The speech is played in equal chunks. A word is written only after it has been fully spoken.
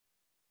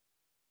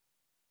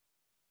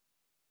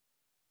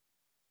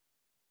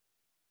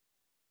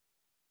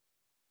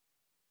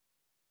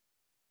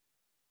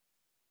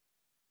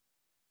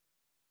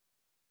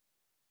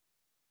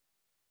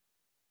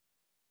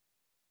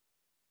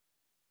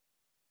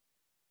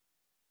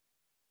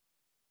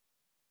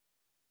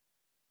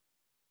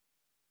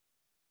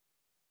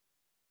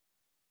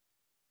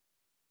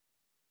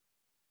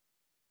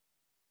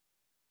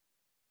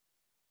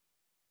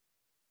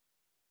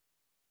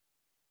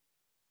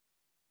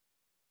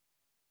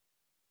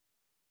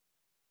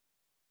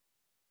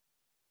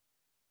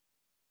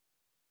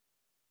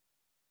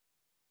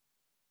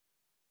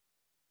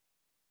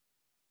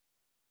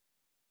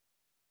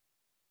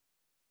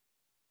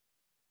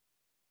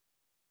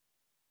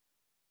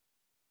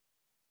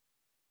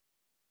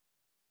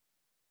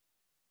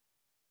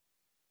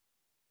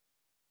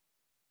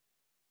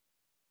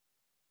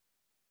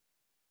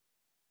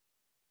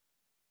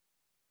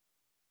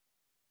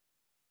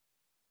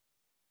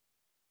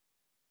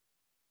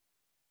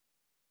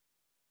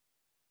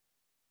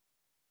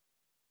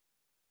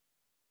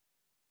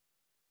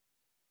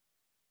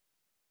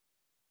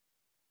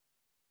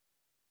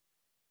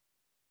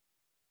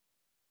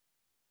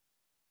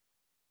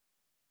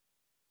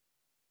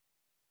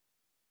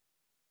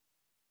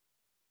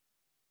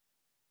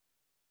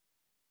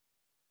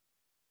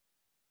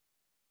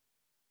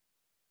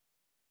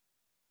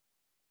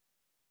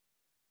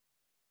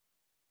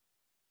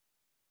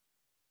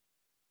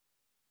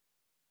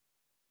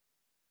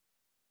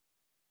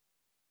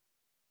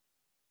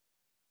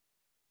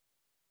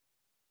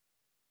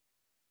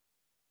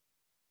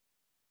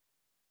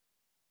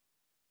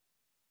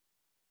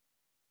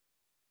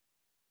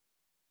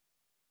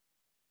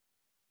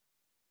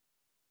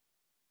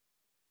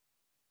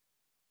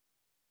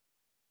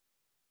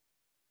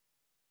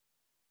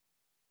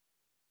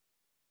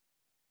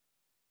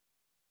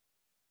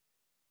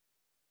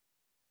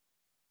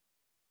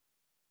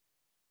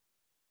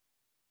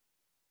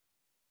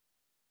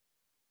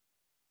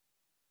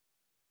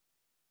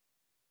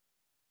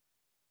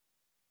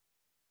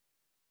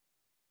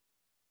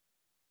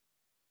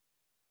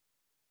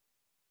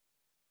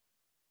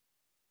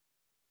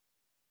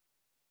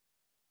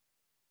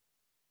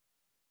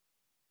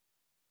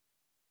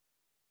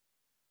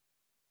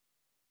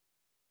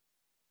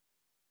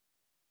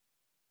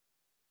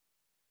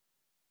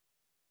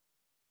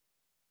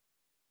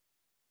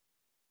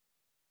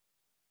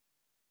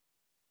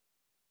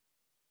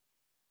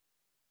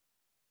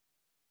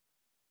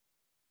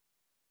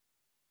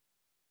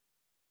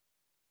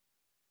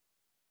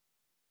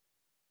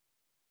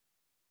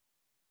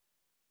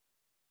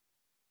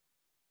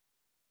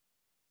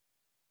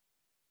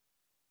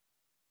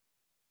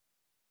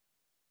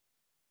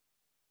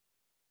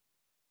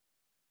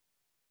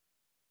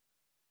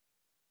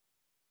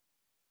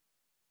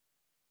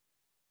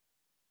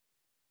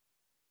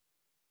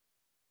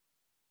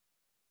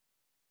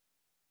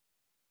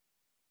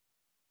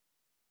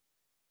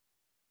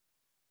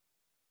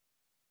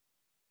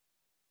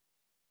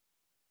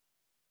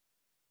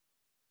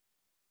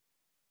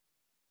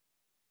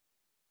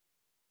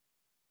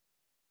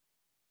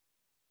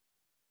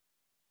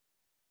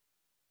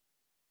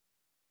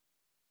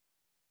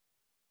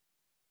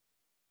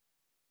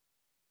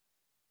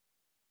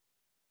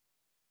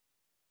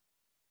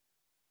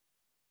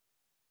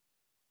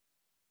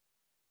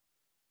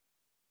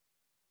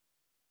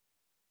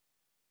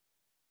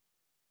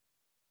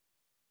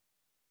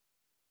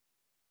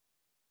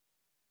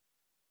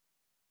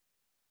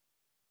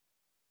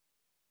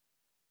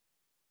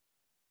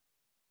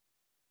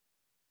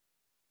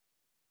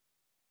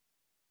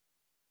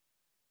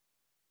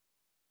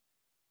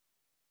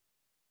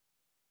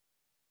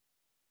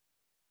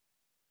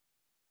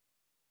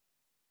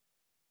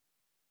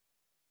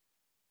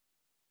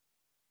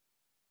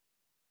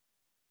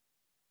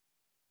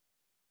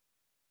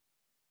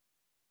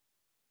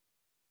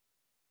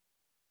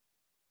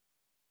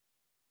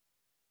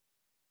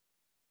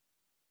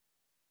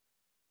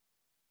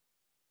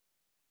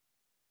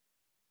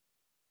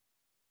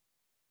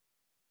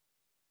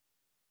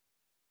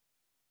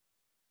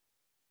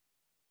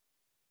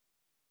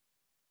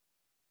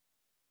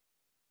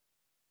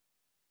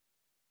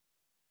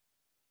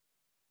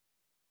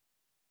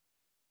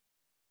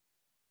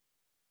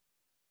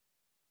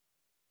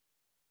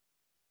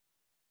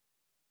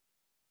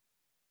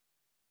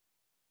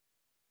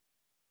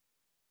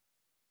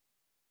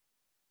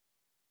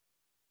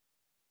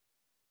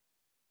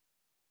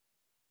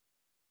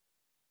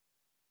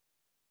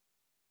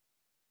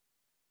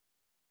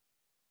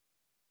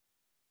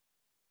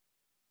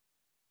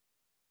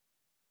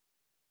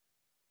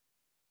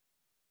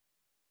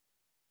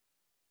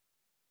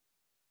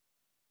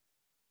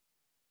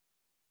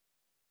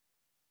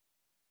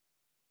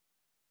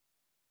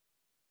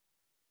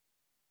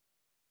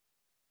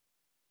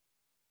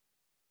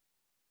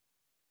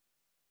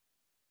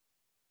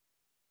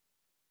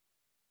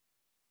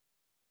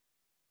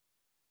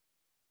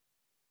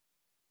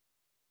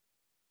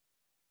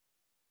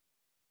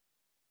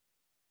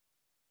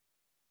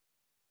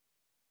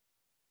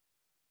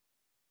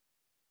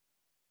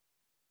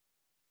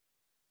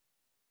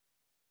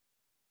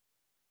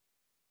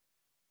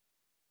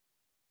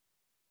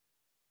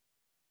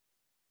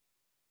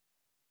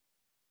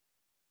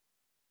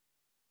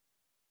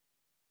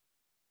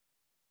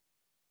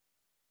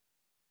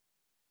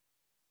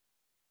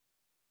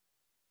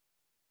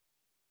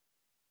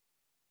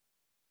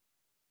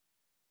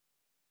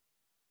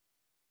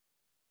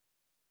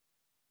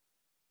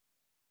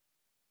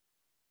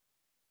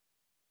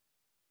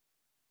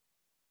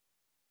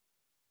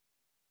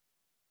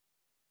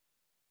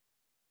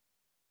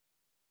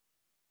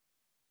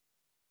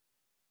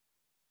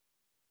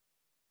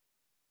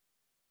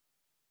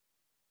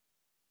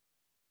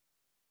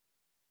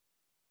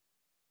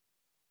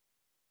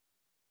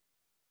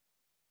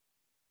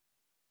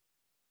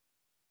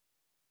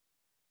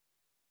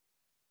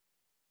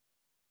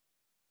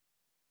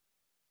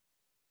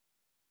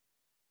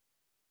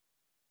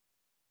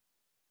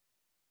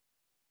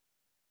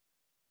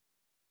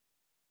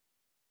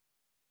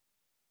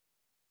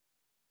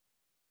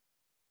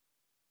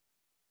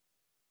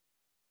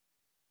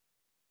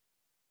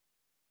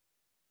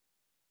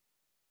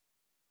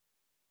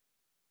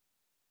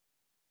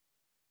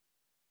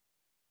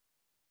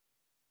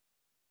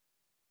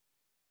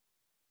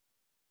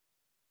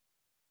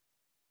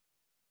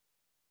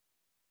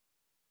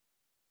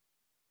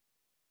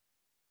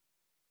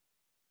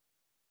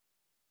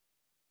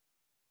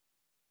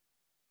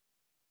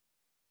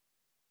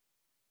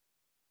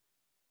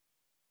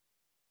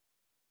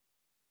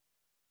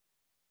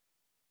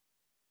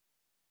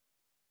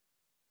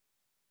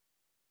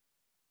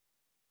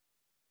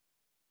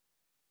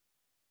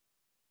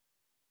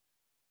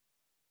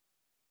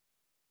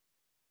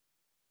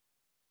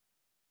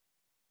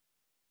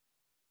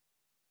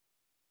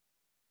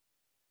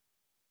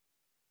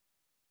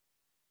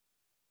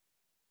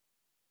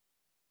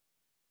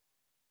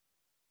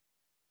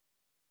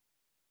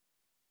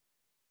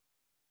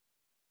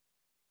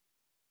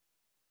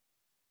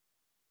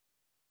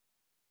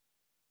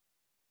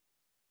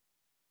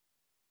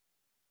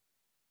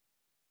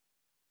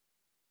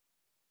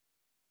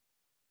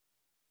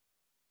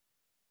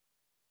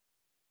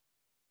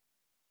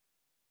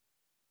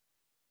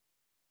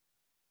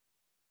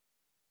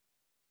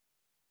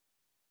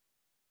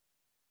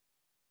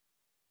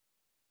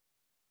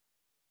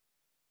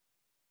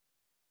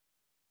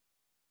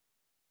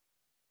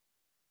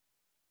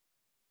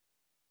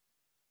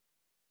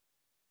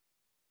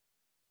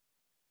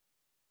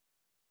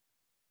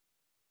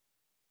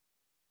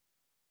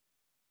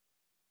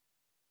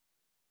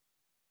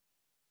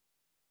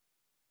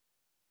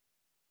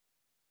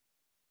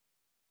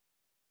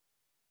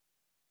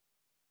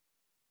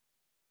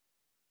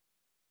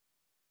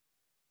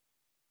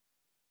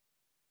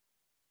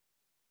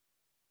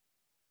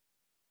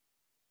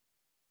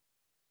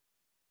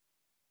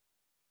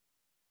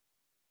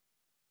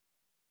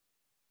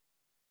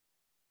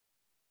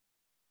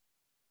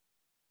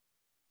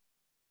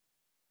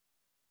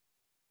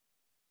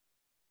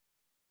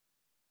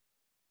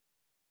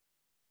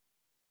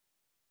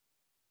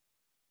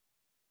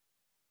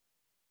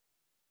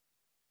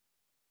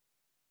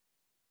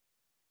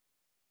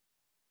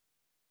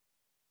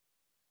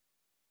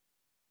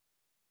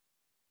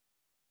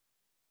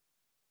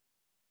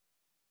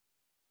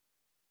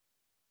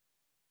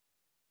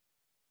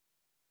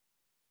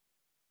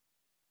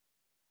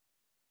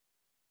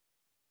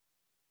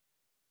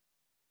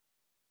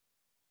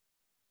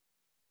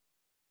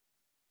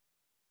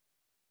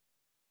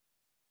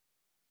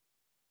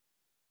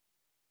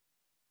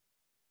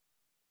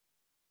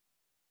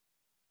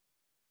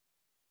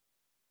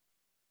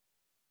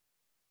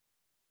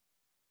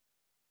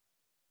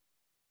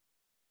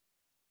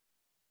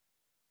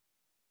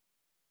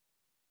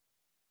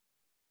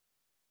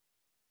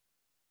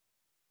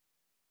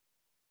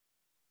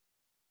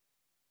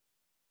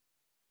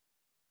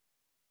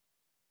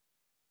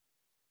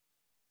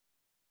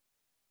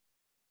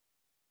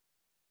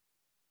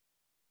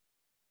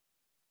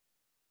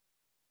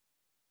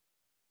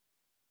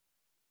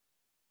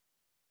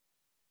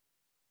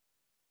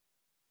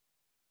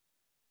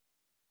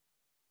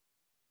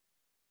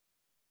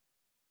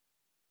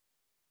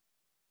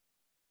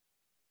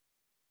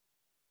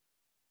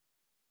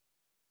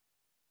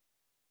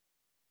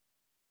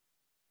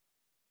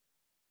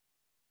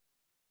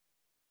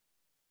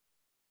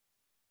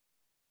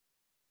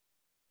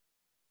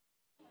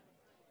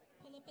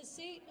up a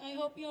seat. I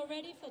hope you're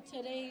ready for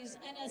today's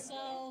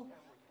NSL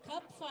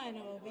Cup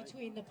final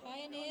between the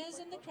Pioneers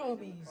and the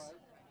Chromies.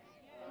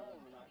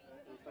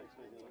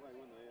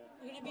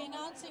 We're going to be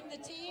announcing the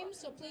teams,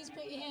 so please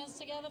put your hands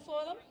together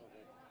for them.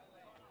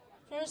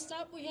 First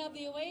up, we have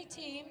the away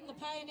team, the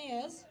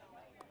Pioneers.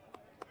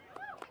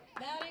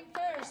 Batting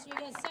first, we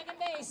got second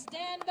base,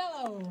 Dan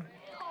Bello.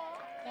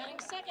 Batting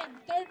second,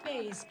 third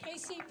base,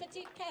 Casey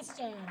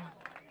Petit-Castor.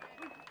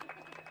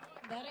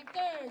 Batting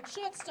third,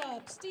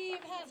 shortstop, Steve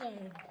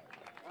Hazard.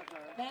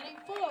 Batting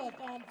fourth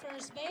on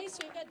first base,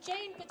 we've got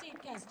Jane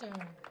Petit-Castor.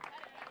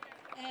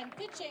 And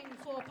pitching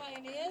for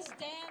Pioneers,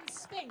 Dan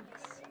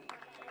Spinks.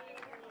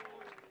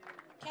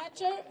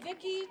 Catcher,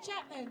 Vicky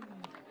Chapman.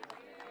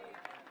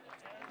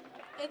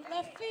 In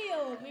left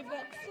field, we've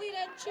got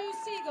Fleeta Chu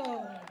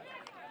Siegel.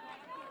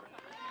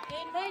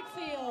 In right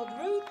field,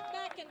 Ruth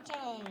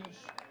McIntosh.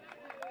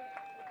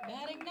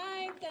 Batting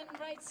ninth and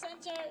right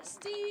center,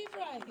 Steve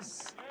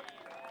Rice.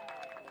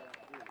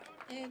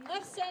 In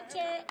left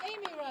center,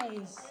 Amy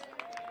Rice.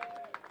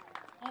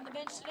 On the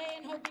bench today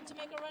and hoping to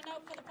make a run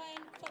out for the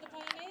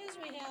Pioneers,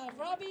 we have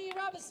Robbie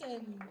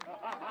Robinson,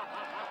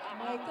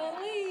 Michael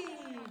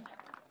Lee,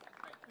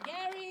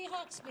 Gary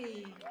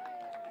Hawksby,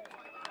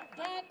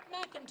 Grant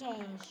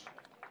McIntosh,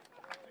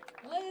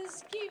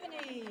 Liz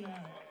Keaveney,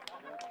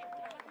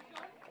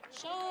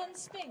 Sean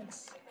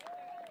Spinks,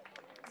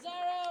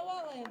 Zara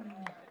Wallen,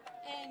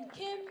 and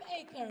Kim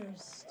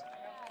Akers.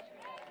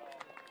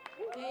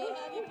 There you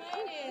have your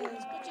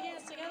Pioneers. Put your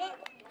hands together.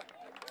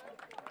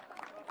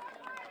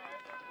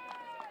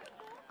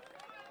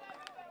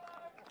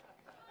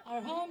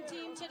 Our home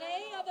team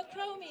today are the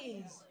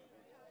Chromies.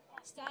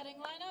 Starting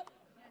lineup,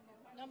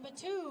 number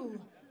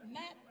 2,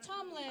 Matt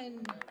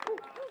Tomlin.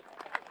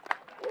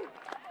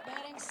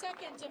 Batting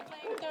second and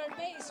playing third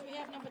base, we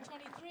have number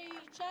 23,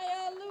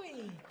 Chaya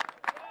Louie.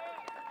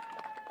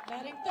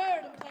 Batting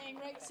third and playing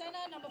right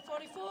center, number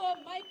 44,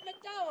 Mike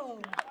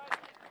McDowell.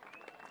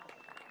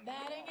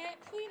 Batting at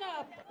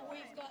cleanup,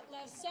 we've got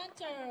left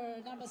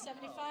center, number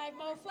 75,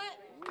 Mo Flatt.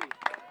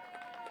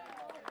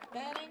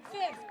 Batting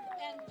fifth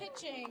and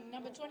pitching,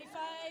 number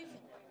 25,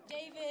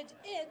 David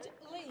Id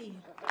Lee.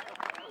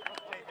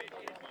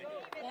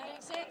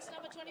 Batting sixth,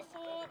 number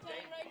 24,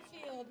 playing right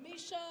field,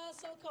 Misha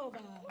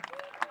Solkova.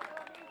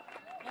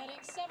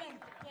 Batting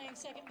seventh, playing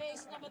second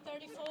base, number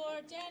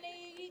 34,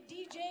 Danny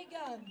DJ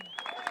Gunn.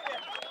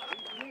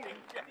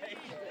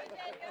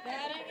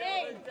 Batting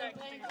eighth and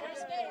playing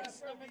first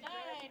base, number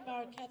 9,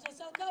 Marquetta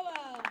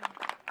Solkova.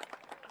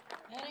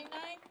 Batting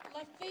ninth,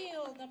 left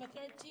field, number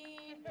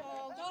 13,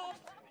 Paul Goff.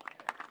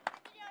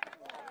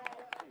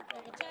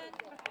 Number 10,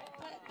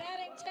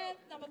 batting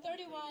 10th, number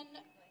 31,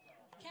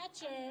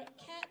 catcher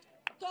Kat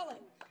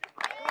Gullick.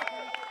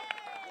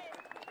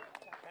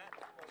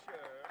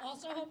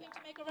 Also hoping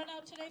to make a run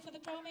out today for the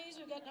Chromies,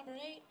 we've got number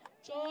 8,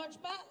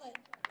 George Bartlett.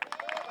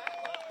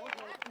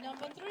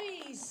 Number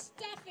 3,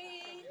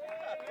 Steffi.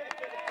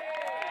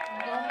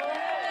 Number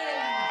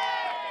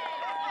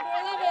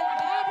 11,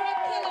 Barbara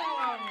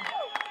Killer.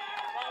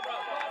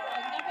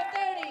 And number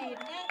 30,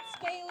 Nats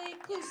Bailey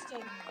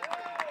Clouston.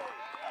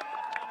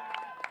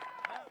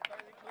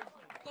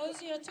 Those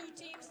are your two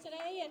teams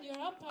today, and your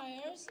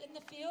umpires in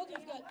the field.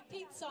 We've got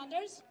Pete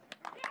Saunders,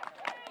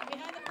 and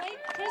behind the plate,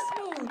 Chris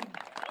Moon.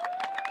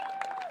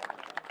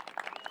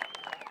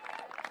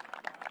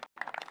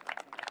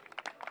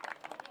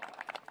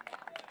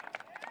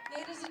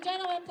 Ladies and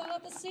gentlemen, pull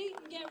up a seat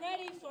and get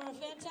ready for a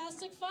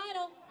fantastic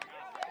final.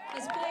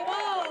 Let's play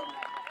ball.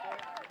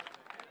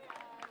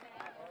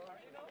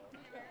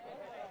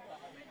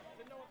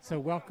 So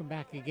welcome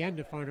back again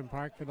to Farnham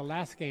Park for the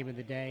last game of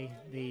the day,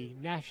 the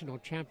National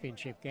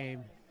Championship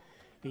game,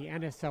 the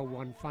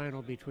NSL1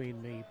 final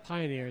between the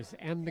Pioneers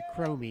and the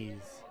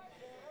Chromies.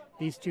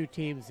 These two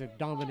teams have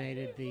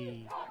dominated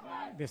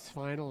this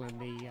final and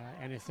the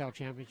NSL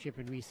Championship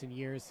in recent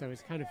years, so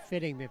it's kind of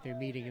fitting that they're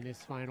meeting in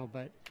this final,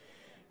 but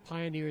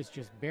Pioneers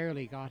just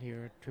barely got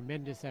here. A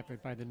tremendous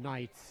effort by the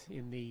Knights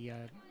in the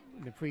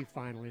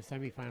pre-final, the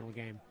semifinal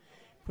game.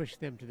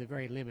 Pushed them to the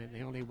very limit.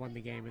 They only won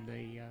the game in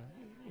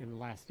the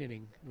last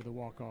inning with a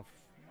walk-off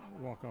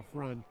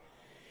run.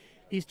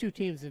 These two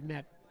teams have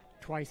met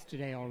twice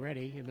today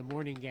already. In the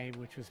morning game,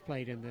 which was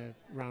played in the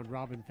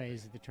round-robin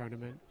phase of the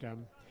tournament,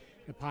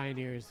 the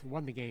Pioneers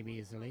won the game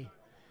easily.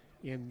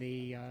 In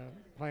the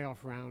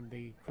playoff round,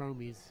 the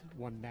Chromies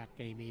won that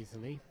game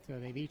easily. So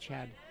they've each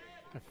had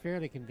a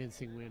fairly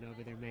convincing win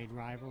over their main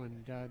rival,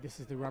 and this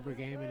is the rubber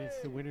game, and it's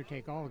the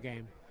winner-take-all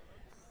game.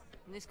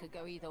 And this could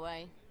go either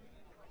way.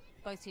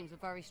 Both teams are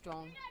very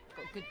strong,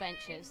 got good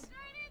benches.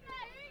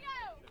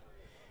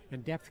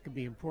 And depth could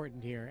be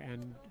important here,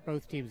 and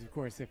both teams, of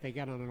course, if they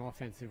get on an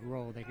offensive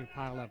roll, they can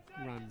pile up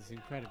runs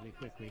incredibly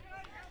quickly.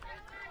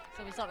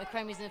 So we start with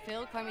Chromies in the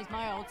field. Chromies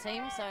my old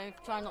team, so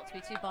try not to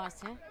be too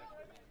biased here.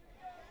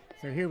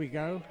 So here we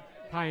go.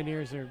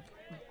 Pioneers are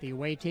the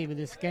away team in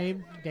this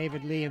game.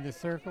 David Lee in the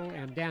circle,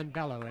 and Dan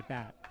Bello at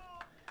bat.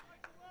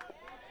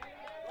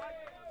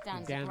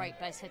 Dan's a great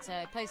base hitter.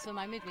 He plays for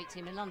my midweek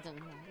team in London.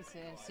 He's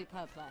a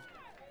superb player.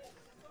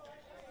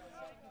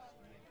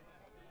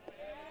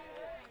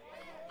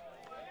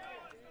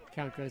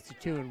 Count goes to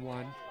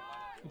 2-1.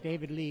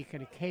 David Lee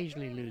can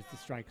occasionally lose the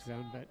strike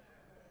zone, but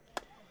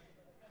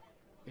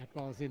that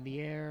ball's in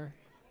the air.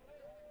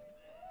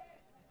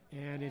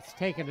 And it's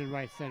taken in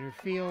right center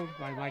field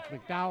by Mike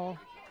McDowell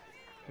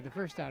for the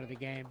first out of the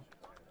game.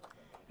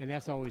 And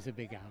that's always a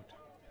big out.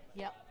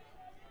 Yep.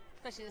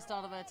 Especially at the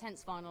start of a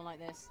tense final like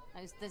this.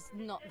 There's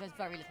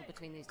very little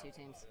between these two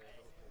teams.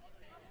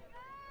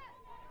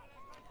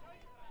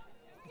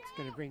 It's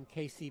going to bring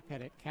Casey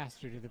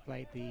Pettit-Castor to the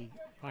plate, the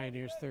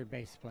Pioneers' third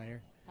base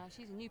player.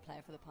 She's a new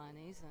player for the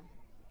Pioneers.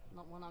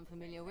 Not one I'm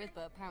familiar with,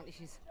 but apparently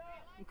she's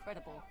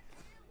incredible.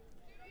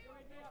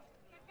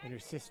 And her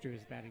sister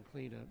is batting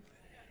cleanup.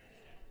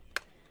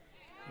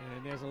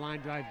 And there's a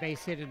line drive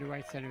base hit into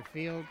right center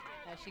field.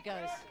 There she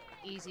goes.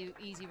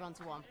 Easy run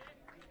to one.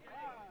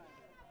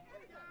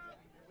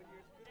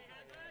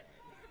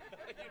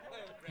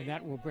 And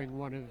that will bring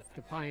one of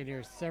the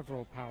Pioneers'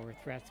 several power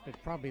threats,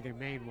 but probably their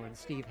main one,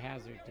 Steve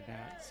Hazard, to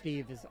bat.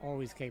 Steve is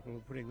always capable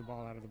of putting the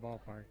ball out of the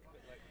ballpark.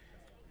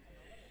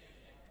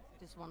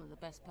 Just one of the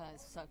best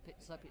players slow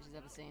pitchers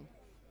ever seen.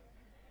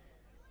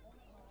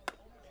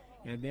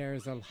 And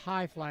there's a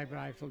high fly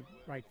drive to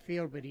right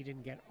field, but he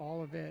didn't get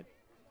all of it.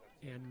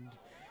 And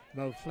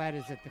Mo Flett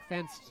is at the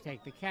fence to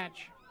take the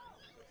catch.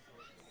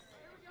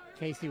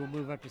 Casey will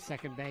move up to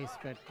second base,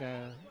 but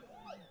the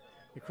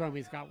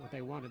Chromies got what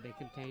they wanted. They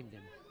contained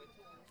him.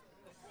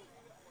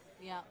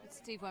 Yeah,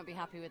 Steve won't be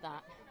happy with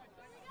that.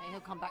 He'll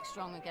come back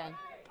strong again.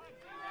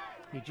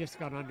 He just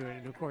got under it,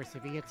 and of course,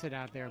 if he hits it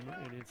out there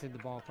and it's in the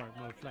ballpark,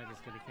 Mo Flett is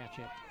going to catch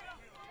it.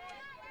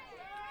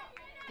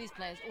 These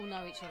players all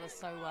know each other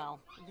so well.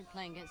 They've been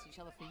playing against each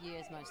other for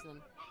years, most of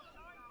them.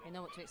 They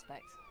know what to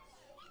expect.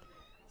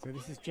 So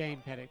this is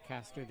Jane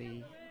Pettit-Castor,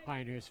 the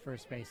Pioneers'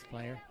 first base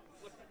player.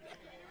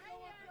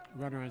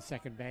 Runner on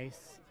second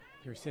base,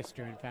 her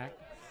sister, in fact.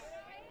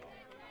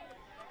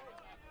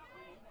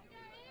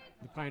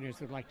 The Pioneers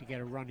would like to get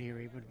a run here,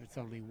 even if it's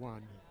only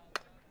one.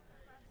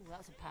 Ooh,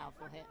 that's a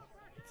powerful hit.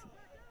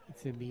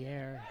 It's in the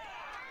air,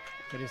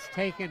 but it's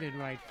taken in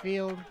right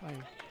field by...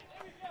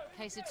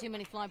 Case of too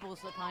many fly balls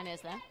for the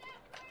Pioneers there.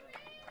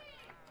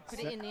 Put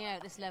it in the air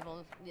at this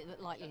level,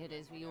 the likelihood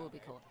is we will be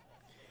caught.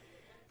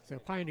 So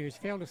Pioneers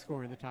fail to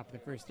score in the top of the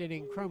first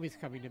inning. Chromies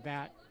coming to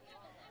bat.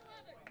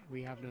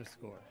 We have no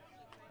score.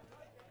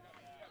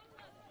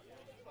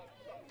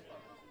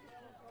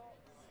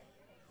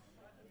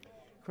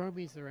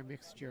 Chromies are a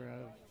mixture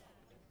of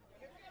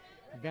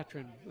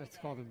veteran, let's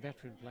call them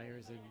veteran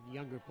players, and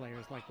younger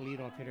players like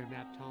leadoff hitter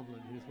Matt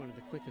Tomlin, who's one of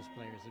the quickest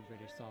players in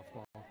British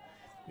softball.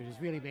 It has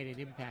really made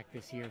an impact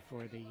this year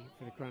for the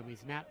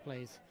Chromies. Matt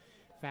plays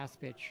fast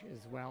pitch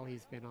as well.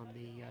 He's been on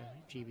the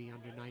GB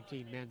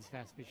under-19 men's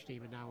fast pitch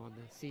team and now on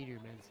the senior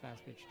men's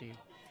fast pitch team.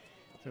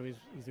 So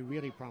he's a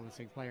really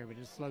promising player, but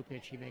in slow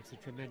pitch he makes a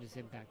tremendous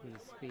impact with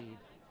his speed.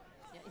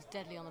 Yeah, he's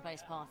deadly on the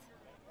base path.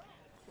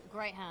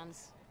 Great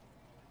hands.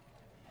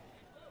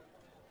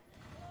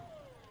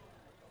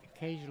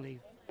 Occasionally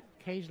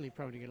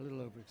prone to get a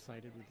little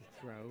overexcited with the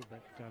throw,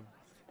 but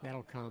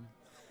that'll come.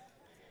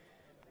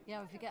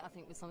 Yeah, we forget, I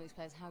think, with some of these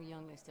players how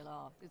young they still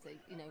are, because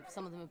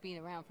some of them have been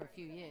around for a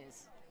few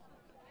years.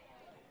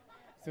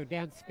 So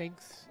Dan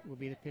Spinks will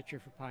be the pitcher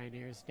for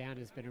Pioneers. Dan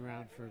has been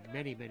around for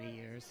many, many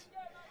years.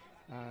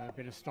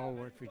 Been a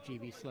stalwart for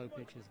GB slow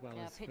pitch as well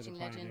as for the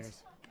Pioneers. Legend.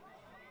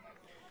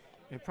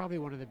 And probably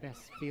one of the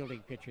best fielding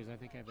pitchers I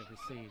think I've ever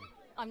seen.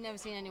 I've never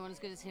seen anyone as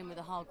good as him with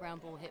a hard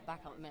ground ball hit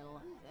back up the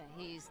middle.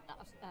 He's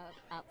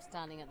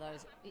outstanding at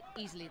those.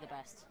 Easily the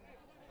best.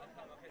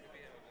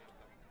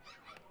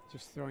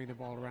 Just throwing the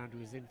ball around to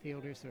his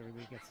infielder so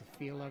everybody gets a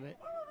feel of it.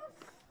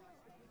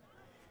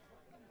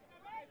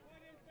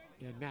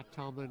 And Matt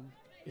Tomlin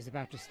is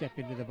about to step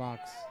into the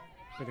box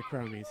for the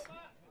Chromies.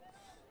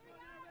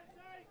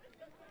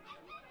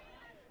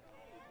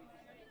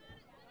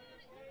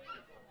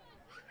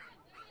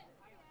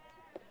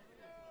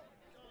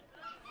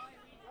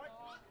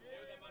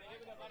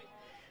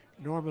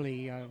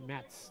 Normally,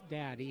 Matt's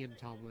dad, Ian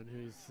Tomlin,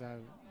 who's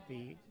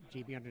the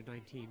GB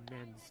Under-19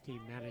 men's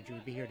team manager,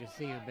 would be here to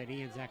see him, but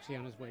Ian's actually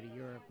on his way to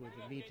Europe with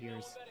the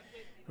Meteors,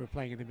 who are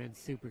playing in the men's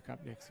Super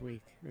Cup next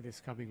week, or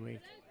this coming week.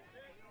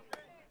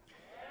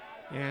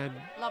 And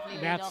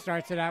Matt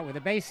starts it out with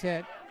a base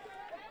hit,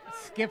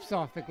 skips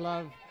off the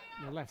glove,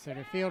 the left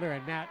center fielder,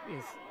 and Matt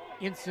is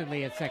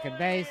instantly at second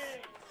base.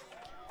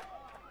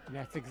 And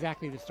that's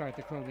exactly the start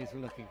the Chromies were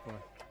looking for.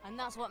 And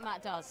that's what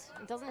Matt does.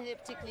 He doesn't hit it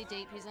particularly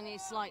deep. He's only a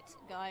slight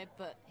guy,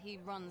 but he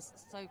runs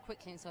so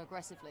quickly and so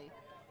aggressively.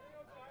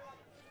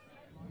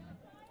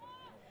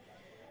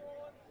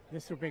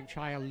 This will bring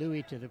Chaya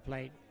Louie to the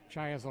plate.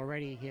 Chaya's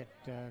already hit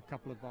a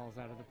couple of balls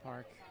out of the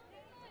park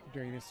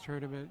during this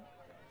tournament.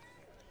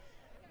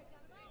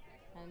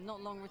 And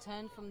not long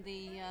returned from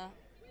the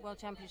World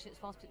Championships,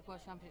 Fast Pitch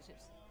World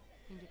Championships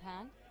in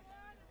Japan.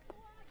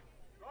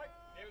 Right,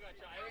 here we go,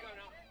 Chaya. Here we go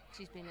now.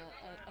 She's been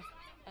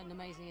an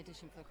amazing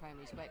addition for the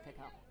Chromies. Great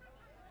pickup.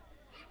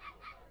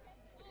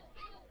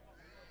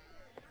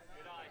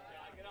 Good eye,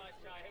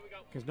 Chaya. Here we go.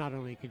 Because not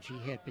only can she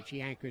hit, but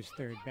she anchors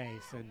third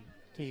base, and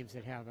teams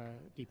that have a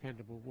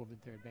dependable woman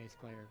third base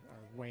player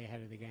are way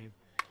ahead of the game.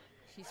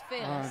 She's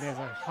fearless. Oh, there's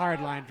a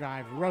hard line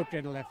drive roped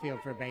into left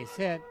field for a base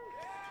hit.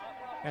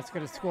 That's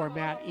going to score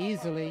Matt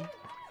easily.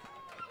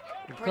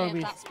 And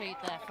Brilliant bat speed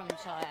there from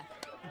Shire.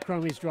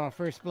 Chromies draw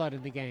first blood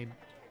in the game.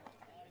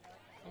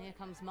 And here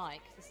comes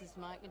Mike. This is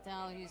Mike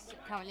McDowell, who's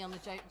currently on the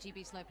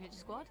GB slow pitch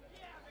squad.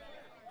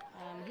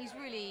 He's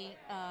really,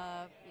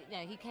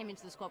 he came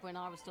into the squad when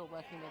I was still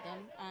working with him,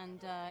 and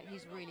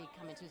he's really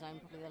come into his own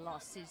probably the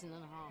last season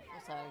and a half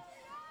or so.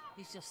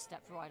 He's just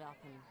stepped right up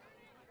and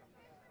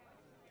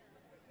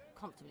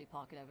comfortably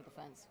park it over the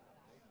fence.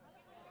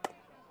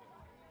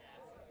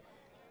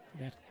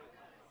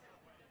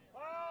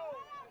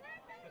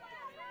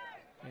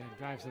 And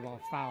drives the ball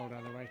fouled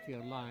on the right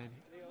field line.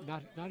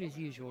 Not his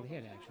usual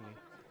hit, actually.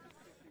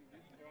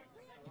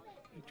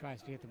 He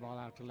tries to hit the ball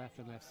out to left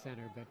and left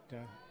center, but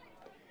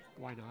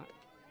why not?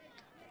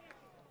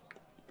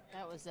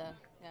 That was a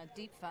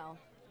deep foul.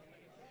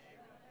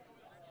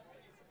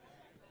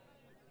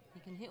 He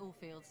can hit all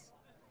fields.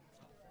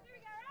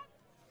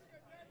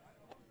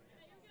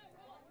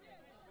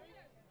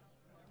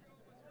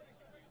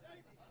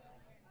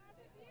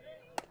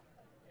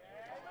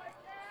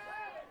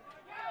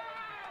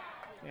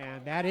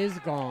 And that is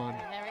gone.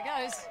 And there he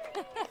goes.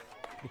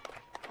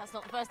 That's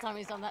not the first time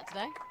he's done that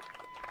today.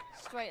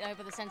 Straight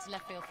over the center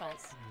left field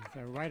fence.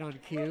 So right on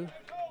cue,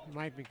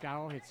 Mike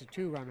McDowell hits a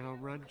 2-run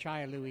home run.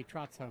 Chaya Louis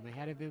trots home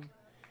ahead of him.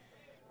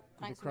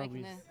 Thanks for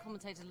making the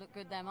commentators look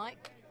good there,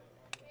 Mike.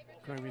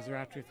 Chromies are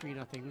after a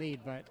 3-0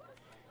 lead, but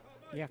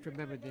you have to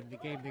remember that in the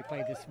game they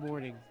played this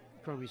morning,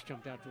 Chromies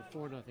jumped out to a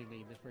 4-0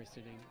 lead in the first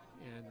inning,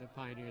 and the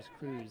Pioneers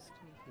cruised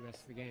the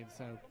rest of the game.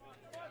 So.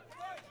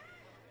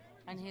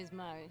 And here's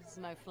Mo. This is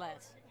Mo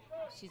Flett.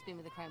 She's been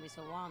with the Chromies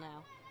for a while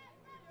now.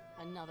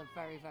 Another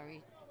very,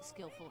 very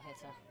skillful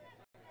hitter.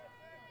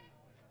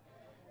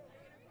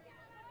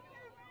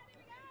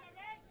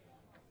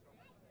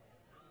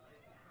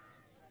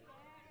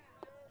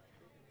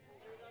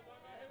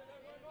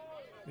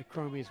 The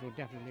Chromies will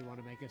definitely want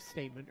to make a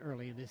statement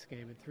early in this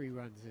game, and 3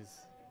 runs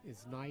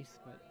is nice,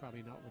 but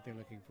probably not what they're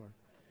looking for.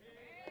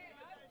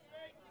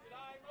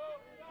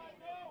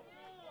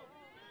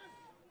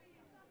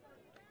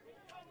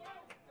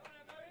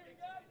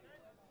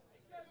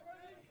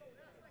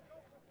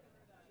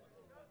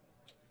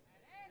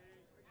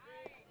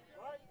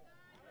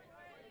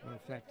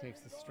 Fleck takes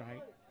the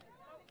strike.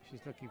 She's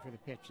looking for the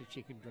pitch that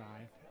she can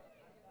drive.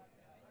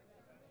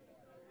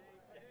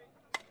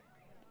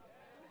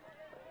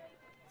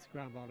 It's a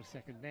ground ball to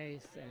second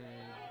base, and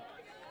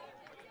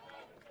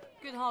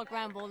good hard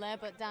ground ball there,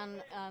 but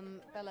Dan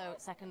Bello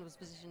at second was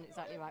positioned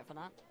exactly right for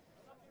that.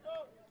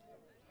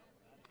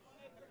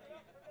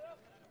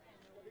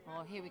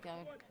 Oh, here we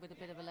go with a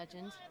bit of a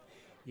legend.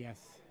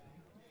 Yes,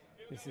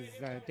 this is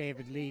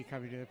David Lee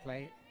coming to the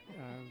plate.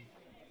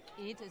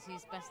 Id, as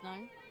he's best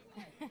known.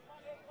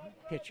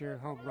 Pitcher,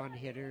 home run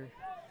hitter,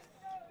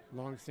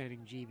 long-standing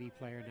GB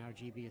player, now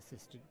GB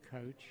assistant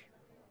coach.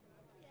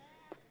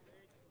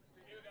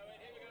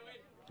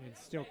 And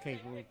still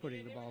capable of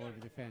putting the ball over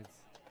the fence.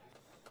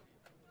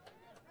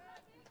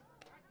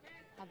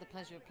 Had the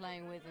pleasure of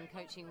playing with and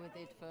coaching with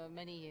Id for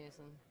many years,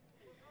 and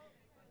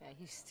yeah,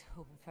 he's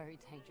still very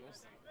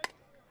dangerous.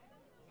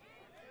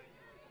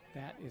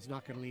 That is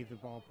not going to leave the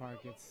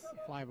ballpark. It's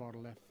a fly ball to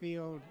left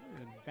field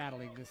and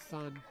battling the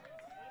sun.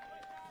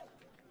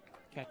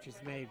 Catch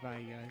is made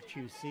by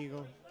Chu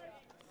Siegel.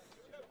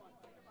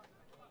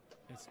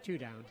 That's 2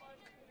 down.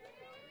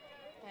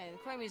 Yeah, the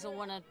Chromies will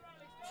want to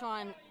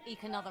try and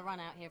eke another run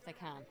out here if they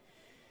can.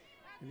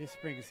 And this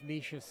brings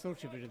Misha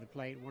Sulcheva to the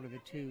plate, one of the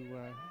 2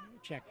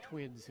 Czech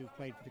twins who've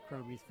played for the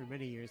Chromies for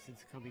many years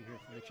since coming here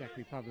from the Czech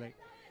Republic.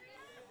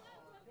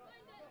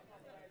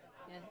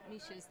 Yeah,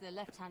 Misha is the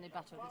left-handed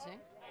batter of the 2.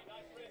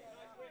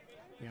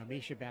 Yeah,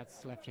 Misha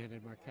bats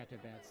left-handed,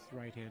 Marketa bats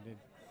right-handed.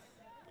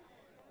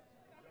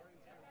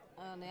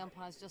 And the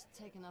umpire's just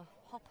taken a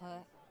hopper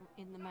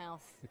in the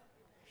mouth.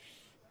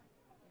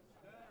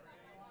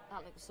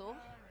 That looks sore.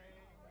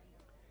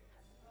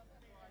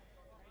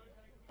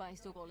 But he's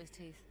still got all his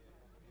teeth.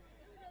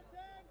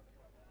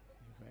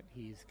 But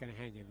he's going to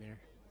hang in there.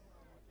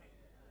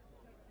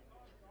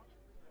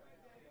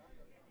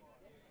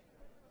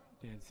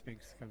 Dan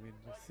Spinks come in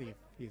to see if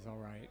he's all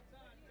right.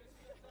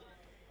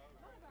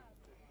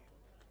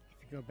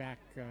 If you go back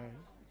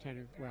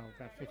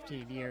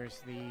 15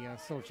 years, the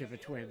Sulcheva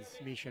twins,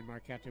 Misha and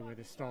Marketa, were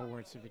the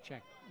stalwarts of the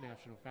Czech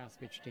national fast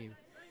pitch team.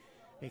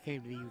 They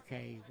came to the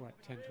UK,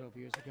 10, 12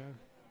 years ago?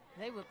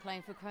 They were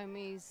playing for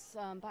Chromies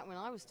back when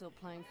I was still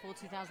playing for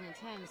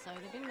 2010, so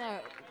they've been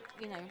there,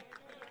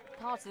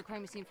 part of the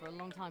Chromies team for a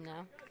long time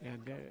now.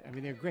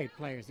 And they're great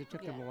players. It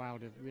took them a while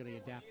to really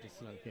adapt to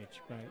slow pitch,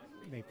 but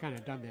they've kind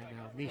of done that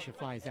now. Misha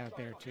flies out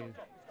there to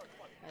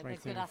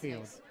right center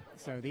field.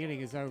 So the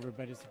inning is over,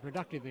 but it's a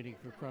productive inning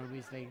for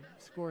Chromies. They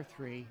score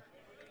 3.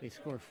 They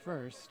score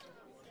first.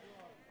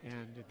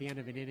 And at the end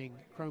of an inning,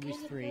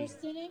 Chromies 3,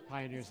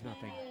 Pioneers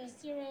nothing.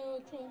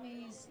 0,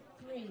 Chromies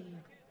 3.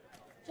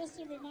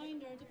 Just a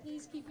reminder to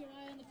please keep your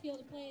eye on the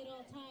field of play at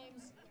all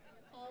times.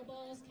 All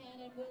balls can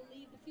and will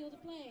leave the field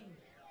of play.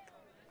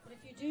 But if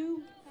you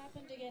do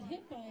happen to get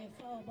hit by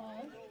a foul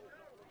ball,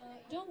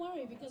 don't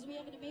worry, because we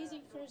have an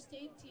amazing first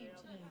aid team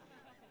today.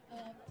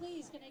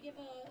 Please, can I give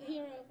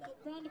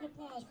a round of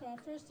applause for our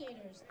first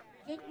aiders,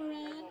 Vic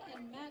Moran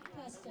and Matt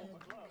Preston.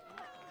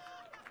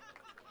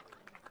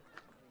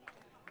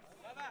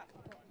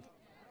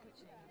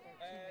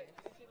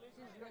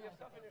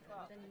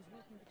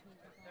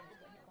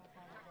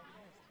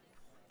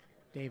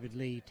 David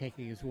Lee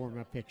taking his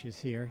warm-up pitches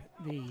here.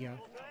 The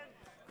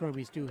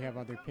Chromies do have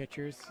other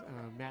pitchers.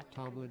 Matt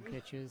Tomlin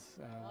pitches,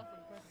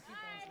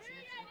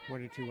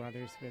 one or two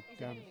others, but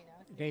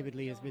David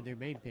Lee has been their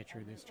main pitcher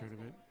in this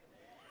tournament.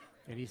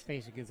 And he's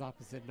facing his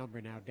opposite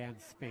number now, Dan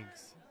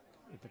Spinks,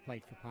 at the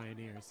plate for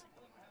Pioneers.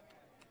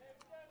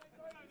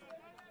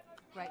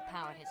 Great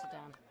power hitter,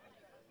 Dan.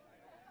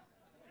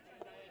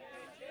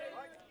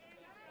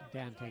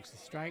 Dan takes a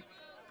strike.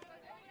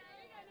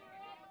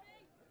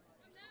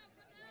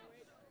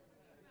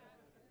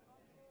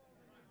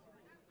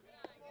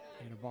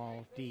 And a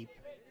ball deep.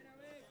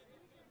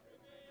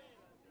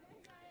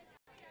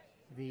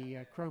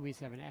 The Chromies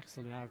have an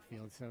excellent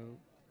outfield, so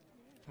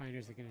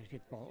Pioneers are going to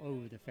hit the ball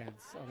over the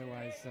fence.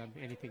 Otherwise,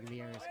 anything in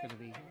the air is going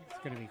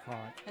to be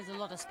caught. There's a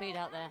lot of speed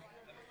out there.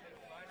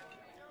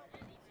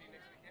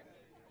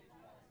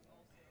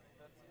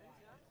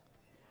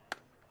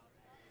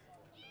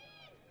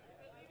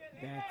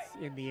 That's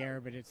in the air,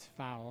 but it's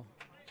foul.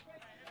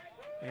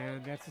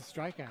 And that's a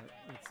strikeout.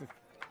 It's the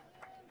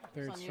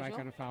third strike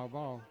on a foul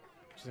ball,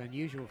 which is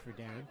unusual for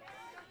Dan.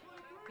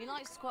 He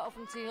likes quite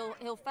often to,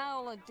 he'll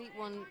foul a deep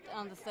one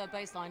on the third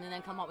baseline and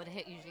then come up with a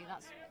hit usually.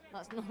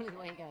 That's normally the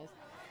way it goes.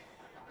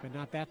 But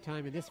not that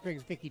time, and this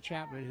brings Vicky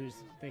Chapman, who's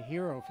the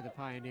hero for the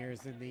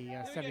Pioneers in the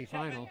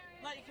semifinal.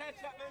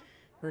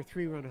 Her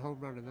 3-run home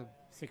run in the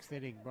 6th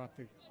inning brought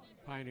the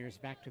Pioneers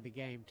back to the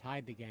game,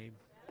 tied the game.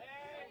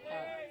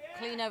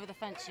 Clean over the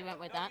fence, she went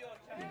with that.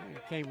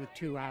 It came with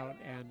 2 out,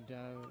 and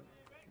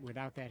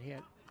without that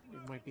hit,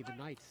 it might be the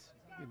Knights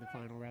in the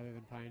final rather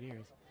than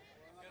Pioneers.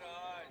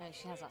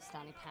 She has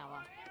outstanding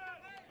power.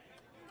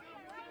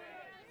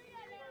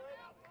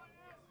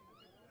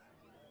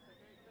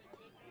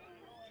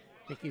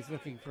 Vicky's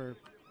looking for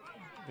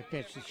the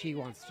pitch that she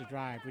wants to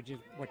drive, which is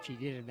what she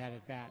did in that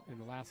at-bat in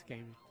the last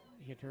game.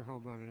 Hit her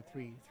home run on a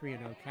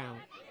 3-0 count.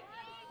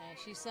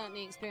 She's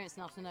certainly experienced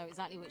enough to know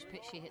exactly which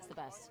pitch she hits the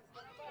best.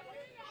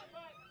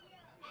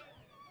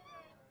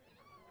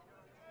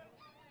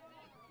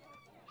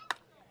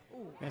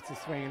 Ooh. That's a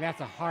swing, and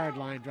that's a hard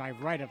line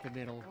drive right up the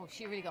middle. Oh,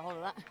 she really got hold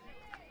of that.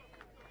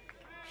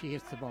 She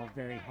hits the ball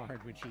very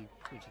hard when she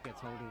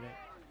gets hold of it.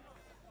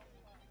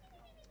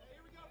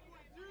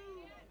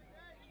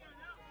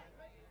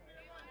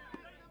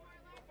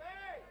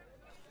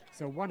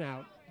 So 1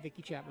 out,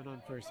 Vicky Chapman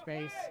on first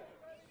base.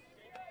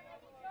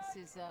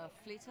 This is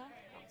Fleeta,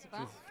 This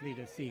is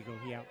Fleeta Siegel,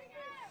 yep.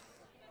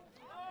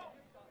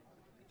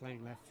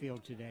 Playing left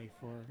field today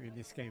in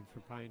this game for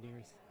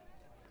Pioneers.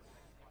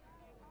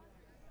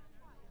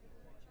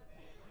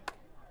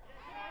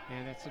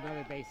 And that's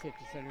another base hit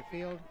to center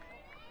field.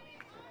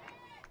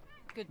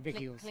 Good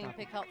clean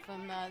pickup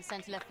from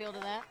center left fielder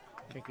there.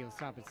 Vicky will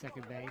stop at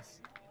second base.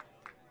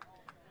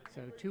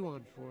 So 2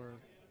 on for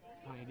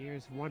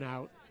Pioneers, 1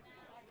 out.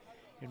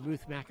 And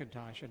Ruth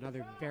McIntosh,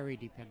 another very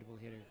dependable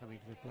hitter coming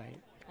to the plate.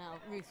 Now,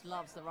 Ruth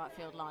loves the right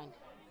field line.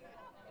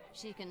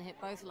 She can hit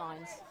both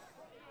lines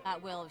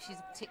at will. She's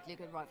a particularly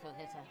good right field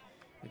hitter.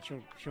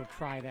 And she'll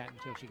try that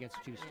until she gets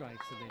 2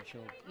 strikes, and then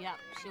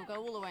she'll go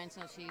all the way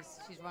until she's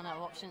run out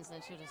of options, and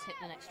then she'll just hit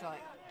the next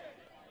strike.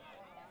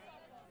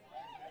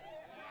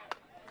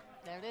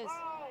 There it is.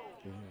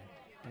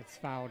 That's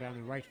foul down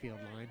the right field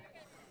line.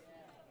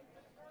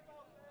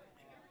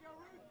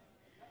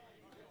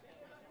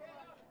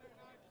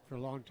 For a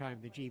long time,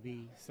 the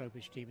GB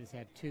Slopish team has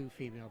had 2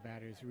 female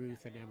batters,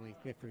 Ruth and Emily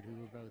Clifford,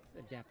 who were both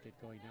adept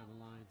at going down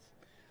the lines,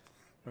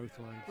 both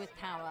lines. With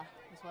power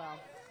as well.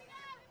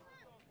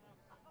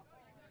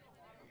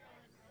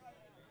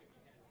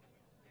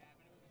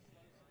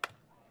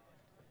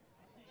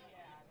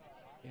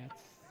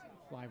 That's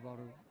fly ball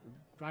to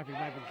driving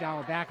Mike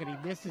McDowell back, and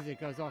he misses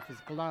it, goes off his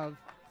glove.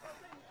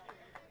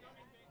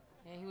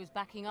 Yeah, he was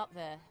backing up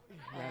there.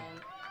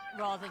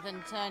 Rather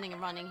than turning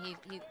and running, he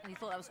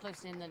thought that was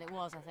closer to him than it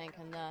was, I think,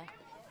 and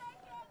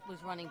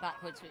was running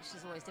backwards, which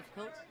is always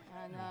difficult.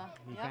 And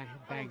he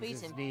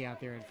bangs his knee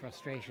out there in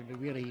frustration, but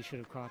really he should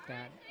have caught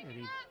that, and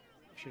he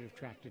should have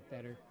tracked it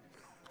better.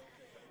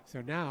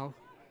 So now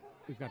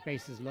we've got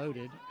bases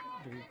loaded.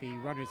 The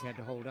runners had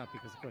to hold up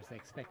because, of course, they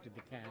expected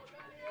the catch.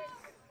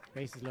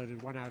 Bases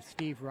loaded, 1 out.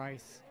 Steve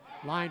Rice,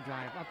 line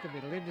drive up the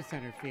middle into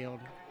center field.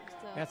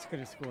 That's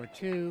going to score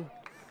 2.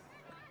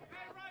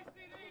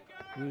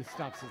 Ruth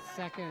stops at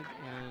second,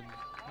 and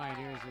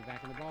Pioneers are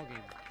back in the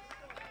ballgame.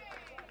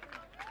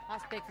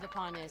 That's big for the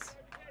Pioneers,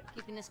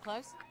 keeping this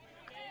close.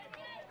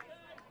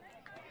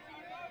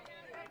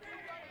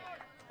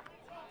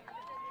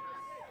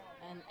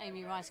 And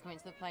Amy Rice coming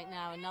to the plate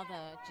now,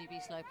 another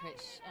GB slow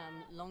pitch,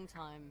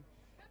 long-time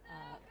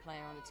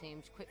player on the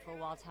team. She's quit for a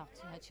while to have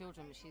her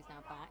children, but she's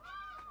now back.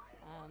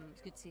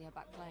 It's good to see her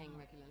back playing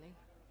regularly.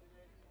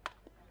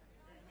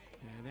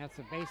 And that's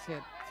a base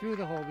hit through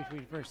the hole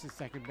between first and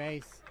second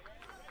base.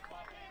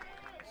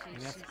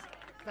 She's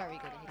very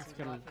good at hitting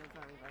the right field,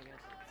 very, very good.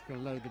 It's going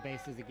to load the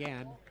bases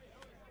again.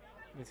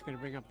 And it's going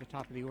to bring up the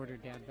top of the order,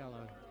 Dan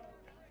Bello.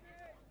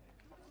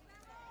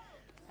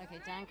 Okay,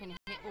 Dan can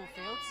hit all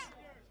fields.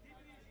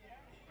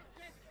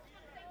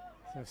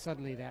 So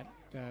suddenly that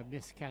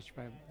missed catch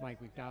by Mike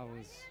McDowell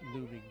is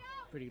looming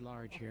pretty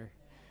large here.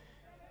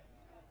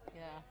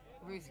 Yeah,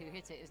 Ruth, who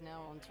hit it, is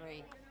now on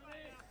 3.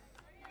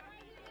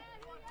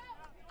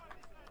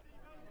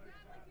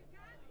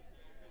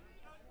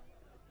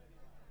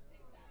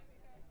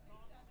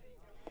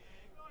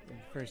 The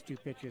first 2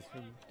 pitches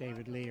from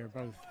David Lee are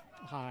both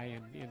high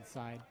and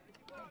inside.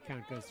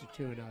 Count goes to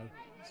 2-0.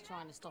 He's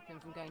trying to stop him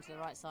from going to the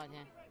right side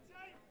here.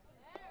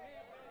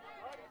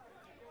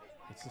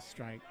 It's a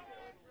strike.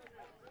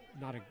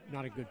 Not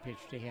a good pitch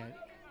to hit.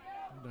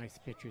 Nice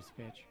pitcher's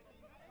pitch.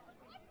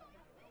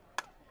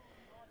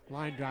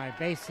 Line drive,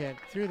 base hit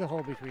through the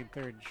hole between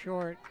third and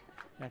short.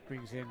 That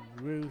brings in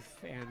Ruth,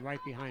 and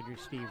right behind her,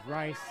 Steve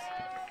Rice.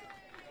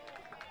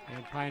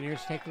 And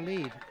Pioneers take the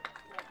lead.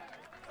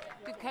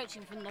 Good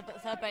coaching from the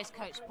third base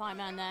coach, Pie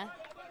Man there.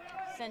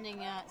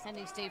 Sending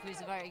Steve,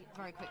 who's a very,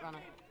 very quick runner.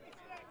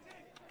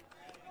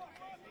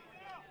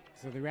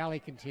 So the rally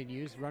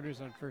continues.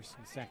 Runners on first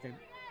and second.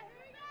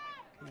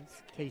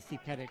 It's Casey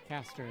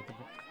Pettit-Castor at the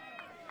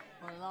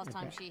Well, the last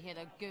time she hit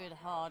a good,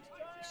 hard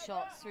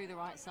shot through the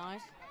right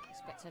side.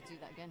 Expect her to do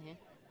that again here.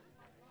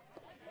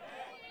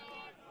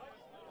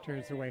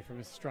 Turns away from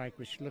a strike,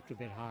 which looked a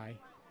bit high.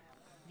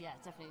 Yeah,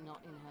 definitely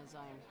not in her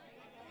zone.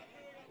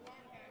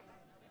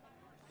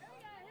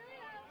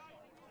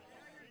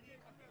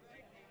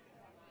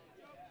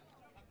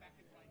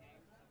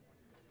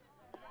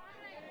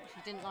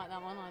 She didn't like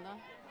that one either.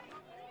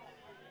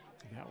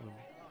 That one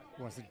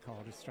wasn't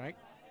called a strike.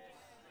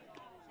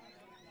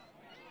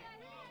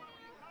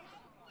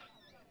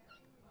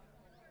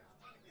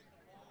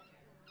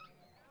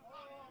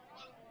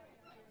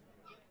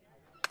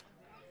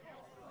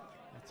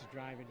 That's a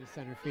drive into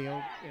center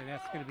field, and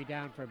that's going to be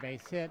down for a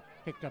base hit.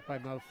 Picked up by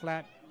Mo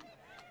Flatt.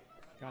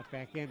 Got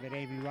back in, but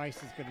Amy Rice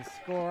is going to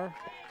score.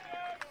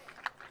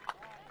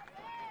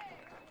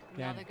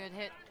 Another good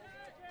hit.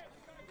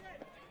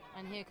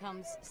 And here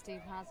comes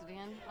Steve Hazard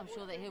again. I'm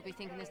sure that he'll be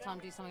thinking this time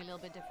do something a little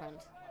bit different.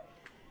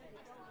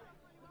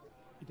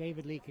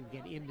 David Lee can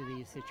get into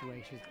these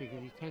situations because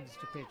he tends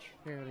to pitch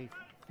fairly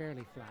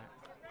flat.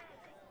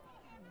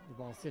 The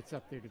ball sits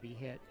up there to be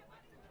hit.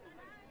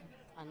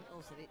 And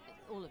also,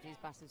 all of these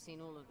batters have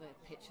seen all of the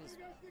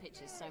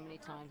pitches so many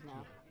times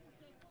now.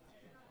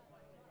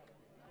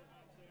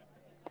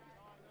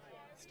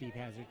 Steve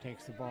Hazard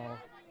takes the ball.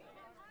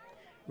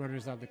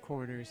 Runners on the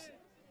corners.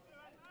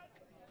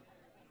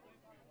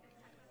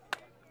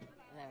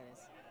 There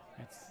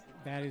it is.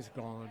 That is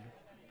gone.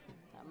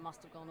 That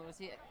must have gone, or was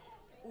it?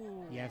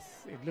 Ooh.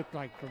 Yes, it looked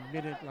like for a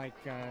minute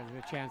like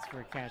the chance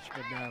for a catch,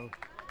 but no.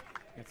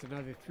 That's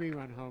another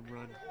 3-run home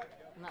run.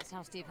 And that's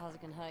how Steve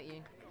Hazard can hurt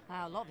you.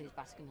 How a lot of these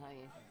bats can hurt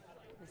you.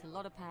 There's a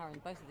lot of power in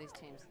both of these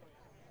teams.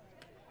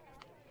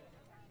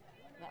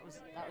 That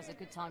was a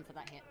good time for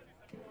that hit.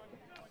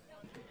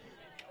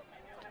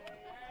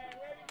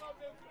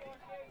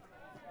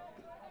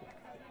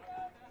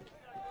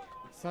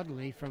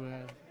 Suddenly, from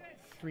a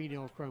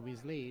 3-0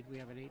 Chromies lead, we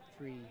have an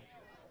 8-3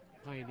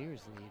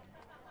 Pioneers lead.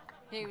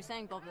 Yeah, you were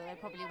saying, Bob, that they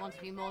probably want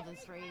to be more than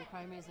 3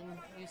 Chromies, and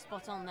you're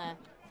spot on there.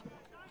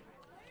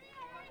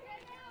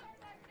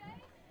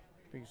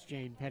 Brings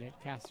Jane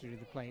Pettit-Castor to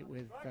the plate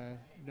with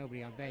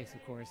nobody on base,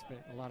 of course,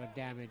 but a lot of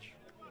damage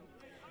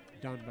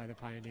done by the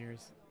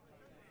Pioneers.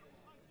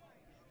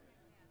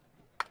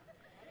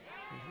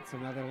 It's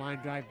another line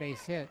drive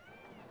base hit.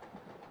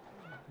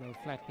 Mo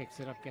Flatt picks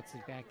it up, gets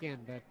it back in,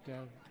 but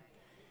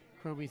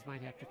Chromies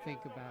might have to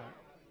think about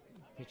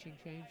pitching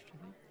change, do you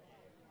think?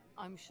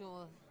 I'm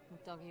sure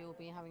Dougie will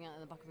be having it in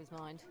the back of his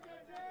mind.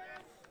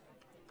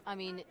 I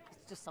mean,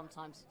 it's just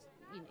sometimes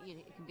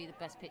it can be the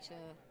best pitcher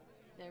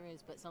there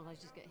is, but sometimes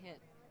you just get hit.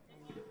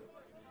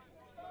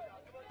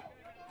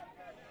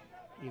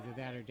 Either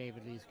that or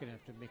David Lee's going to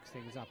have to mix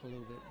things up a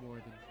little bit more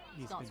than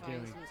he's been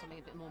doing. Starts something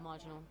a bit more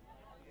marginal.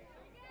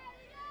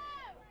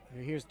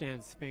 Here's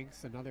Dan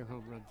Spinks, another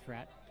home run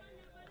threat.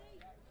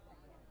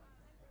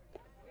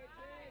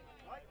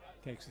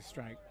 Takes a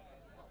strike.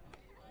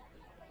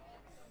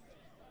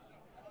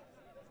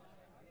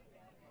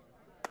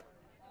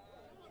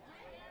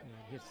 And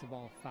hits the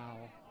ball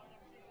foul.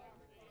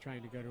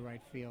 Trying to go to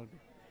right field.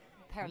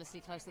 Perilously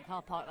close to the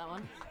car park, that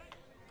one.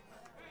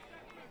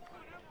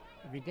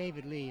 I mean,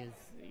 David Lee is,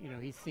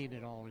 he's seen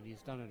it all and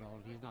he's done it all.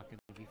 And he's not going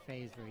to be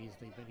phased very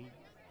easily, but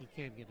he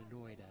can get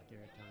annoyed out there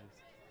at times.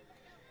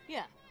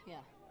 Yeah.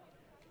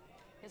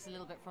 Gets a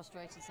little bit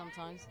frustrated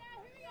sometimes.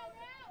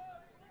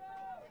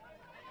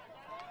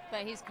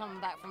 But he's coming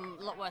back from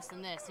a lot worse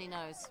than this, he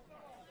knows.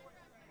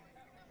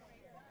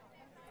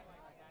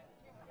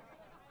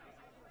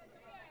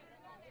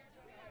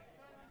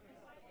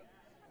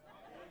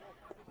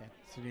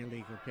 That's an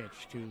illegal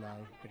pitch, too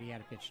low, but he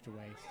had a pitch to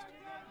waste.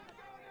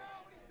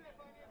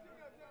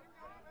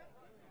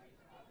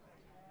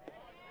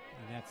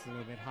 that's a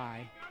little bit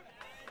high.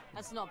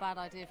 That's not a bad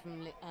idea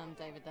from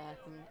David there,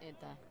 from Id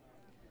there.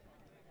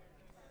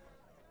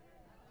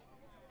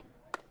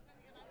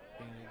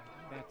 And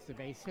that's the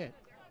base hit,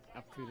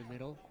 up through the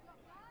middle.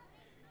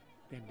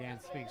 Then Dan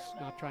Spinks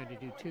not trying to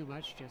do too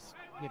much, just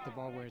hit the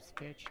ball where it's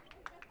pitched.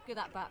 Good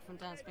at bat from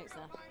Dan Spinks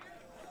there.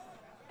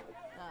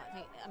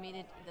 I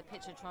mean, the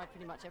pitcher tried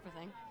pretty much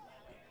everything.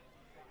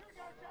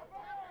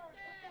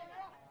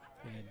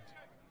 And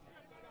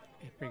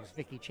it brings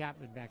Vicky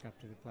Chapman back up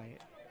to the plate.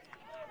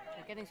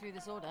 They're getting through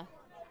this order.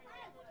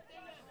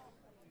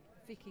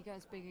 If Vicky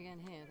goes big again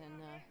here,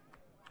 then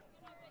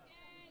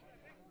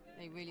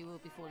they really will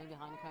be falling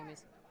behind the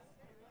Chromies.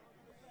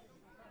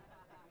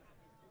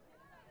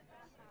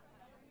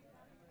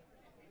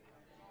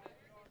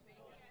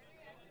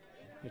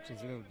 Which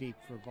is a little deep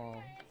for a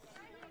ball.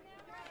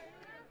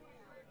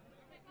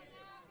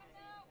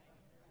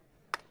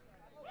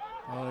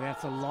 Oh,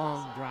 that's a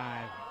long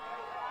drive.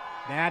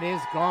 That is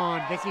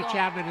gone. Vicky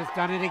Chapman has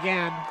done it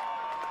again.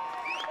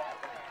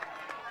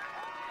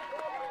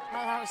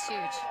 Well, that was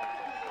huge.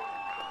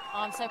 Oh,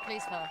 I'm so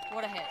pleased for her.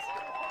 What a hit.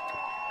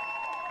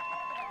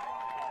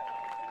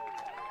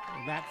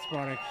 And that's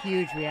brought a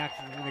huge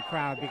reaction from the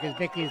crowd because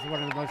Vicky is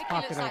one of the most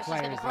popular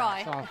players in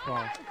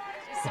softball.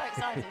 She's so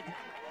excited.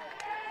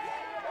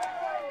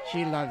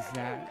 She loves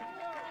that.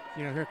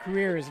 You know, her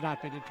career has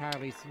not been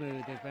entirely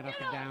smooth. There's been up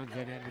and downs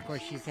in it. And of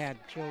course, she's had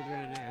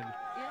children and... Yeah,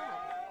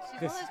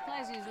 she's one of those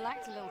players who's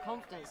lacked a little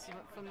confidence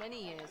for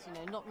many years, you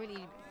know, not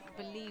really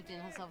believed in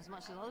herself as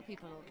much as other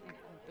people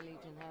have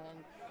believed in her.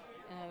 And,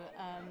 you know,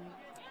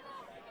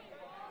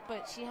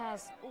 but she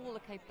has all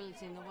the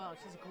capability in the world.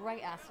 She's a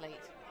great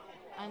athlete.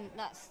 And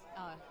that's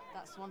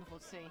wonderful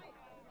to see.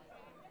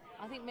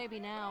 I think maybe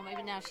now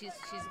she's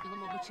a little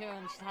more mature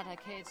and she's had her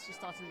kids. She's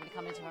starting to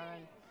come into her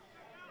own.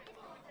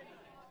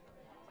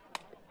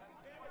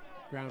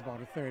 Ground ball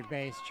to third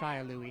base.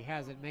 Chaya Louie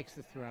has it, makes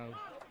the throw.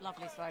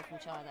 Lovely throw from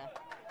Chaya there.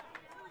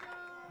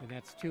 And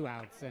that's 2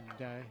 outs, and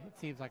it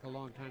seems like a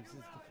long time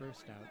since the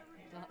first out.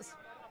 It does.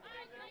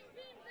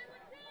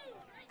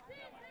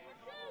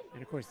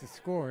 And of course the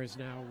score is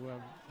now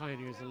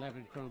Pioneers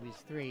 11,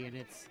 Chromies 3, and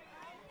it's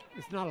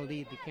not a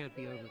lead that can't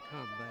be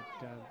overcome,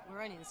 but...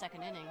 we're only in the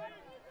second inning.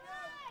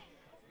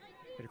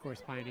 But of course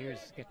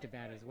Pioneers get to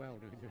bat as well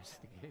during the rest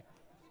of the game.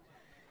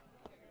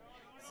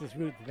 This is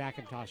Ruth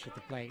McIntosh at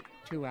the plate.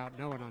 2 out,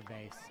 no one on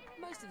base.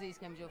 Most of these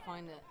games you'll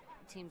find that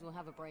teams will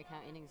have a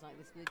breakout innings like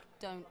this. They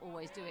don't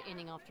always do it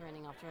inning after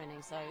inning after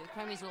inning. So the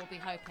Chromies will be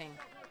hoping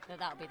that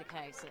that'll be the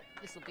case. That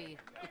this will be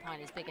the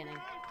Pioneers' big inning.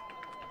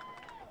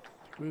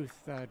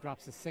 Ruth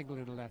drops a single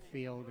in the left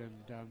field,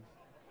 and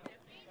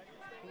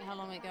how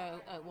long ago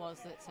it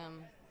was that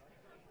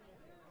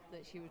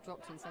that she was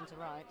dropped in centre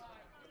right.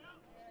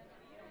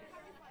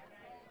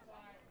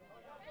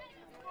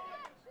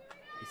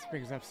 This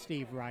brings up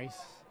Steve Rice,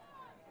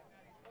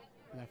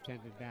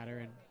 left-handed batter,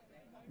 and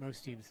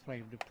most teams play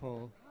him to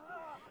pull.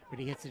 But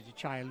he hits it to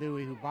Chaya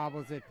Louie, who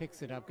bobbles it,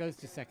 picks it up, goes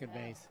to second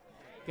base,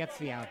 gets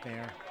the out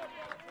there,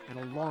 and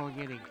a long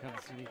inning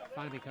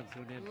finally comes to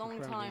an end.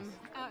 Long time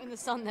out in the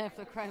sun there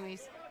for the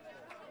Chromies.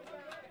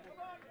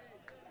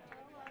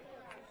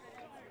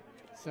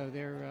 So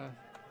their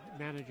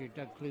manager,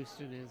 Doug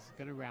Clouston, is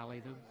going to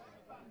rally them.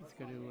 He's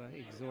going to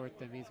exhort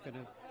them. He's going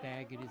to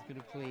beg and he's going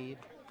to plead.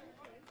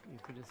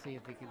 He's going to see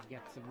if he can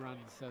get some runs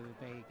so that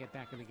they get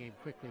back in the game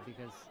quickly,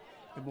 because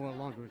the more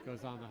longer it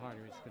goes on, the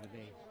harder it's going to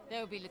be.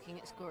 They'll be looking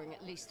at scoring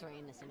at least 3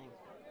 in this inning.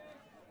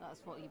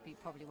 That's what you'd be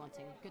probably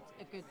wanting.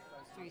 A good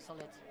 3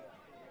 solid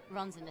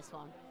runs in this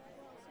one.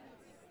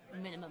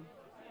 Minimum.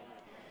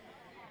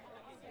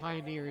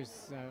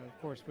 Pioneers,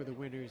 of course, were the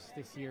winners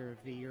this year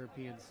of the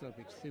European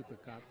Slopic Super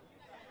Cup.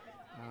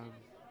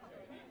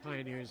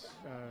 Pioneers,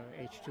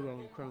 H2O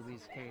and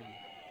Chromies came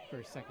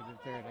first, second, and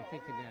third, I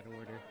think in that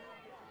order.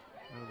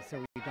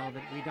 So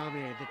we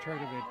dominated the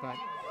tournament, but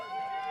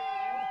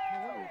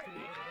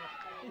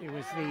it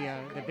was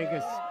the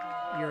biggest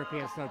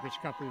European Slopic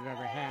Cup we've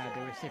ever had.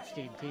 There were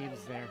 16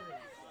 teams there.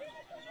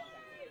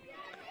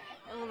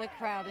 All the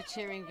crowd are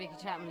cheering Vicky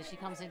Chapman as she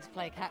comes in to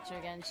play catcher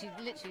again. She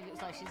literally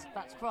looks like she's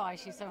about to cry.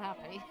 She's so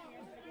happy.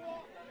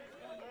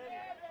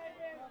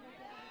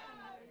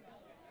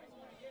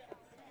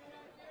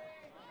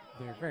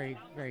 There are very,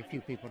 very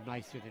few people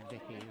nicer than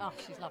Vicky. Oh,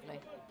 she's lovely.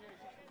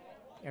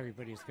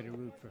 Everybody's going to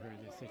root for her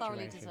in this situation.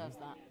 Thoroughly deserves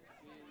that.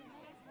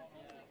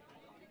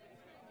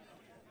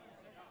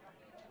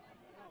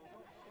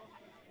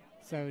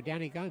 So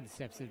Danny Gunn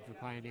steps in for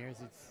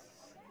Pioneers.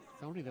 It's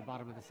only the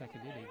bottom of the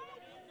second inning.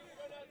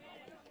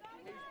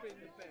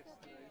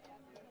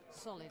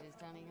 Solid is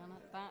Danny Gunn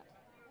at the bat.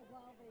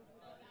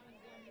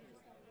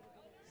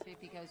 See if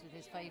he goes with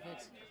his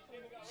favoured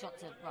shot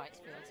to right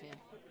field here.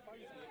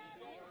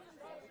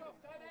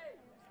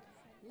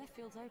 Left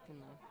field's open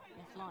though,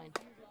 left line.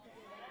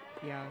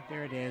 Yeah,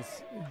 there it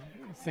is.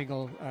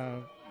 Single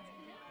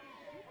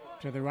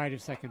to the right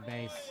of second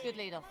base. Good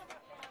lead off.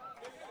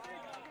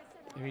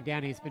 I mean,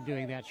 Danny's been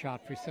doing that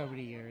shot for so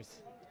many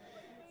years.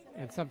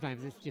 And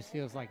sometimes it just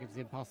feels like it's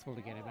impossible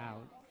to get him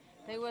out.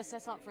 They were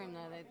set up for him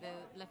though.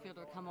 The left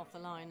fielder had come off the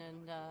line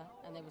and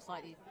they were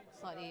slightly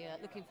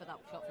looking for that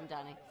shot from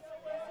Danny.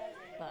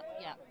 But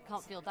yeah,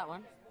 can't field that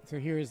one. So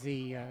here's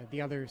the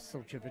other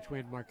Solcheva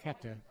twin,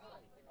 Marketa.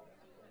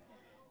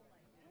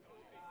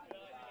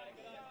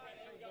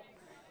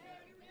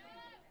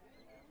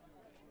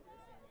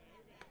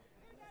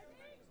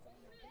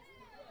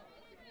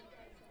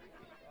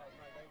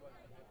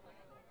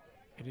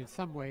 And in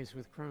some ways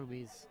with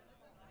Chromies,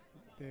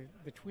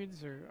 the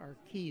twins are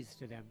keys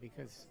to them,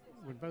 because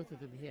when both of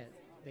them hit,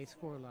 they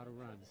score a lot of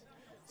runs.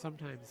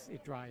 Sometimes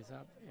it dries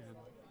up, and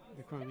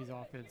the Chromies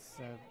offense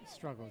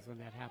struggles when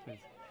that happens.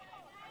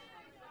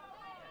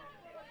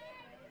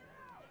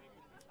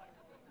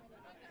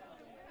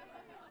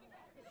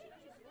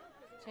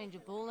 Change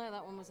of ball there,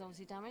 that one was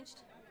obviously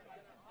damaged.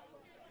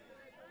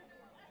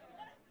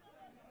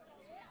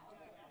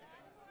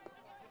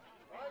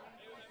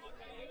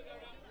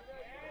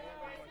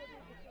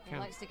 He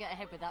likes to get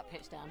ahead with that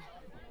pitch down.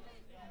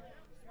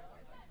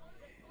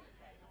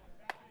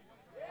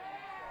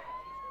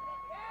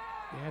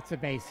 Yeah, that's a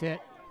base hit.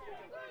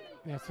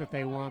 That's what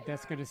they want.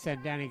 That's going to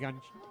send Danny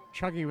Gunn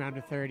chugging around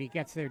to third. He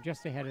gets there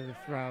just ahead of the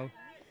throw.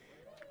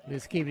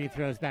 Liz Keaveney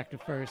throws back to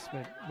first,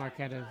 but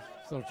Marketa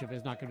Solcheva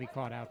is not going to be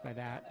caught out by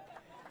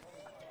that.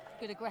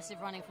 Good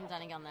aggressive running from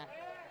Danny Gunn there.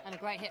 And a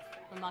great hit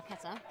from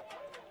Marketa.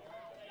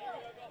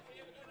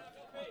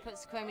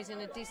 Puts Chromies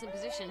in a decent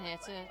position here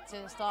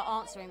to start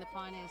answering the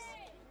Pioneers'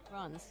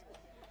 runs.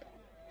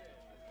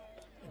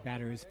 The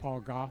batter is Paul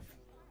Goff.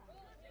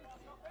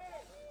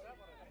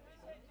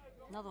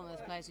 Another one of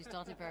those players who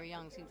started very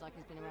young, seems like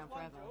he's been around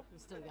forever.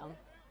 He's still young.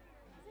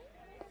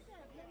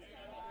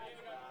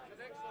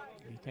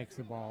 He takes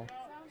the ball.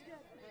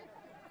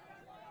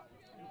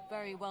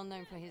 Very well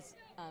known for his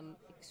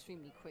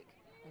extremely quick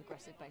and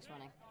aggressive base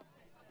running.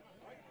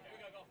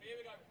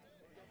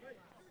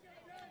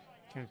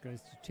 Count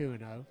goes to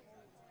 2-0.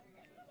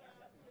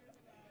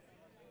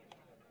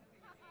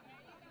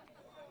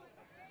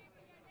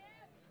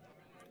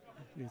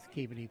 Liz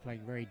Keaveney playing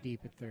very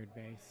deep at third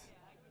base.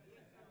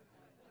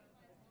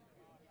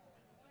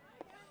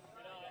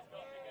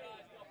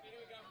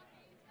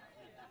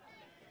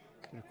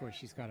 And of course,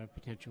 she's got a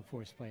potential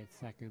force play at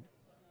second.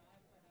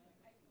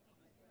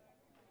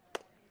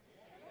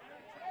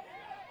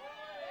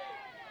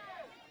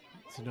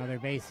 It's another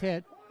base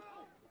hit.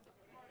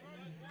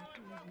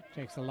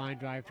 Takes a line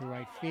drive to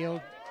right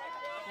field.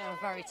 They're a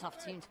very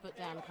tough team to put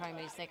down, the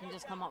Chromies. They can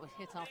just come up with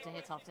hit after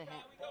hit after hit.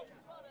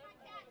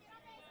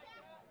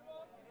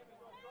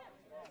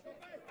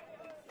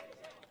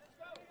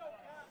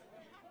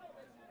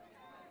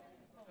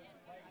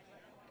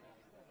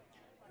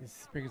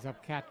 This brings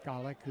up Kat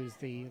Golick, who's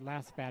the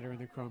last batter in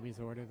the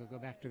Chromies order. They'll go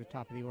back to the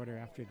top of the order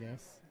after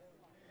this.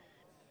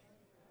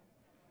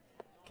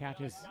 Kat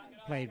has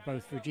played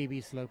both for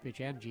GB slow pitch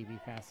and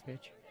GB fast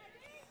pitch.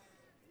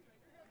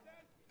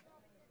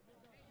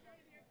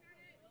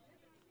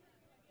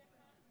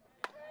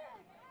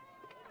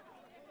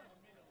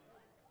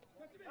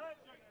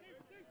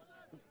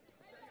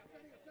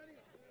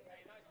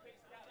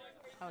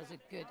 That was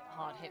a good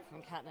hard hit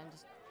from Kat then.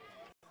 Just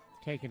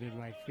taken in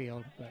right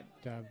field, but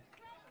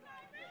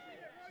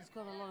she's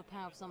got a lot of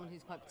power for someone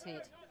who's quite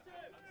petite.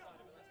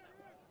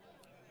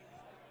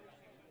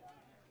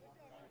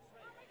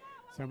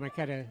 So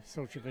Marketa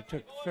Solcheva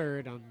took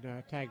third on,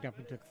 tagged up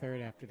and took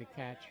third after the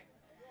catch.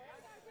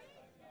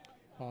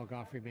 Paul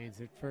Goff remains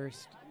at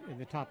first. In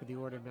the top of the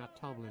order, Matt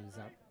Tomlin is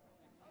up.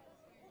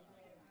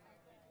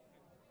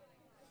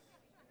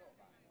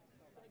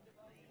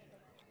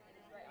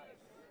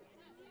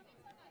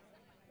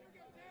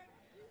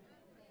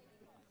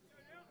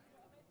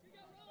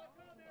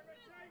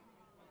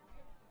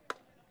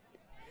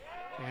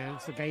 And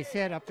it's a base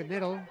hit up the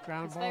middle,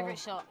 ground His ball. favorite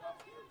shot.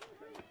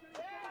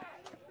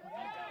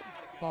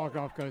 Paul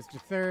Goff goes to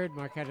third.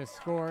 Marketa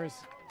scores.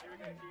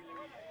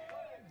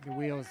 The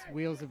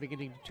wheels are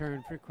beginning to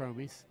turn for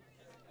Chromies.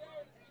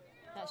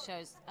 That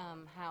shows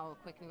how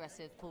quick and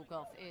aggressive Paul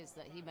Goff is,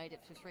 that he made it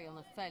for three on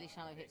a fairly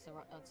shallow hit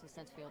to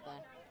centre field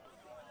there.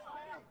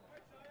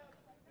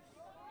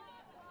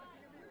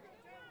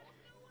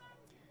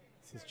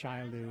 This is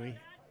Chai Louie.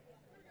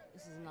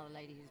 This is another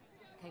lady who's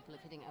capable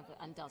of hitting it over,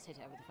 and does hit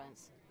it over the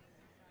fence.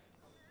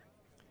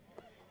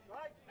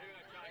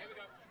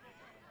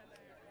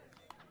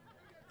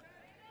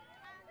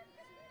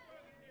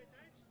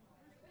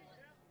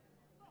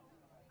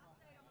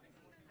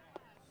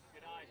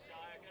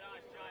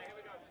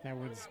 That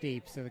one's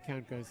deep, so the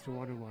count goes to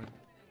 1-1.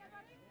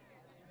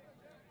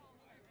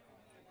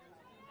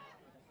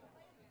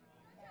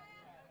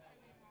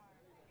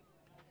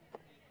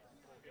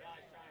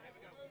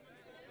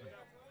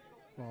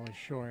 Ball is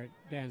short.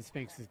 Dan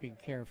Spinks is being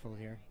careful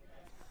here.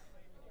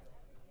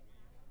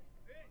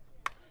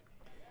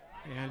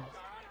 And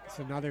it's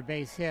another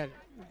base hit.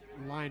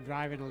 Line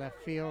drive into left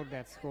field.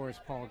 That scores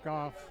Paul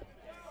Goff.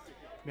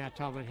 Matt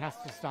Tomlin has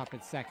to stop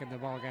at second. The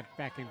ball got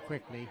back in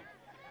quickly.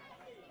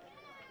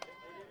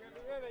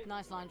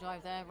 Nice line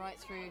drive there, right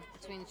through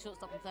between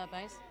shortstop and third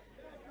base.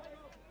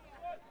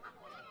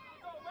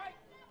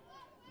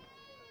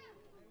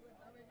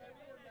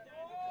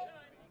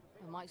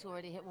 Mike's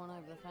already hit one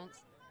over the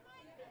fence.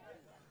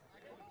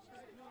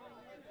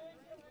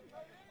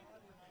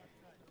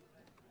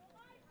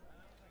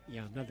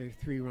 Yeah, another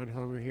 3-run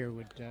homer here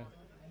would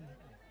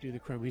do the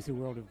Chromies a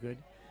world of good.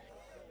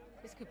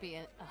 This could be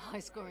a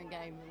high-scoring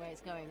game the way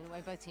it's going and the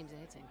way both teams are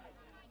hitting.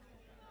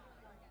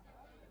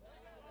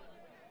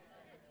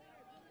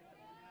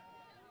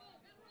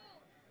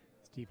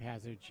 Steve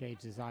Hazard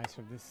shades his eyes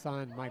from the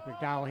sun. Mike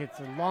McDowell hits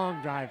a long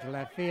drive to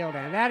left field,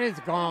 and that is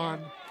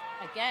gone.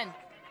 Again.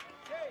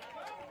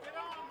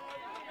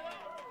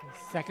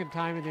 Second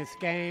time in this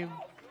game.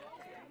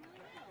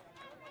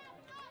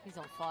 He's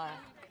on fire.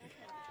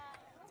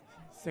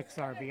 6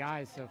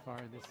 RBIs so far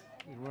in this.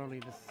 And we're only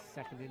in the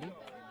second inning.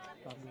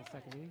 Bottom of the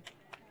second inning.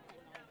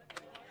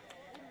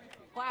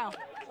 Wow,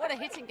 what a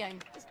hitting game.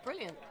 It's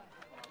brilliant.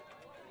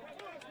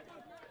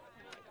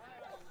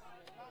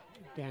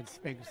 Dan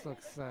Spinks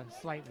looks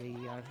slightly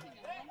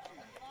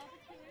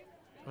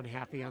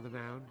unhappy on the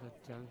mound,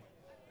 but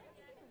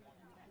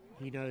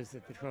he knows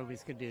that the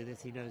Chromies can do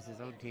this. He knows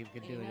his own team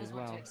can do it as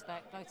well. He knows what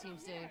to expect. Both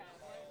teams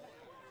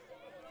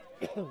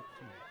do.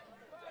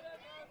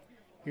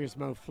 Here's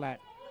Mo Flett.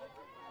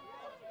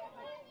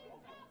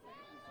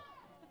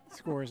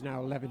 Score is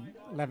now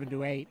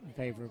 11-8 in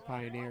favor of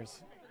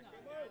Pioneers.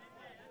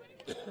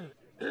 It's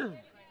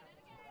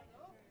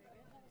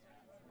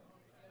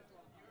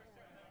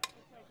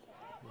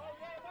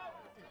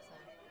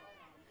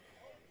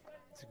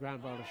a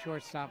ground ball to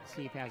shortstop.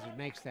 Steve Hazard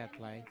makes that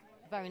play.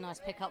 Very nice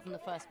pick up from the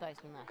first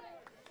baseman there.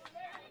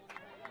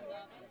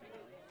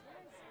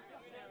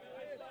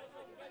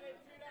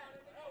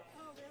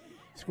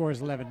 Score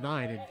is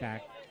 11-9, in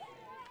fact.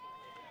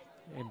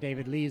 And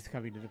David Lee's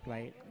coming to the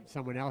plate.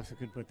 Someone else who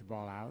can put the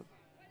ball out.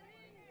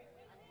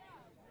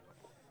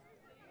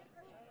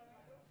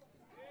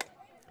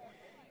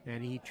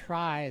 And he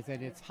tries,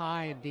 and it's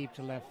high and deep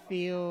to left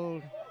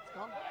field. It's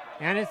gone.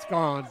 And it's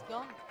gone. It's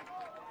gone.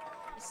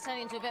 It's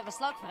turning into a bit of a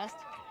slugfest.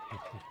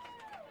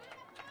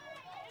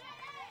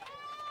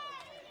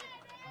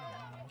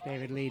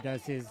 David Lee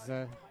does his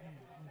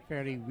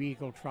fairly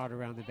regal trot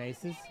around the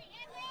bases.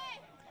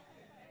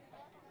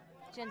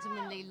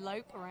 Gentlemanly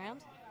lope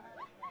around.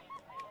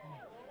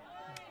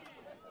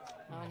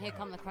 Oh, and here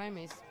come the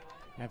Chromies.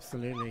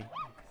 Absolutely.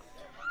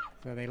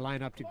 So they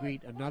line up to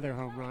greet another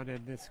home run,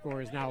 and the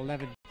score is now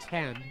 11-10.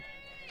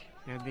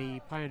 And the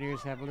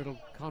Pioneers have a little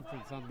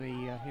conference on the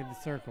in the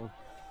circle.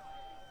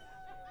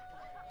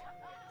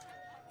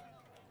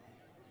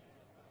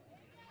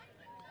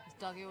 As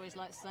Dougie always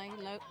likes saying,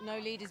 no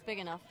lead is big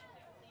enough.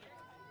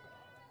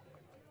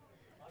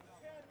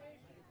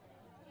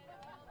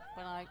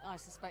 But I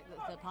suspect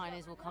that the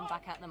Pioneers will come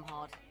back at them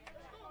hard.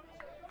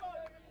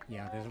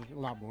 Yeah, there's a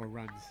lot more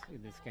runs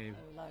in this game.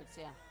 Oh, loads,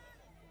 yeah.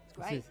 It's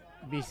great.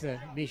 This is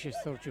Misha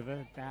Sochova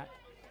at bat.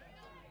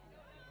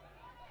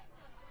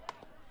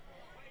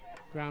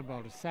 Ground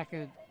ball to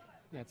second.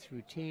 That's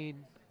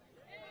routine.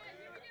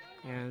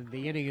 And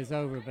the inning is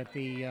over, but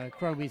the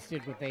Chromies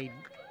did what they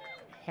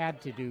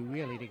had to do,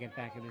 really, to get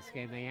back in this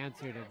game. They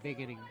answered a big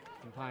inning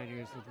from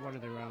Pioneers with one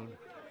of their own.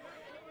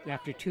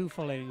 After 2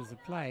 full innings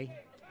of play,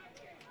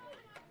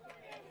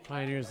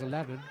 Pioneers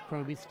 11,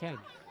 Chromies 10.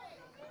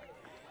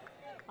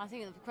 I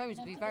think the Chromies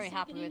would be very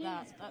happy with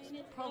that. That's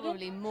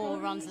probably more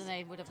runs than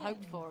they would have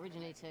hoped for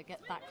originally to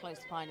get that close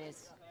to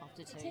Pioneers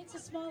after 2. It takes a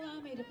small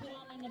army to put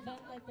on an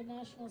event like the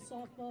National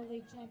Softball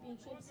League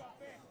Championships.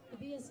 The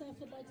BSF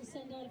would like to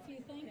send out a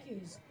few thank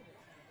yous.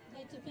 I'd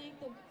like to thank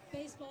the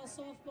Baseball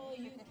Softball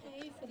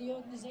UK for the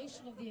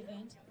organization of the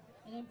event,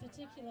 and in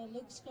particular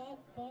Luke Scott,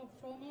 Bob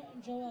Fromer,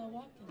 and Joel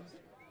Watkins.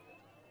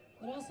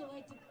 I'd also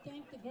like to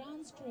thank the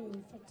grounds crew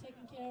for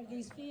taking care of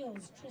these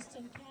fields: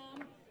 Tristan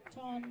Cam,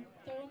 Tom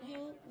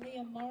Thornhill,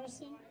 Liam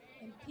Morrison,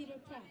 and Peter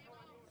Pratt.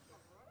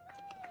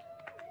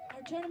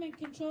 Our tournament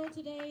control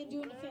today and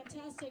doing a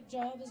fantastic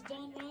job is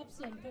Don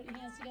Robson. Put your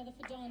hands together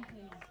for Don,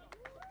 please.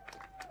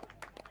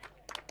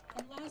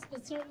 And last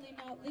but certainly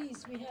not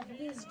least, we have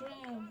Liz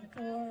Graham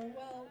for,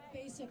 well,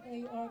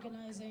 basically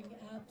organizing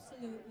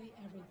absolutely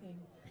everything.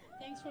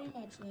 Thanks very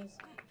much, Liz.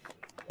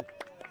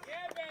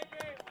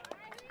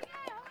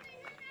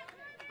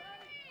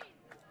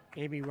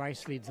 Amy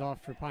Rice leads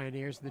off for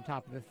Pioneers in the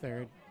top of the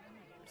third.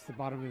 It's the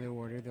bottom of the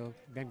order. They'll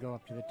then go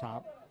up to the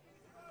top.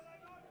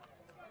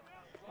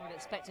 I would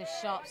expect a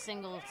sharp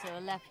single to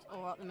the left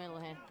or up the middle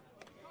here.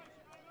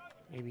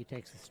 Amy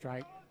takes a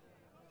strike.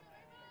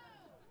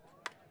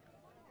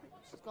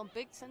 She's gone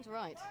big center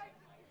right.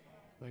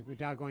 Mike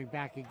McDowell going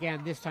back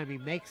again. This time he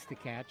makes the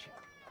catch.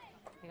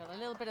 He got a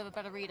little bit of a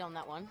better read on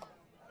that one.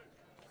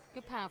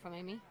 Good power from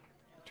Amy.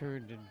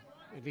 Turned, and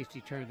at least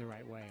he turned the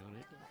right way on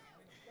it.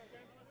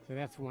 So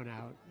that's one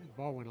out. The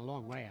ball went a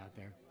long way out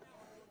there.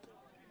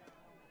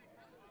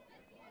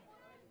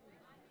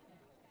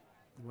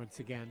 Once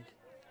again,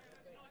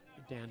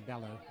 Dan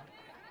Bello.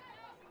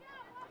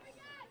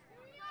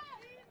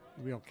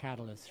 Real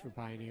catalyst for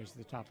Pioneers at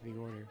the top of the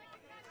order.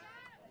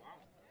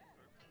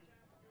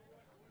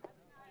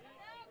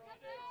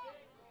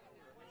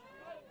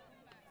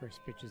 First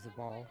pitch is the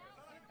ball.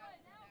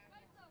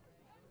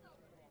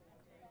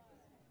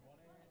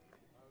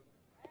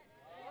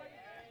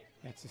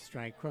 That's a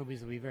strike. Chromies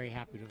will be very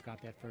happy to have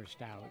got that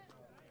first out.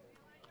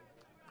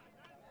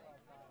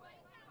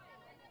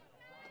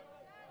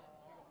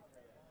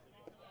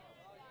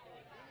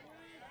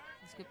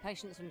 It's good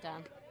patience from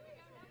Dan.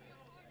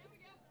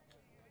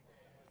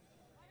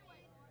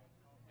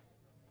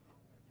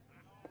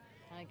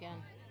 And again,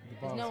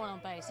 there's no one on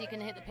base. He can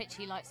hit the pitch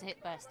he likes to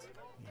hit best.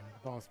 Yeah,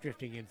 the ball's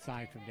drifting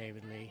inside from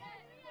David Lee.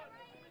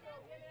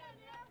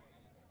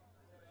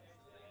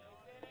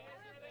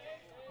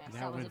 Yes,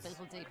 that was a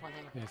little deep on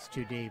him. That's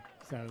too deep.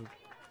 So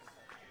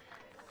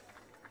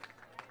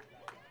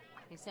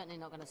he's certainly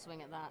not going to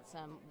swing at that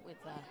with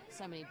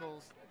so many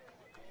balls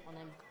on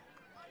him.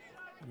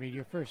 I mean,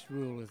 your first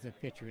rule as a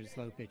pitcher in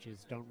slow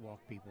pitches, don't walk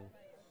people.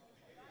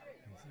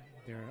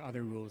 There are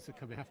other rules that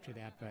come after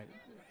that, but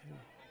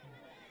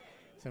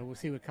so we'll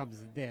see what comes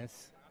of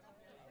this.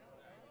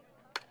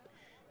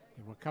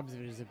 And what comes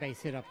of it is a base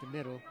hit up the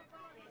middle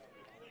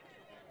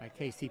by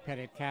Casey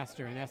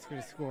Pettit-Castor, and that's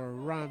going to score a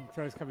run.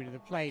 Throw's coming to the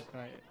plate,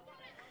 but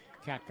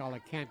Cat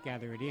Golick can't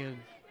gather it in.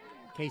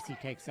 Casey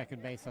takes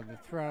second base on the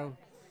throw.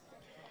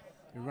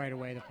 And right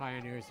away, the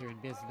Pioneers are in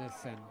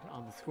business and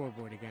on the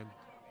scoreboard again.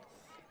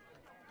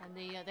 And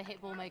the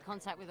hit ball made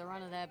contact with the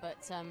runner there, but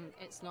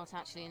it's not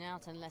actually an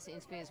out unless it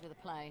interferes with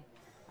the play.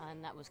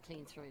 And that was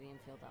clean through the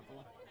infield, that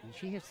ball. And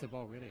she hits the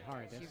ball really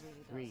hard. That's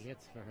really 3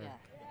 hits for her.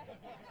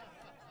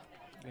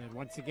 Yeah. And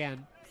once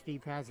again,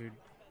 Steve Hazard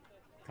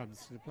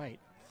comes to the plate.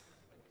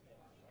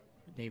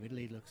 David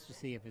Lee looks to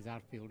see if his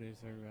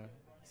outfielders are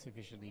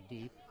sufficiently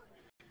deep.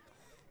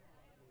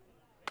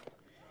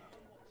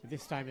 But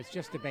this time it's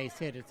just a base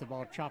hit. It's a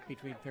ball chopped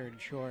between third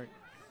and short.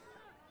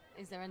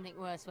 Is there anything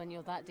worse when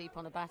you're that deep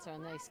on a batter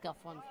and they scuff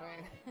one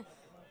through?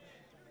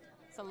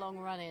 It's a long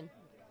run in.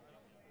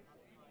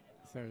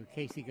 So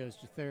Casey goes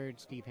to third.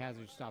 Steve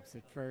Hazard stops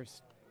at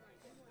first.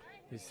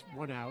 There's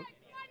one out.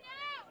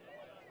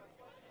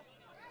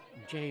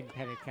 Jane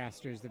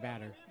Pettit-Castor is the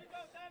batter.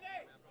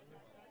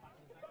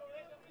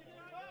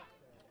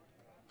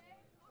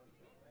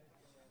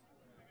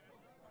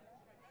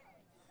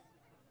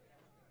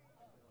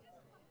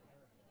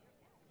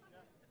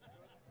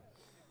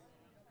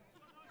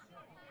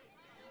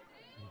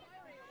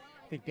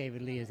 I think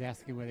David Lee is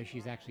asking whether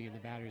she's actually in the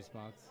batter's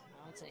box.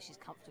 I would say she's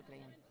comfortably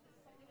in.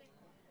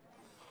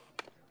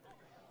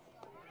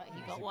 But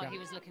he got what he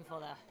was looking for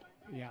there.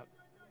 Yeah.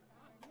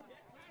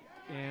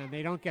 And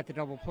they don't get the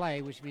double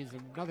play, which means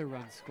another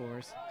run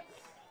scores.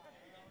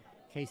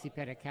 Casey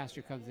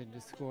Pettit-Castor comes in to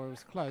score. It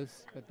was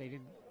close, but they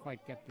didn't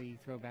quite get the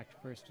throw back to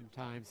first in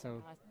time.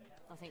 So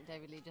I think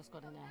David Lee just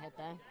got in her head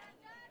there.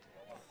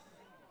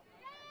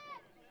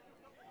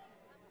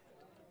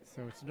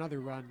 So it's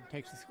another run,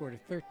 takes the score to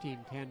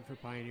 13-10 for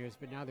Pioneers,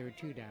 but now there are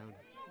 2 down.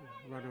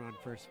 Runner on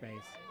first base.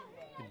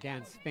 And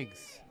Dan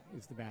Spinks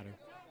is the batter.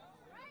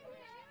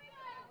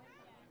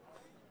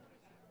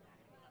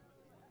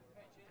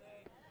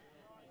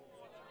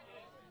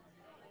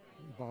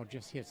 The ball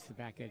just hits the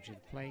back edge of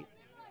the plate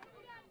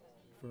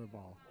for a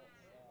ball.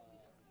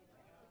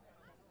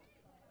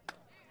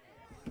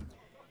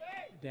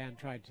 Dan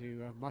tried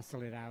to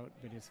muscle it out,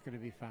 but it's going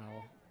to be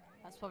foul.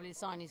 That's probably a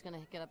sign he's going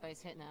to get a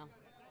base hit now.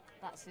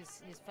 That's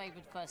his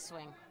favoured first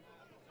swing.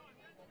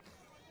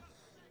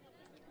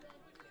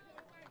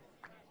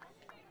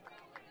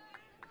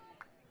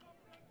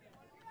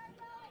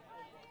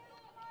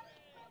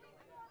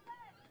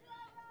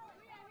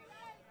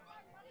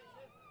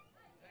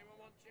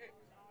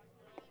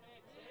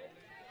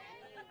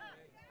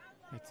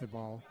 It's a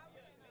ball.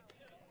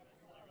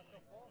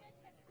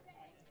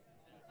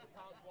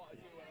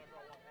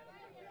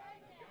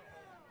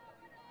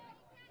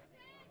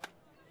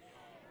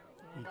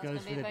 He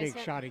goes for the big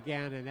shot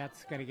again, and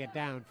that's going to get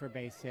down for a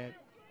base hit.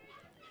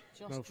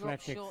 Just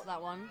dropped short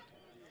that one.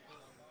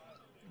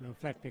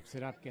 Flet picks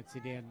it up, gets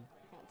it in.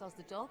 That does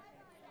the job.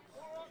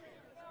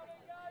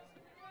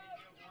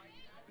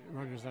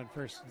 Runners on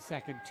first and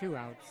second, 2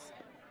 outs.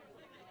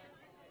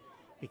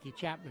 Vicky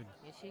Chapman.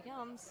 Here she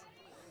comes.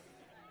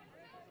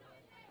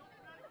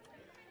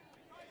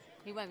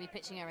 He won't be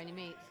pitching her any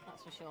meat,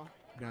 that's for sure.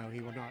 No, he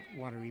will not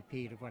want a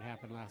repeat of what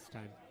happened last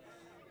time.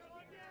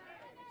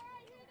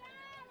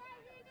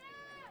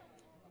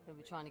 He'll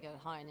be trying to go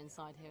high and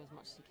inside here as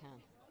much as he can.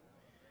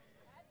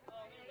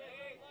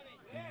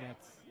 And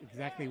that's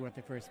exactly what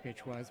the first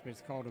pitch was, but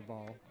it's called a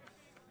ball.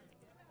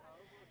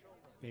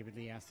 David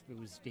Lee asked if it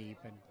was deep,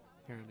 and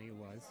apparently it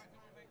was.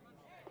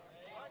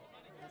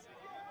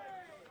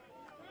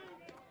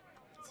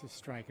 It's a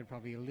strike and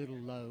probably a little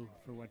low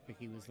for what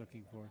Vicky was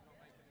looking for.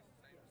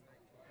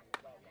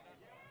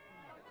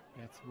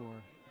 That's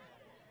more,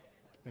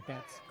 but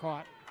that's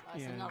caught.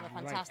 That's another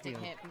fantastic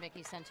hit from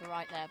Vicky, centre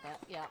right there, but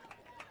yeah,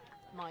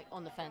 Mike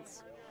on the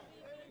fence.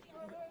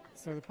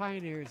 So the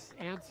Pioneers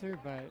answer,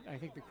 but I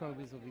think the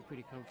Chromies will be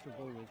pretty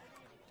comfortable with.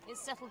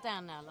 It's settled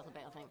down now a little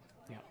bit, I think.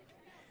 Yeah.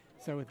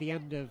 So at the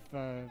end of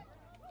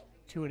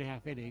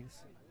 2.5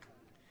 innings,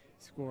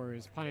 score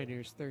is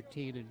Pioneers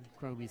 13 and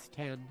Chromies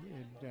 10,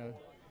 and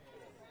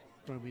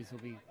Chromies will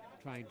be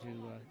trying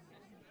to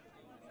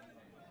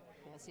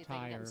see if they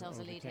can get themselves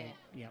a lead here.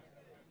 Yep.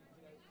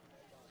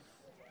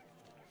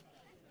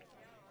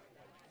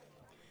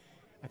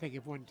 think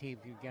if one team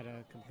can get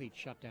a complete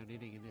shutdown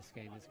inning in this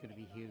game, it's going to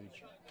be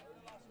huge.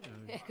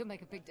 It could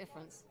make a big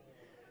difference.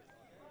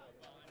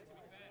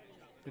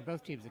 And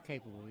both teams are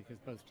capable because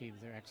both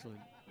teams are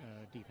excellent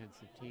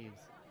defensive teams.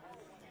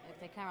 If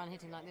they carry on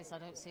hitting like this, I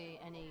don't see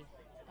any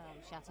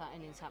shutout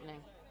innings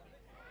happening.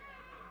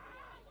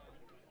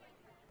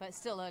 But it's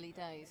still early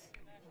days.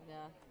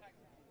 And,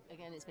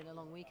 again, it's been a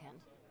long weekend.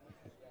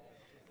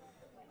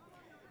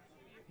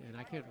 And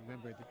I can't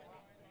remember the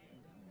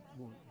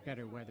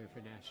better weather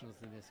for Nationals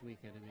than this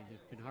weekend. I mean,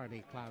 there's been hardly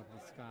a cloud in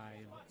the sky.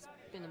 And it's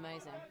been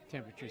amazing.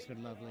 Temperature's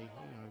been lovely.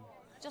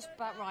 Just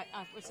about right,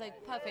 I would say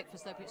perfect for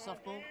slow pitch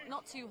softball.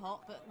 Not too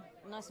hot, but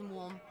nice and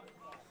warm.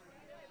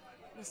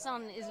 The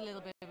sun is a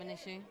little bit of an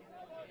issue.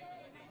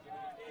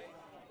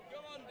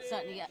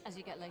 Certainly as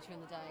you get later in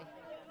the day.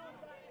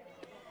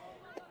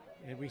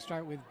 And we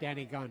start with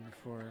Danny Gunn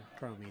for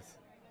Chromies.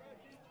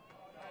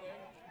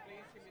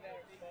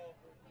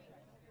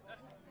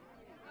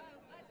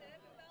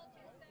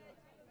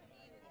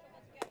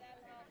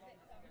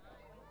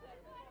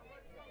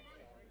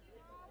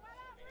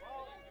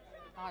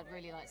 I'd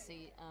really like to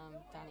see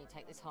Danny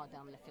take this hard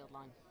down the left field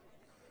line.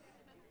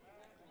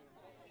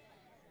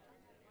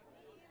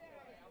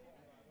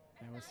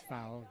 That was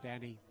foul.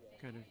 Danny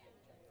kind of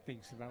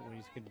thinks about what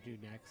he's going to do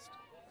next.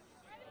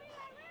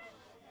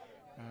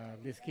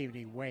 This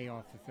evening way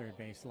off the third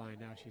base line.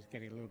 Now she's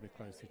getting a little bit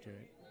closer to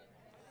it.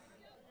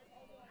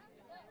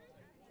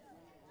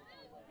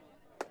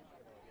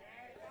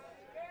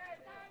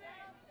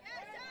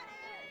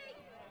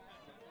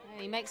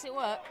 And he makes it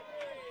work.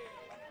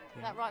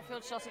 Yeah. That right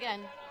field shot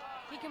again.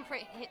 He can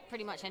hit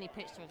pretty much any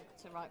pitch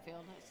to right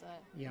field.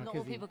 Not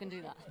all people can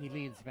do that. He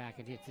leans back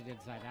and hits it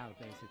inside out,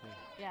 basically.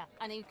 Yeah,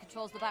 and he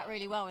controls the bat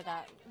really well with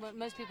that. When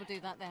most people do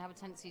that, they have a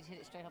tendency to hit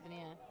it straight up in the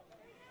air.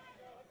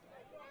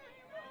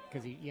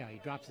 Because he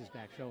drops his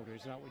back shoulder.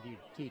 It's not what you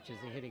teach as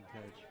a hitting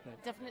coach.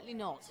 But definitely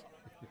not.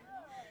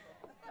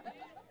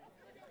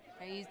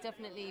 He's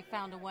definitely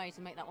found a way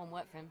to make that one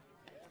work for him.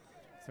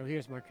 So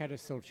here's Marketa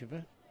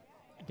Solcheva,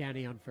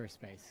 Danny on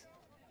first base.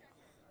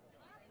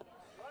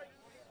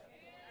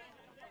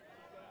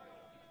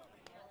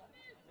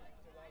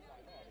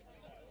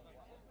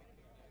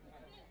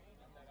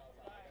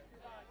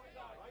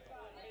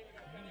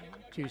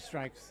 Two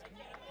strikes,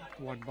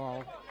 one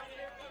ball.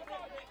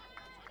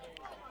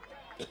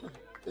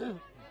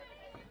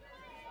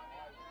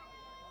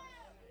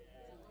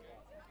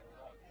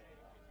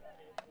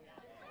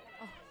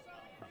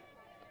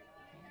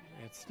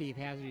 That's Steve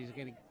Hazard. He's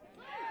getting.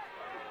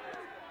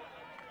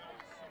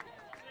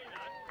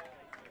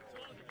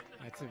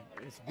 It's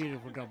a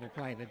beautiful double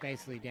play, but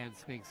basically Dan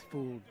Spinks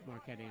fooled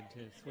Marketa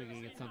into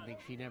swinging at something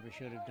she never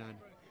should have done.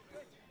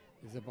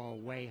 There's a ball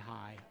way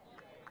high.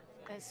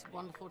 It's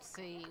wonderful to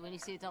see when you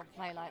see a double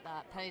play like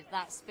that, played at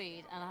that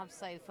speed. And I have to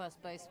say, the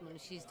first baseman,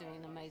 she's doing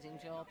an amazing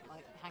job,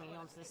 like hanging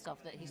on to the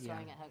stuff that he's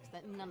throwing at her.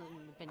 Because none of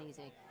them have been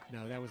easy.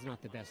 No, that was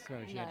not the best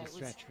throw. She had to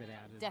stretch for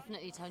that.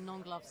 Definitely to her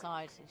non-glove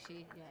side.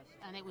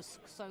 And it was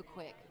so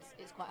quick.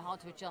 It's quite hard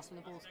to adjust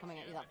when the ball's coming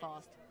at you that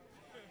fast.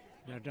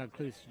 Now Doug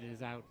Clouston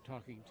is out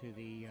talking to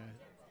the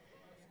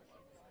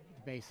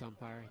base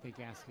umpire, I think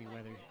asking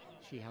whether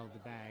she held the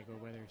bag or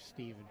whether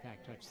Steve in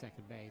fact touched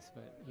second base,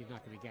 but you're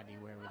not going to get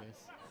anywhere with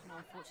this. No,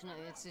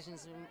 unfortunately, the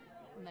decisions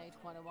were made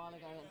quite a while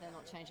ago. They're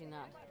not changing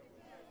that.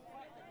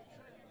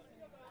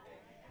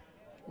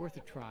 Worth a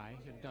try,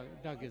 and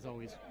Doug is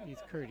always, he's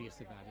courteous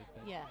about it.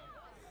 But. Yeah.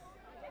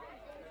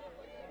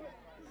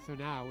 So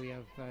now we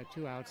have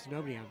 2 outs,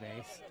 nobody on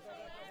base.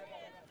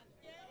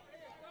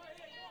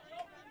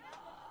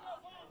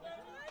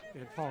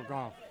 And Paul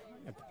Goff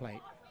at the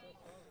plate.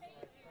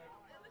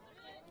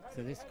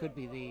 So this could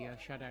be the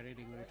shutout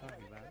inning we were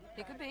talking about.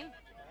 It could be.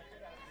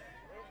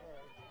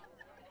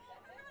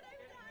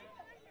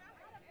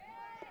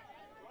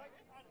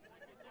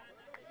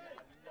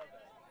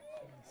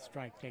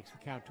 Strike takes the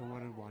count to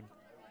 1-1.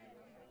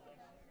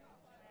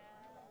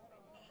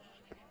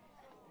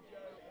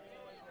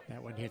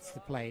 That one hits the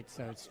plate,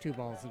 so it's 2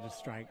 balls and a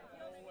strike.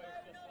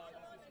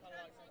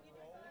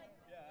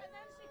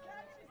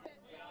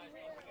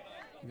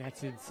 And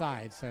that's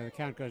inside, so the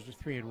count goes to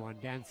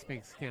 3-1. Dan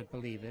Spinks can't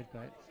believe it,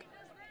 but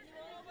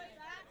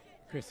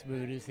Chris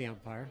Moon is the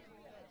umpire.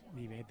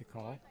 He made the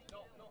call.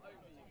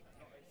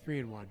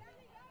 3-1.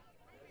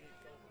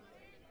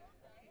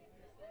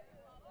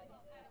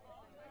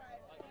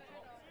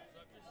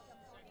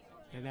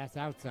 And that's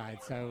outside,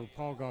 so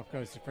Paul Goff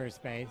goes to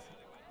first base.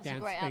 That's a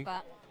great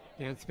at-bat.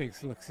 Dan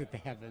Spinks looks at the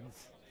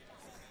heavens.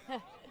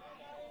 And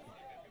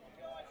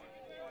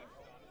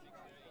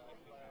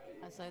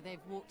so they've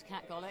walked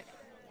Kat Golick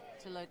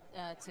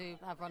to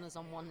have runners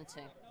on 1 and 2.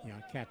 Yeah,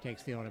 Kat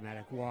takes the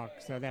automatic walk,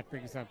 so that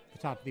brings up the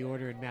top of the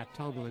order in Matt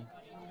Tomlin.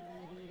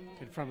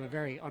 And from a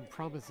very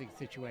unpromising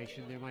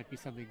situation, there might be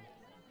something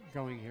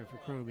going here for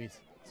Chromies.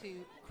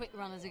 2 quick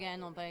runners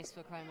again on base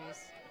for Chromies.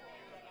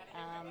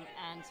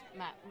 And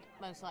Matt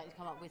most likely to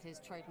come up with his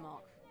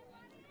trademark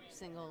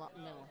single up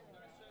the middle.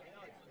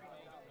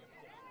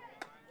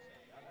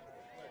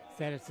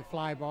 Said it's a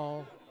fly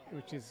ball,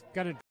 which is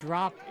going to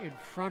drop in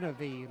front of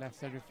the left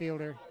center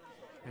fielder,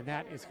 and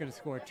that is going to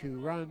score 2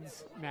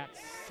 runs. Matt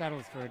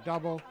settles for a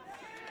double.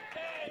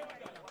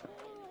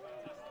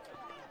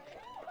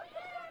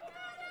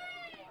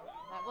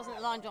 It wasn't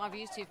the line drive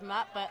used to from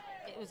Matt, but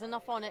it was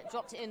enough on it,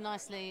 dropped it in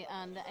nicely,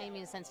 and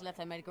Amy in centre left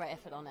there made a great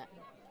effort on it.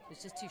 It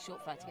was just too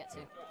short for her to get to.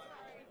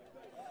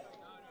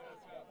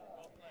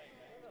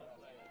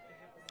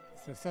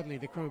 So suddenly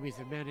the Chromies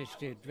have managed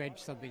to dredge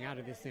something out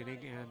of this inning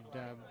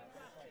and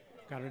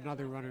got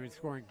another runner in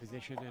scoring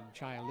position, and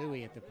Chaya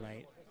Louie at the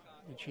plate.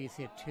 And she's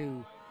hit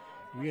 2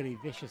 really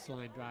vicious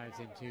line drives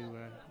into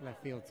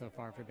left field so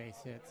far for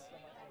base hits.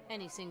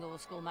 Any single will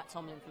score Matt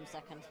Tomlin from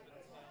second.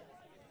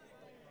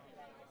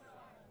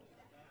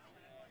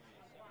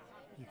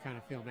 You kind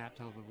of feel Matt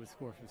Tomlin would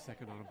score from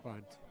second on a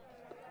bunt.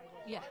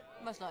 Yeah,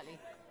 most likely.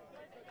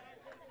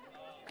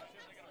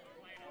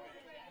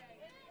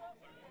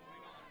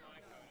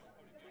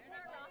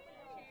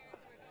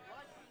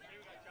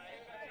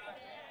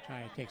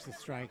 Chaya takes a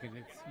strike, and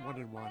it's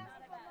 1-1.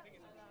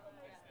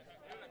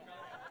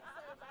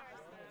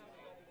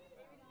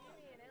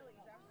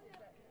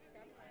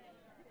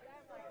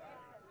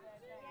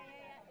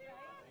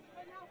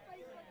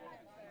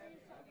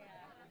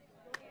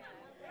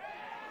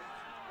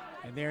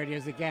 And there it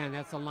is again.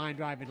 That's a line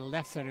drive in the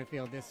left center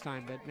field this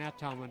time, but Matt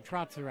Tomlin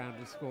trots around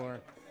to score.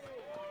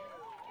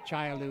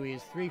 Chaya Louie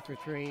is 3 for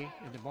 3,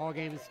 and the ball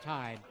game is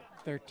tied,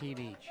 13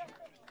 each.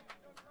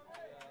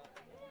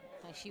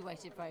 She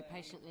waited very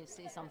patiently to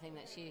see something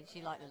that she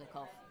liked the look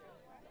of.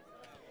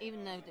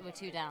 Even though they were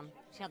 2 down,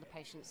 she had the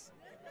patience.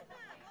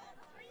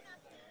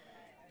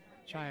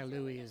 Chaya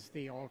Louie is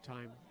the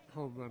all-time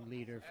home run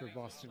leader for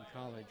Boston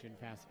College in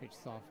fast pitch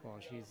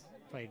softball. She's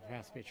played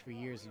fast pitch for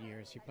years and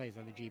years. She plays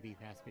on the GB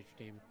fast pitch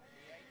team.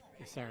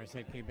 As Sarah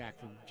said, came back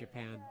from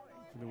Japan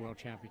from the World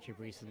Championship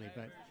recently,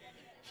 but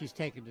she's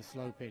taken to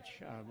slow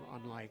pitch,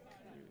 unlike,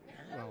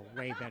 well,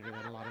 way better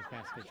than a lot of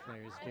fast pitch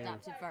players do.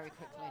 Adapted very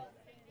quickly.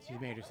 She's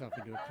made herself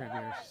into a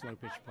premier slow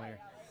pitch player.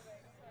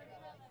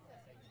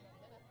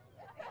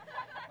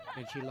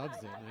 And she loves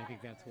it, and I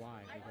think that's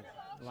why. Because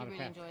a lot she of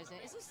really enjoys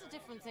it. It's just a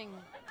different thing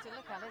to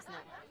look at, isn't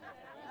it?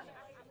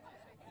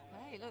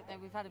 Hey, look, there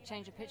we've had a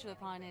change of pitch with the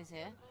Pioneers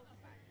here.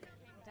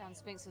 Dan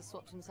Spinks has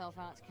swapped himself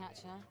out to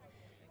catch her.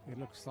 It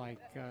looks like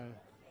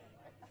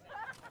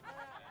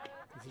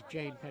this is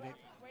Jane Pettit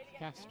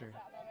Castor.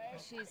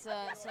 She's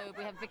so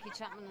we have Vicky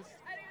Chapman has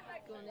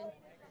gone in.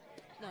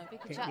 No,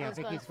 Vicky Chapman's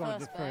yeah, Vicky's gone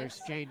to first.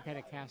 First. Jane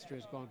Pettit Castor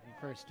has gone from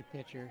first to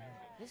pitcher.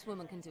 This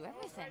woman can do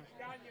everything.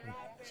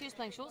 She was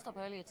playing shortstop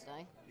earlier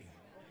today.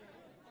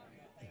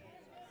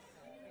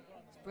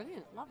 It's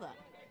brilliant. Love that.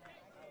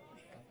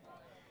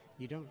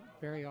 You don't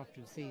very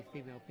often see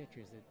female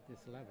pitchers at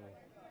this level.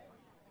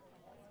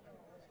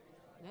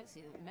 You don't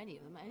see many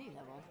of them at any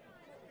level.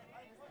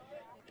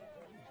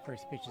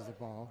 First pitch is a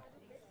ball.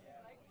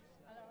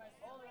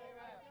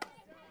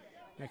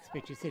 Next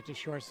pitch is hit to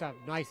shortstop.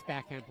 Nice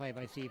backhand play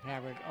by Steve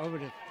Havard. Over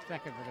to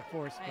second for the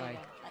force play.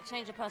 That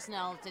change of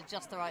personnel did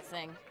just the right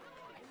thing.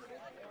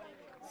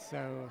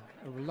 So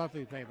a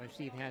lovely play by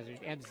Steve Hazard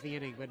ends the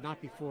inning, but not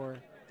before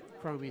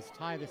Chromies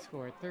tie the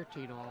score at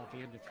 13 all at the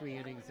end of 3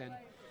 innings, and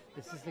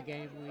this is the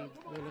game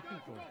we're looking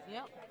for.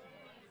 Yep.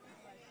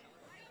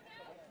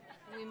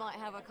 We might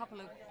have a couple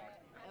of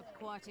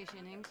quietish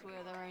innings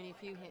where there are only a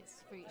few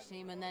hits for each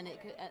team, and then it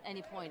could, at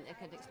any point it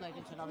could explode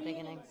into another big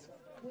inning.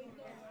 We've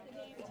got the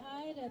game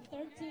tied at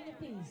 13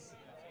 apiece.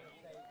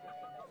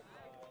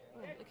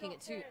 Oh, looking at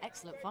 2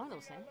 excellent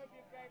finals here.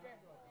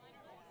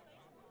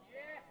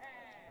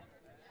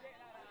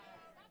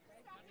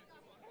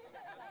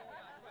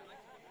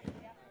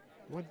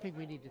 One thing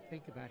we need to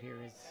think about here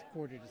is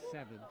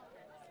 6:45,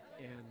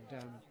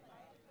 and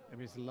I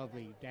mean, it's a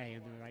lovely day,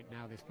 and right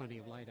now there's plenty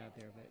of light out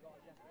there, but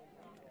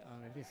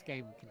if this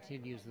game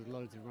continues with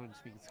loads of runs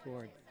being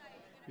scored,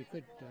 we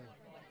could,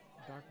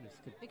 darkness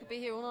We could be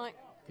here all night.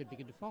 could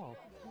begin to fall.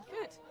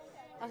 Good.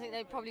 I think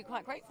they're probably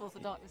quite grateful for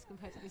darkness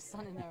compared to the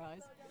sun in their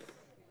eyes.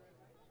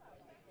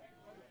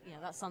 Yeah,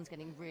 that sun's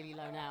getting really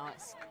low now.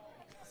 It's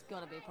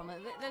got to be a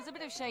problem. There's a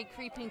bit of shade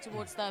creeping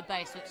towards third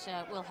base, which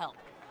will help.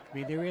 I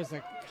mean, there is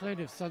a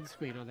kind of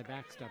sunscreen on the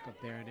backstop up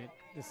there, and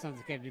the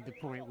sun's getting to the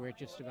point where it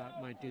just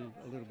about might do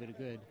a little bit of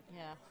good.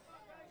 Yeah.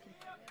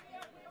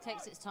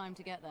 Takes its time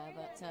to get there,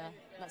 but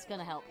that's going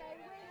to help.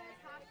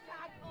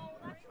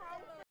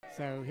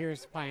 So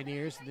here's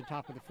Pioneers at the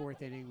top of the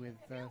 4th inning with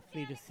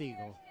Fleeta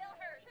Siegel.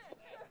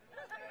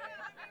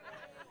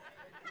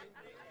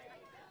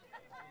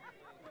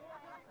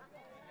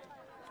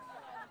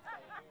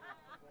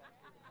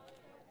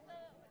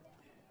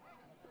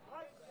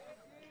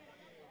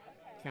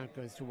 Count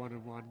goes to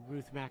 1-1.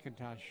 Ruth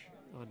McIntosh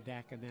on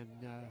deck, and then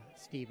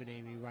Steve and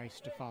Amy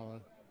Rice to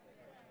follow.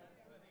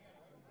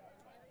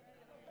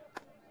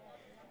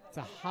 It's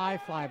a high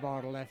fly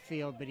ball to left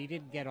field, but he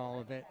didn't get all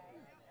of it.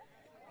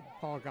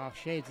 Paul Goff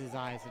shades his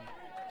eyes and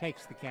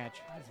takes the catch.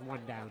 It's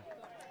 1 down.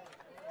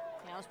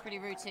 Yeah, it was pretty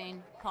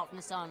routine, apart from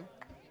the sun.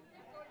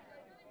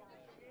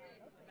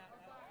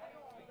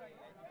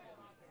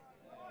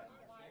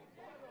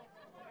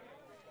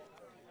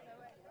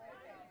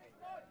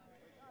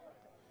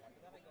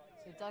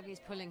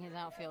 Dougie's pulling his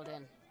outfield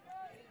in.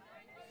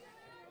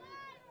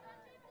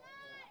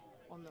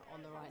 On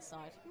the right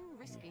side. Ooh,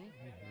 risky.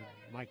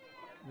 Mike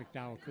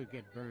McDowell could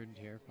get burned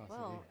here, possibly.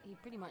 Well, he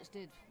pretty much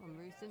did on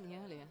Ruth, didn't he,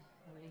 earlier?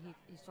 I mean,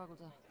 he struggled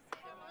to...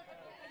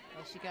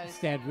 There she goes.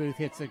 Instead, Ruth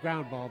hits a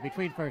ground ball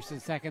between first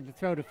and second. The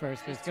throw to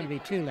first, but it's going to be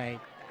too late.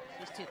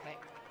 She's too quick.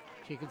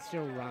 She can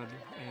still run,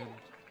 and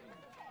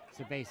it's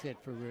a base hit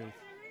for Ruth.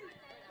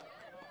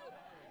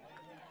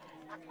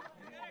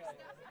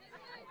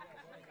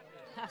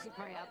 That's a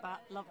great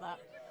at-bat. Love that.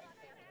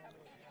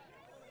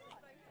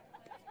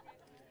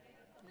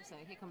 So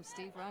here comes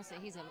Steve Rouse. So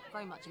he's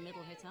very much a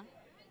middle hitter.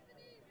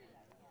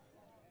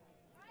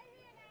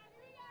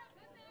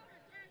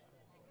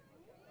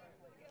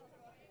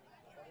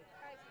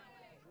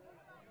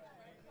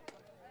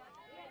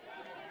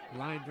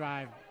 Line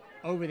drive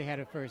over the head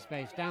of first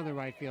base, down the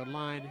right field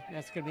line.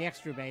 That's going to be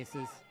extra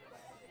bases.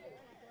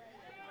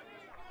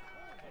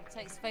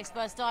 Takes face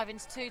first dive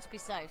into 2 to be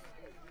safe.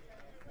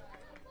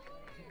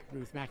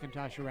 Ruth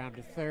McIntosh around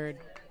to third.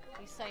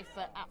 He's safe,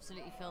 but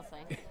absolutely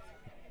filthy.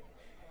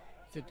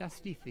 It's a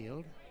dusty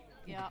field.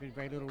 Yeah. There's been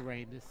very little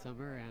rain this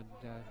summer,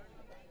 and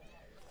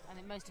I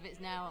think most of it's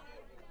now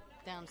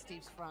down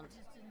Steve's front.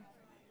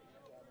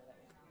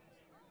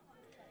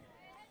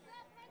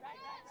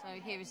 So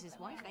here is his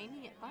wife,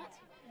 Amy, at bat.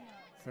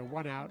 so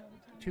 1 out,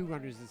 2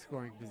 runners in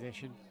scoring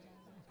position.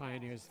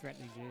 Pioneers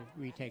threatening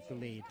to retake the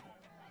lead.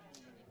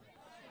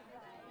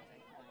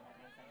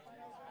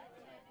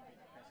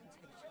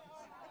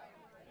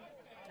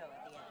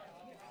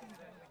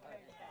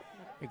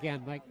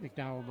 Again, Mike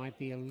McDowell might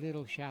be a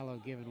little shallow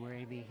given where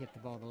Amy hit the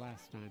ball the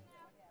last time.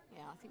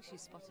 Yeah, I think she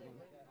spotted him.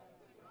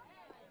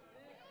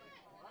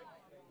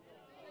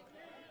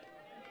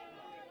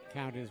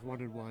 Count is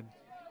 1-1.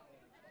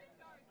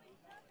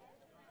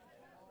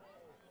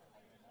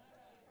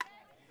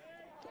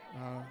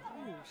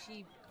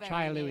 She Chia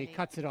very Louie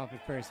cuts it off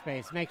at first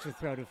base, makes a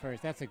throw to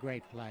first. That's a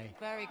great play.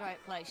 Very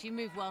great play. She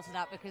moved well to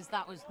that because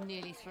that was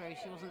nearly through.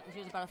 She was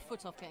about a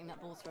foot off getting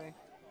that ball through.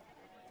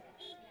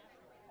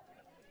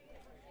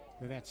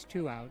 So that's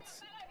 2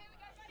 outs.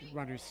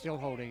 Runners still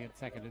holding at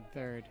second and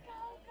third.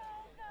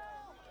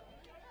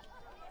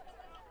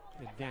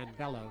 And Dan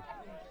Bello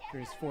for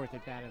his 4th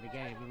at bat of the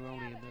game, and we're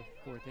only in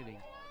the 4th inning.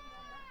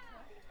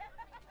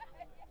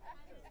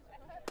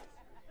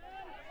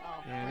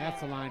 And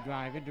that's a line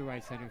drive into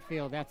right center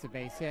field. That's a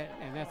base hit,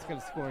 and that's going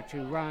to score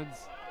 2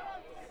 runs.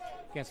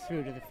 Gets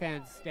through to the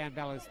fence. Dan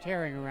Bello's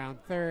tearing around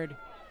third,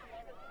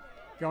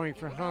 going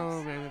for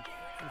home, and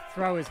the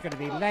throw is going to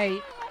be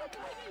late.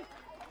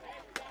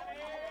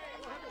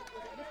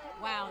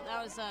 Wow,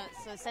 that was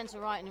so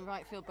centre right and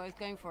right field both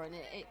going for it, and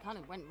it kind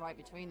of went right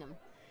between them.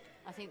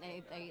 I think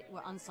they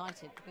were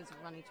unsighted because of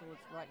running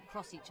towards right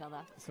across each other.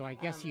 So I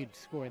guess you'd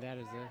score that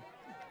as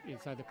a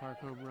inside the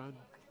park home run.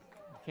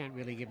 You can't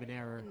really give an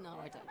error. No,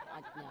 I don't.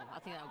 No, I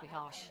think that would be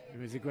harsh. It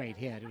was a great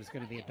hit. It was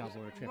going to be a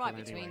double or a triple right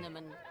anyway. between them,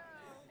 and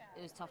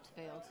it was tough to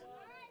field.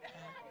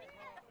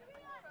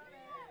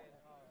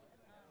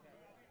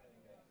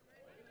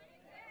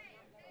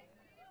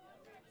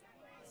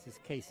 This is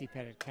Casey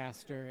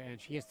Pettit-Castor, and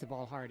she hits the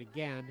ball hard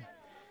again,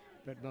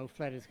 but Mo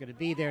Flett is going to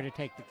be there to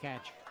take the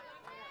catch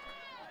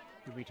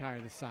and retire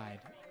the side.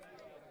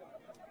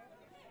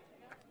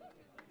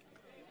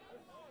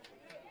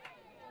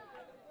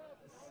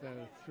 So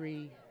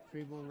three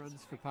more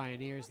runs for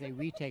Pioneers. They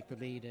retake the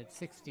lead at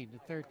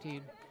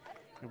 16-13,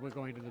 and we're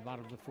going to the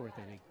bottom of the 4th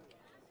inning.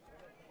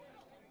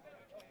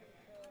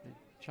 And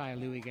Chia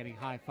Louie getting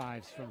high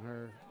fives from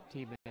her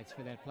teammates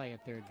for that play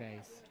at third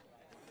base.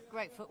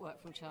 Great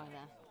footwork from Chia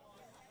there.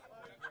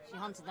 She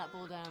hunted that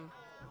ball down.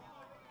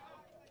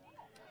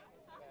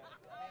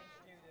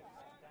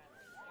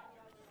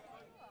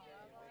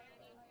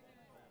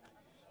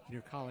 In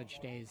her college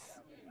days,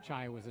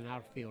 Chia was an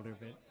outfielder,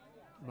 but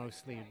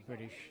mostly in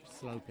British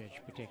slow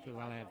pitch, particularly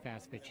while I had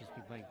fast pitch, she's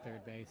been playing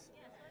third base.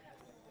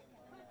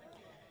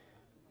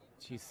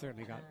 She's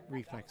certainly got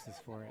reflexes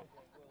for it.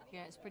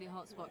 Yeah, it's a pretty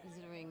hot spot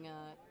considering,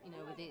 you know,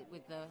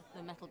 with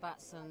the metal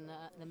bats and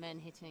the men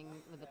hitting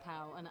with the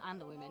power, and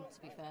the women, to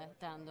be fair,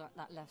 down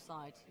that left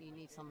side. You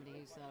need somebody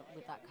who's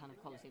with that kind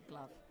of quality of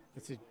glove.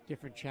 It's a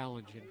different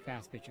challenge in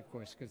fast pitch, of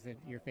course, because then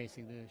you're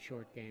facing the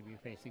short game, you're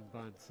facing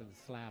bunts and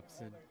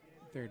slaps, and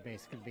third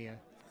base can be a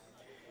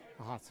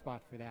hot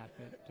spot for that.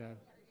 But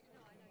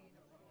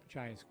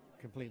Chia is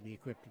completely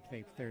equipped to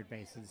play third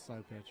base and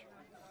slow pitch.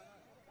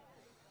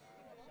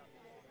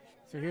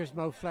 So here's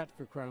Mo Flett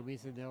for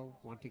Chromies, and they'll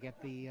want to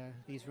get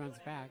these runs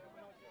back.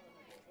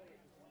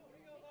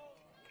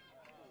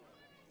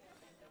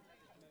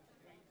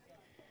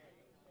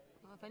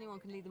 Well, if anyone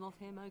can lead them off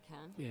here, Mo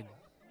can. And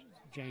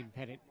Jane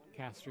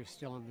Pettit-Castor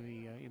still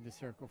in the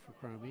circle for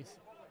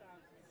Chromies.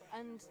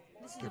 And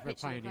this is Or a for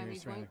pitcher that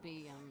Pioneers, Chromies rather. won't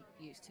be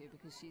used to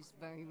because she's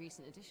a very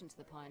recent addition to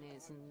the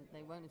Pioneers, and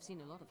they won't have seen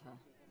a lot of her.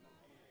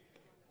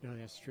 No,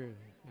 that's true.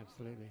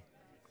 Absolutely.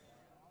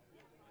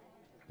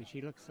 But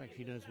she looks like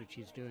she knows what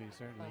she's doing,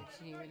 certainly. Oh,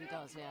 she really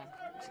does, yeah.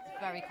 She's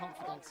very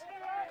confident.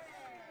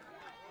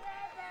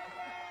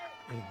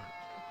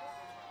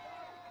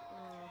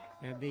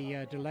 And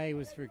the delay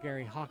was for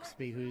Gary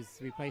Hawksby, who's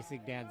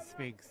replacing Dan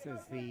Spinks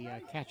as the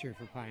catcher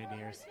for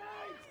Pioneers.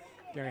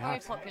 Gary Very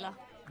popular.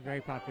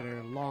 Very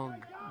popular,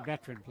 long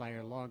veteran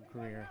player, long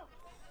career.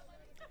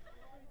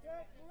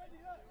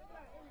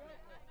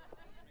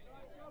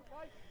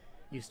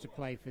 Used to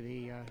play for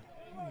the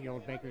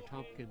old Baker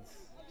Tompkins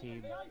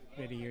team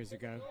many years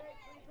ago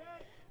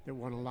that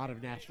won a lot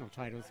of national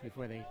titles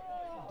before they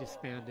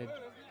disbanded.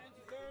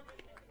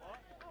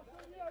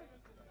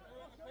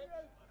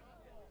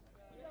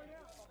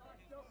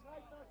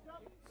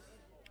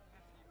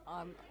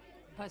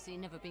 Personally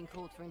never been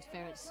called for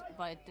interference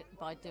by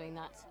doing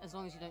that, as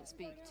long as you don't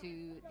speak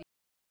to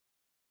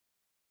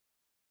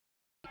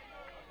the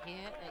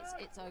here,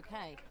 it's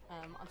okay.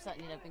 I've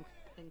certainly never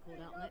been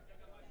called out on it.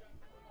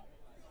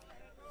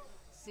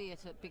 See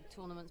it at big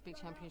tournaments, big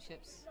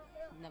championships,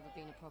 never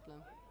been a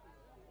problem.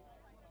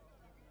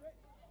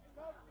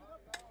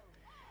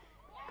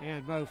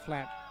 And Mo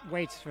Flat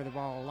waits for the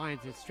ball,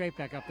 lines it straight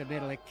back up the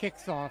middle. It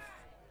kicks off.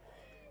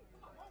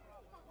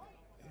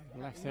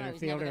 Left center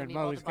fielder, and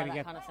Mo's going to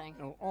get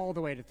all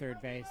the way to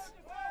third base.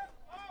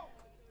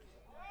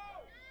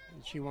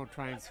 And she won't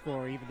try and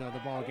score, even though the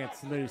ball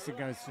gets loose and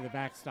goes to the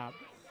backstop.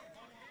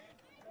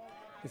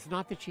 It's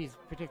not that she's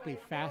particularly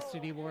fast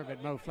anymore,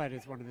 but Mo Flett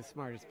is one of the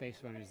smartest base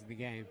runners in the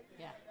game.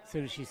 Yeah. As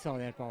soon as she saw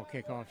that ball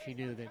kick off, she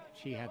knew that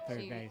she had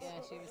third base.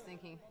 Yeah, she was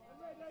thinking.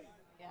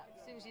 Yeah,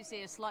 as soon as you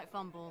see a slight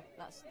fumble,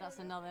 that's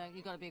another.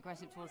 You've got to be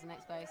aggressive towards the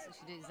next base.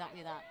 She did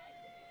exactly that.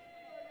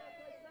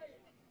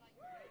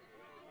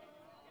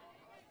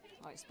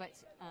 I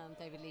expect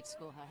David Lee to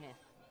score her here.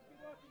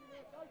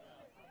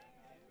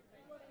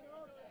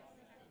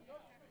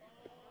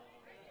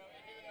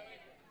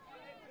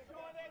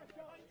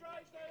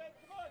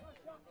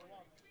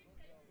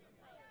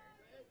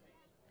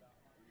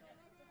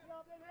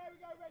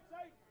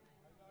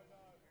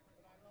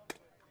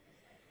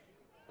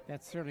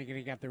 That's certainly going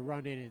to get the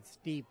run in. It's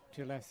deep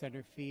to left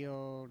center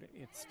field.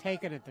 It's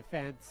taken at the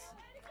fence.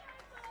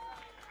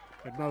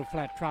 But Mo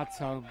Flat trots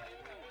home.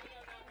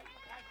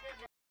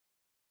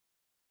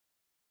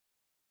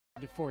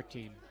 To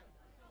 14.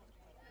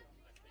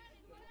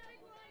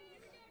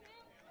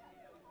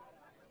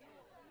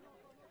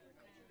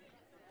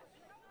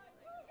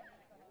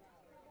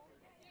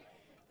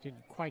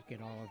 Didn't quite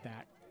get all of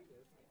that.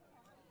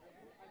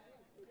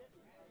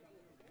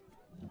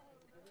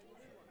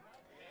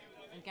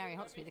 And Gary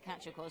Hawksby, the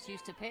catcher, of course,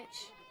 used to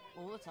pitch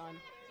all the time.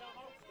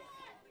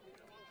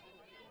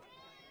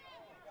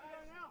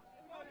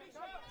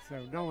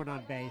 So no one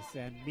on base,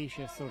 and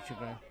Misha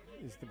Socheva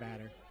is the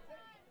batter.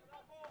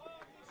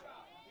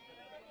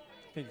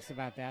 Thinks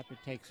about that,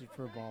 but takes it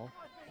for a ball.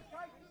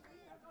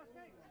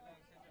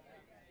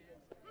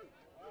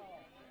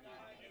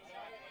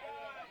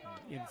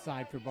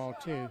 Inside for ball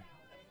two.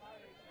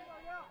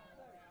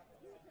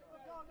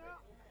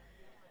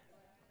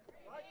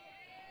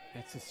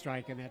 That's a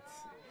strike, and that's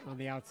on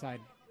the outside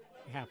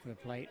half of the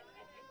plate.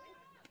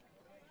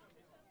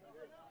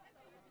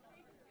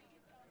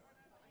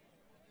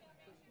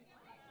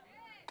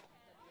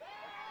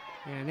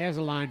 And there's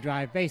a line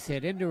drive, base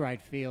hit into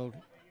right field.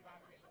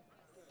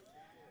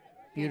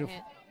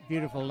 Beautiful,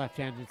 beautiful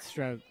left-handed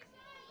stroke.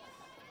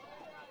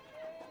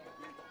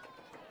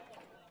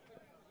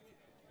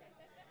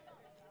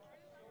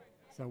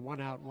 So one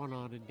out, one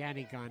on, and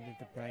Danny Gunn at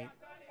the plate.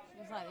 It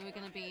was like they were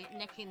going to be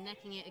necking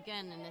it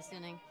again in this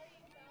inning.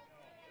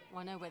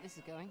 Well, I know where this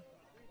is going.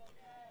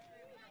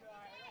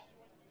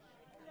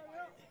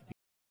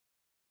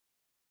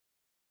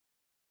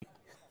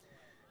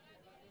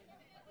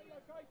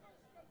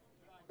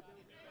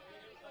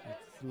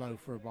 It's low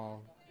for a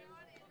ball.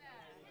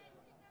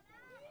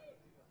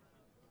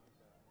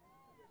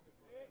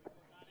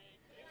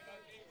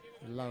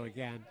 Low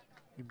again.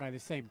 And by the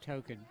same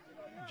token,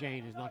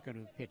 Jane is not going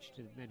to pitch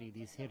to many of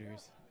these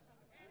hitters.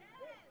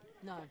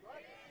 No.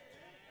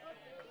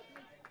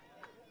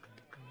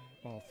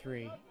 Ball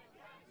three.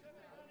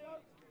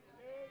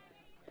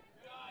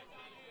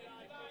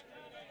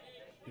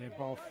 Yeah,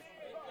 ball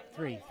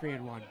three,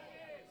 3-1. Well,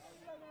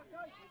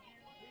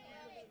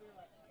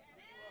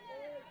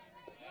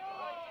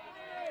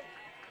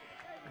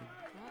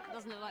 it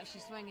doesn't look like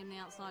she's swinging the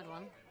outside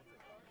one.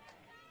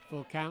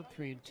 Full count,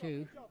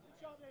 3-2.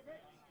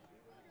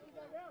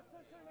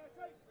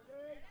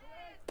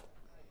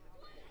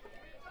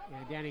 Yeah,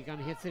 Danny Gunn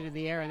hits it in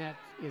the air, and that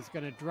is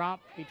going to drop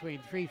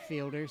between three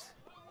fielders.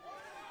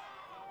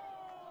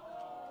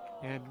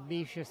 And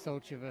Misha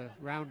Socheva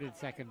rounded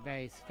second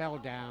base, fell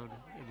down,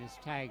 and is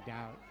tagged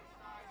out.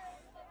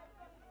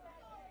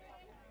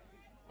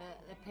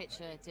 The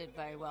pitcher did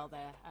very well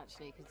there,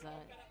 actually, because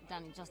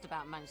Danny just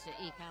about managed to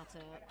eke out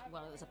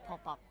well, it was a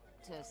pop-up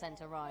to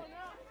centre right.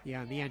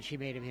 Yeah, in the end, she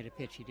made him hit a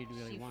pitch he didn't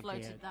really want to hit.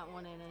 She floated that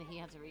one in, and he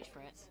had to reach for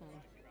it. So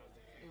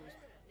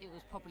it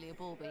was probably a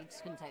ball, but he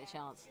just couldn't take the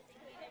chance.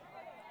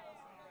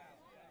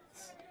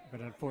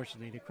 But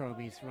unfortunately, the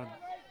Chromies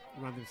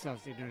run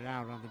themselves in and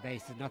out on the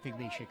base, and nothing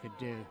Misha could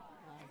do.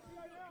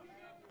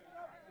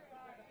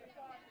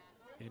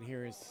 And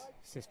here is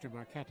Sister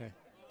Marquetta.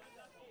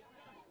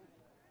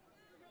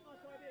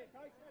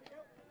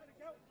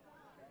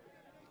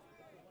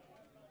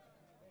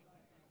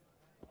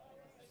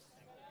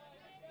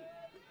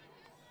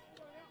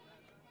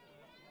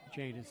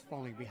 Jane is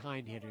falling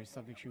behind hitters,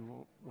 something she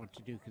won't want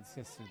to do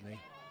consistently.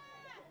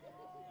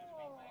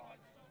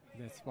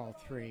 That's ball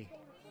 3.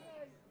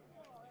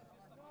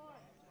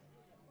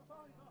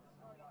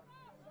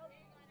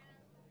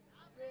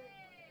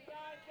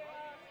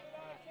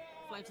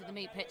 Floated the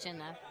meat pitch in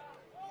there.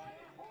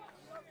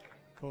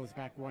 Pulls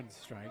back 1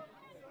 strike.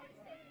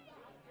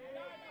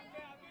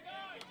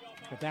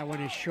 But that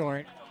one is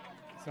short,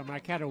 so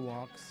Marquetta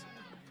walks.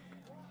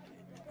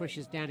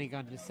 Pushes Danny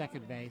Gunn to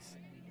second base.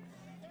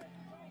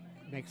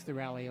 Makes the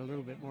rally a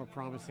little bit more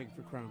promising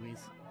for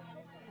Chromies.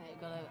 You've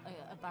got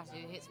a batter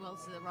who hits well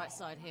to the right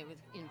side here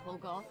in Paul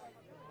Goff.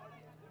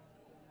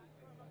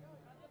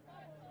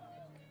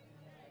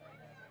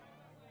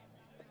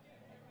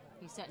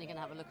 He's certainly going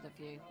to have a look at a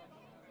few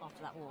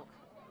after that walk.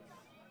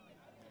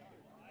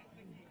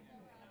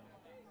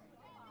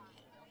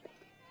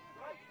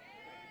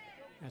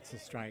 That's a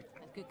strike.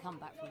 A good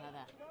comeback from her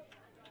there.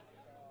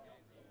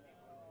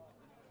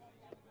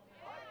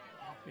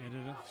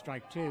 And a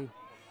strike 2.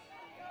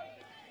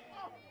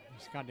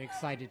 He's got an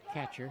excited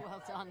catcher.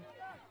 Well done.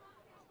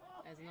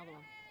 There's another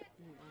one.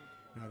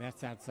 No,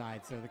 that's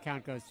outside, so the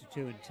count goes to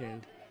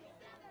 2-2.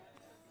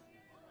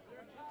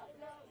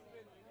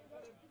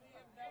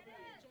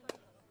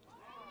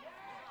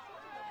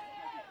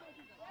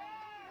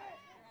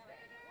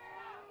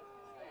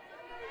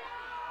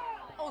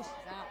 Oh,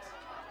 she's out.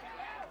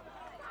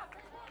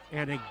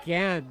 And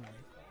again,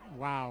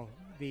 wow,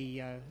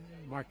 the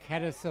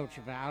Marquetta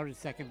Silcheva out at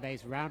second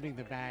base, rounding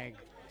the bag.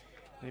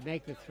 They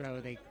make the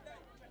throw. They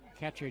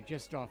catch her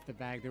just off the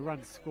bag. The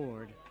run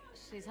scored.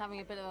 She's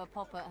having a bit of a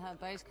pop at her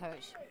base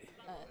coach.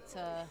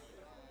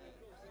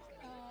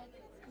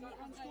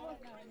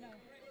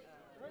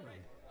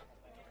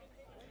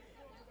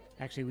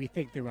 Actually, we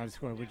think the run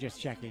scored. We're just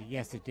checking.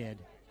 Yes, it did.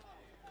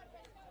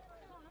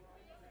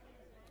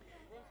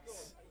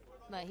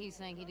 But he's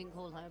saying he didn't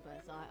call her,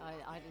 but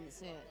I didn't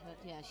see it. But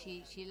yeah,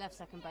 she left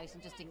second base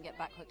and just didn't get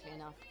back quickly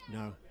enough.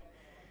 No.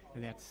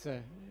 And that's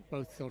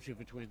both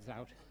Silcheva twins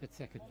out at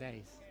second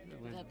base. A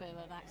bit of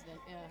an accident,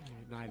 yeah.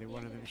 Neither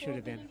one of them should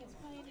have been.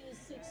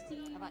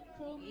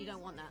 You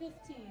don't want that. You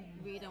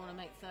really don't want to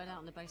make third out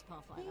on the base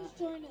path like that.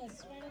 Join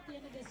us right at the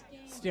end of this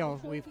game.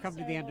 Still, we've come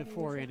to the end of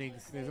 4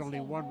 innings. There's only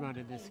 1 run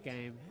in this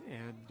game,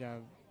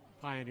 and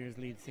Pioneers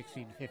lead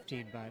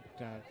 16-15, but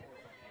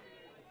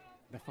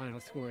the final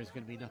score is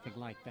going to be nothing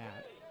like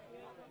that.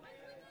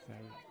 So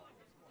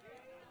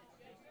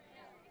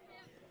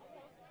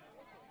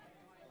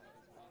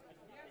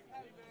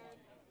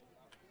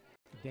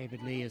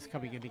David Lee is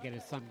coming in to get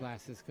his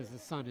sunglasses because the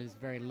sun is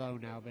very low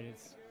now, but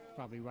it's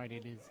probably right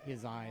in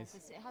his eyes.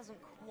 It hasn't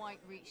quite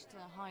reached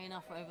high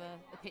enough over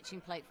the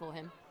pitching plate for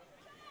him.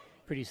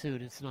 Pretty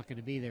soon it's not going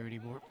to be there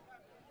anymore.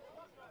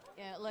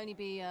 Yeah, it'll only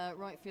be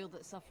right field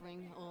that's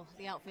suffering, or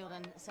the outfield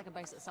and second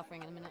base that's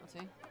suffering in a minute or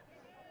two.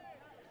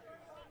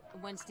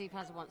 When Steve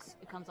Hazard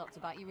comes up to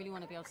bat, you really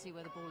want to be able to see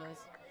where the ball is.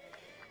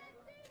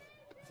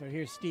 So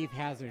here's Steve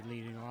Hazard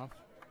leading off.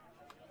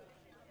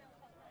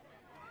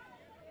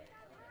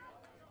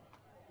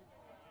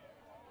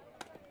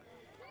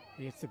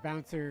 It's the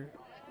bouncer,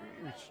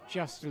 which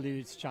just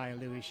eludes Chaya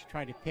Louis. She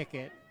tried to pick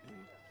it,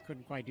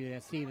 couldn't quite do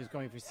that. Steve is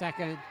going for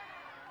second.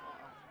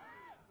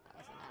 That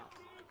was an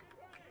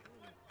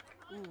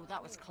out. Ooh,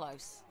 that was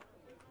close.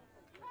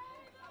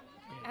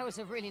 Yeah. That was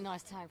a really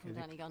nice tag from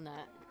Danny Gunn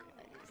there.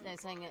 They're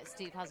saying that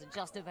Steve Hazard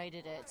just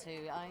evaded it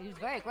too. He was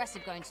very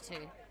aggressive going to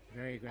 2.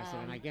 Very aggressive,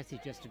 and I guess he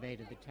just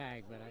evaded the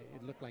tag, but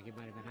it looked like it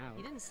might have been out.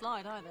 He didn't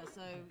slide either,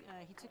 so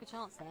he took a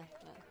chance there.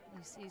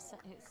 But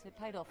it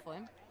paid off for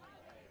him.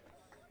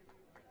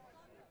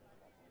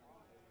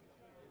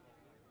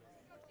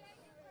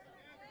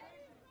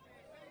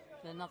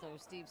 Another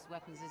of Steve's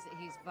weapons is that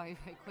he's very,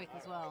 very quick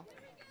as well.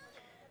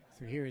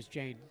 So here is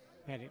Jane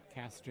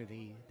Pettit-Castor,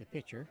 the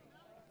pitcher.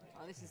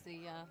 Oh, this is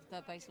the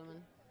third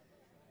basewoman.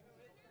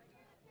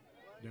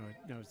 No,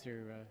 it's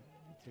her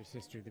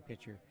sister, the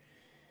pitcher.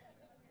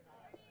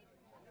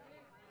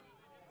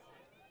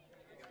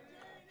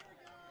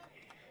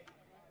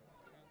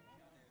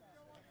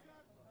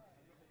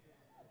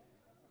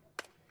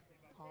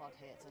 Hard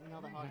hit,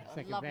 another hard hit.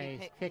 Second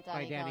base, picked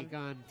by Danny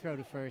Gunn. Throw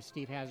to first.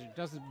 Steve Hazard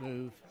doesn't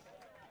move.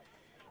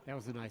 That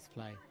was a nice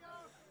play.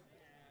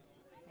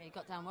 Yeah, he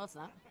got down well to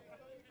that,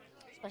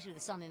 especially with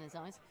the sun in his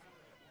eyes.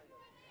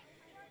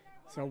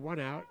 So 1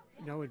 out,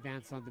 no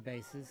advance on the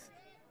bases.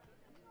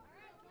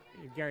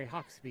 Gary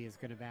Hawksby is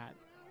going to bat.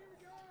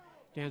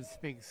 Dan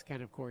Spinks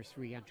can, of course,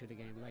 re-enter the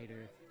game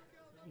later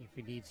if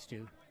he needs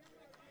to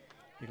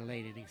in a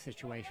late inning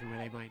situation where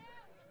they might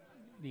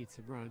need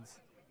some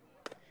runs.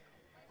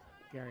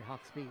 Gary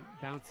Hawksby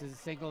bounces a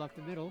single up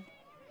the middle.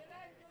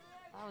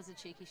 That was a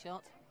cheeky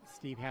shot.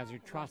 Steve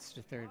Hazard trots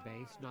to third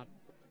base, not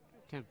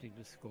attempting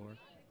to score.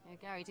 Yeah,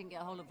 Gary didn't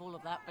get a hold of all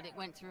of that, but it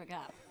went through a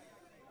gap.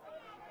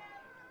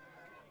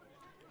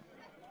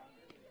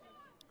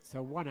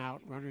 So 1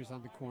 out, runners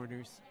on the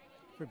corners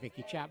for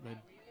Vicky Chapman.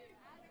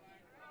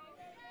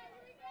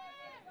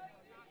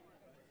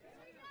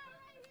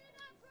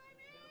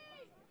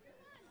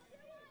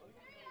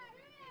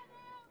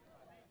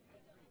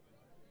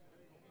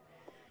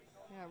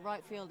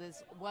 right field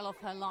is well off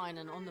her line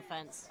and on the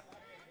fence.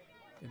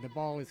 And the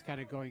ball is kind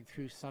of going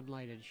through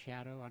sunlight and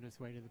shadow on its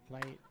way to the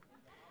plate.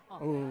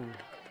 Oh,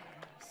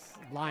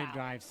 Line wow.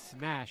 drive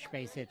smash,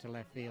 base hit to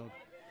left field.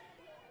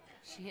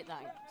 She hit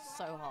that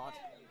so hard.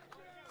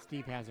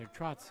 Steve Hazard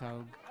trots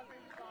home.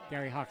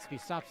 Gary Hawksby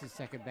stops at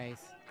second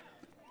base.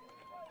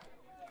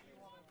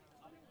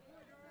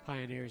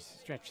 Pioneers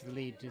stretch the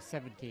lead to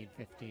 17-15.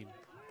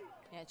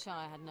 Yeah,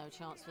 Chaya had no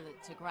chance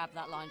to grab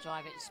that line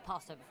drive. It just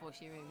passed her before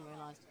she even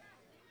realised.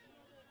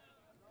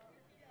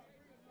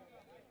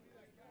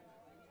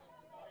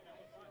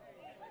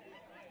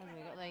 And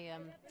we've got the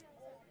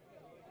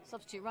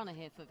substitute runner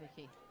here for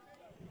Vicky.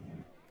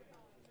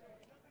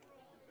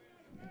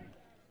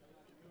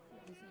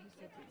 Who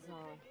said it's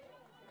Zara?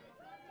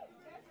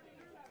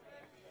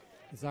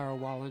 Zara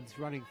Wallens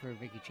running for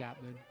Vicky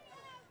Chapman.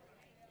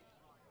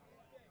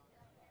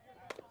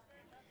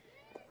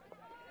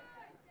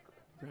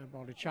 Ground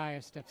ball to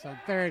Chaya, steps on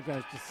third,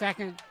 goes to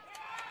second.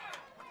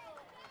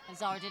 And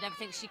Zara did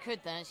everything she could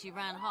then. She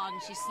ran hard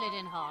and she slid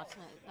in hard.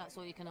 That's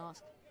all you can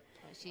ask.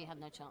 But she had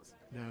no chance.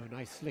 No,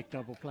 nice slick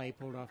double play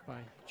pulled off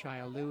by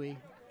Chaya Louie.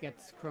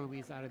 Gets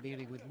Chromies out of the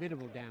inning with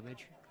minimal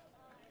damage.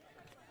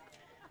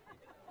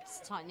 It's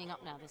tightening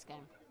up now, this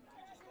game.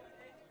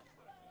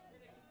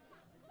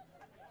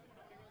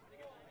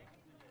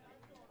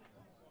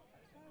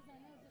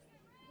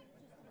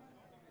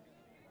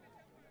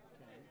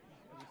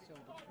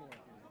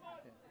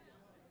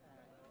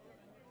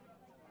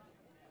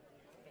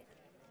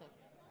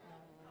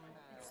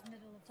 It's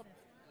middle of fifth.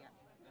 Yeah.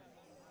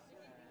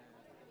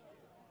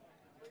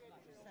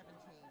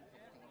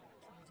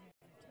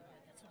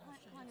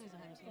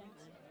 17-15.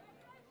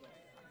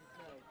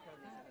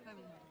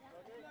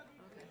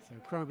 So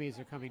Chromies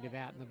are coming to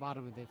bat in the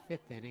bottom of the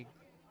fifth inning.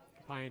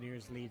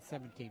 Pioneers lead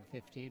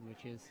 17-15,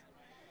 which is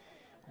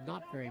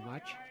not very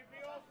much.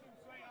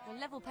 We're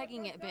level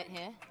pegging it a bit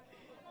here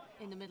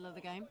in the middle of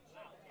the game.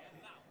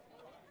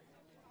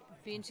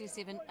 Be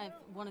interesting to see if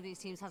one of these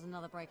teams has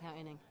another breakout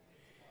inning.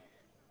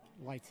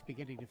 Light's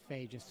beginning to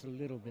fade just a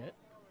little bit.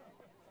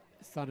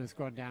 The sun has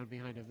gone down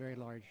behind a very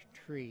large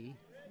tree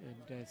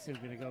and soon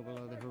going to go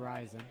below the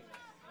horizon.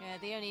 Yeah,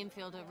 the only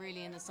infielder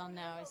really in the sun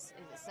now is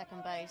at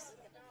second base.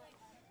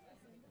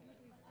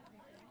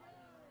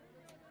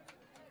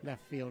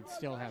 Left field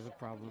still has a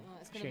problem. Well,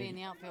 it's going to be in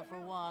the outfield for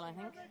a while, I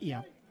think.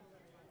 Yeah.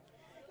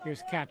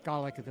 Here's Kat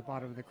Golick at the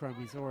bottom of the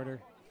Chromies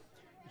order.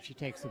 She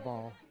takes the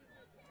ball.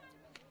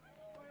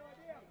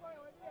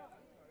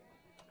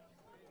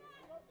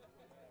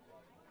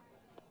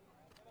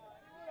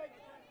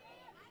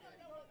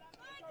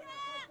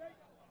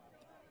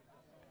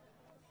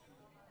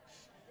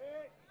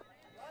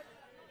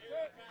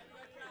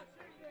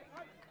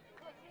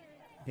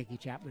 Vicky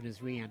Chapman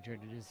has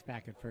re-entered and is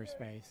back at first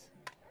base.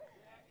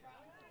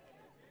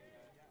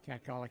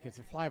 Kat Golick hits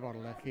a fly ball to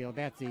left field.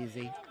 That's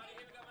easy.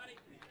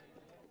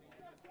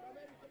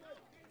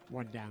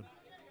 One down.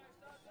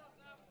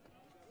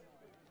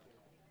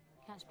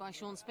 Catch by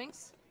Sean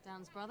Spinks,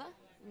 Dan's brother,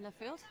 in left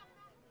field.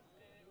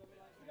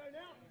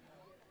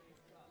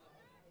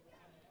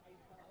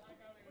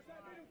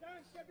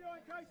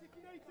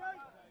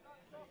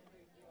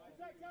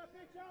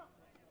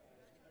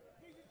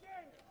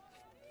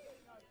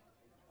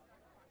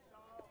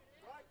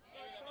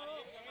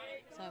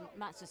 So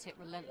Matt's just hit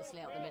relentlessly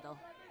out the middle.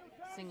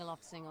 Single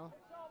off single,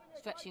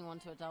 stretching one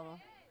to a double.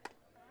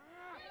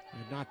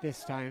 And not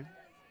this time.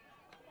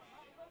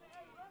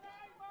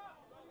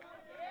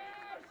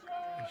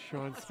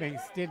 Sean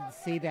Spinks didn't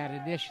see that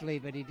initially,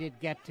 but he did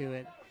get to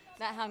it.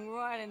 That hung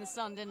right in the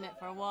sun, didn't it,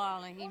 for a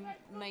while, and he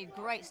made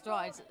great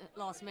strides at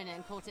last minute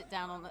and caught it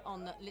down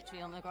on the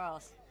literally on the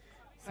grass.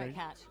 Great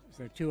catch.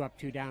 So 2 up,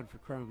 2 down for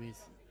Chromies.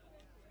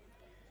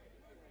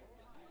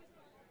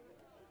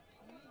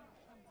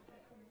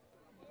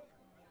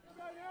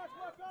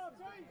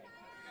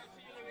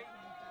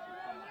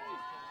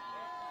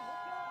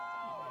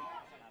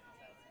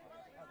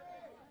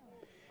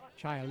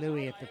 Chaya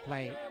Louie at the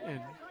plate,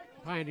 and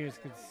Pioneers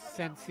can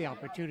sense the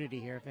opportunity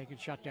here if they can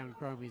shut down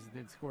Chromies and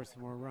then score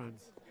some more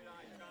runs.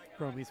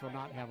 Chromies will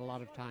not have a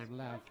lot of time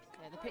left.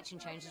 Yeah, the pitching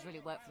changes really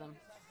work for them.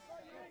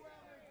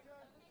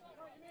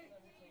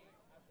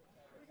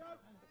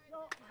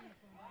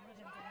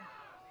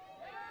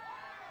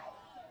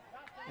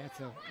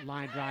 That's a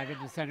line drive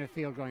into center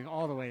field going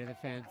all the way to the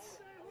fence.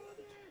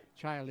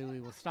 Chaya Louie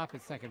will stop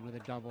at second with a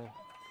double.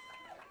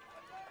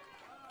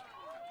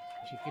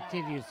 She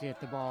continues to hit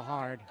the ball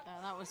hard.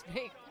 That was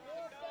big.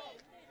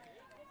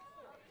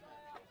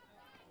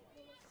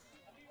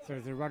 So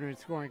there's a runner in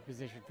scoring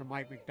position for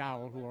Mike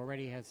McDowell, who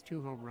already has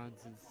 2 home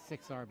runs and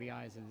 6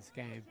 RBIs in this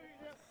game.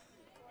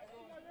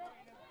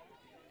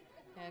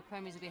 Yeah,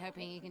 Chromies will be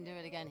hoping he can do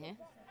it again here.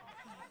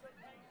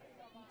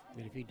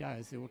 And if he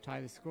does, it will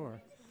tie the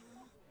score.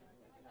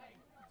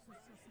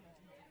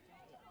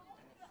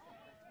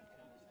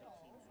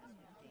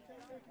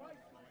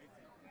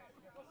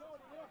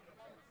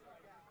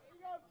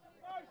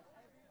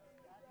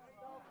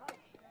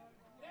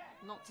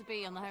 Not to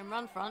be on the home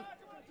run front.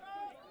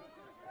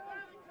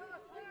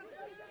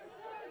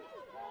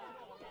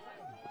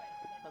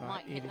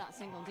 might hit that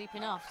single deep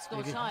enough. Score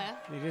It higher.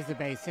 is a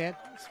base hit.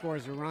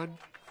 Scores a run.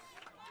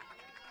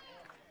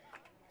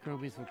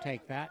 Chromies will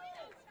take that.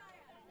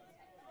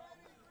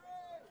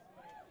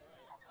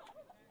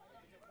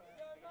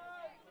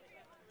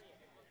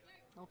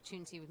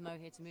 Opportunity with Mo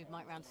here to move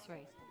Mike round to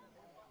 3.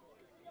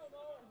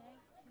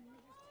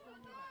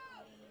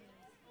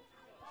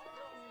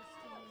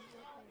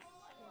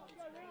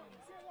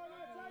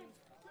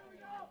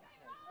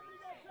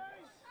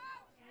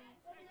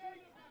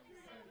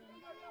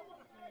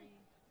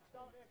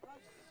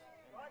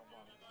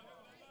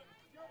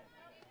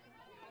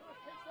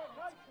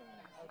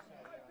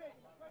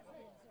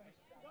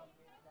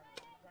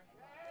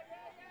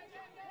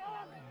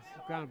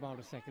 Ground ball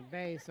to second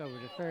base, over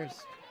to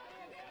first.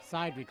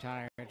 Side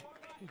retired.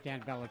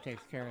 Dan Bello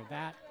takes care of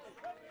that.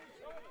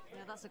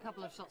 Yeah, that's a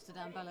couple of shots to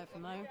Dan Bello for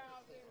Mo.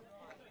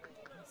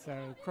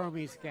 So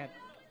Chromies get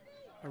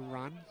a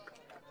run.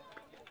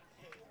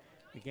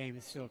 The game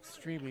is still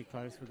extremely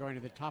close. We're going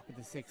to the top of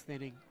the 6th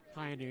inning.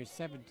 Pioneers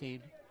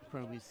 17,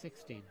 Chromies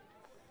 16.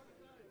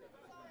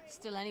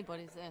 Still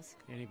anybody's this.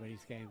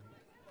 Anybody's game.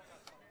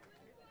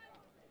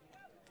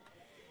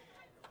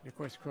 And of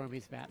course,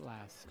 Chromies bat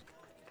last.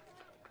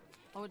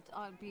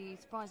 I'd be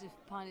surprised if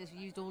Pioneers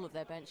used all of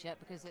their bench yet,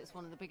 because it's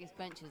one of the biggest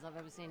benches I've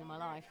ever seen in my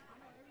life.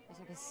 It's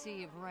like a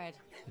sea of red.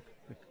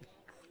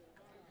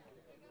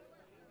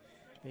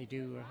 They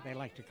do, they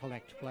like to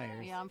collect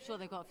players. Yeah, I'm sure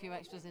they've got a few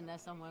extras in there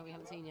somewhere we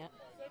haven't seen yet.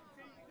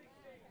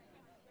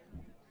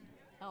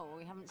 Oh,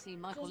 we haven't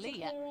seen Michael Lee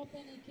yet.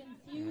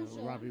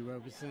 Robbie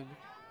Robeson.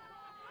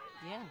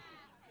 Yeah.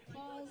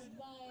 Caused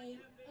by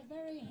a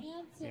very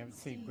handsome We haven't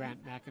seen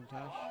Grant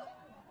McIntosh.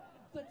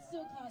 but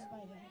still caused by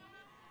him.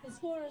 The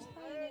score is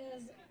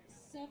Pioneers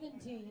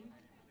 17,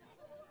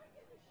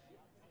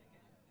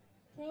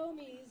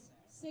 Chromies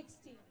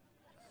 16.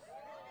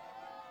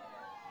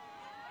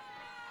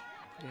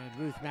 And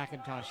Ruth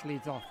McIntosh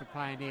leads off the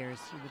Pioneers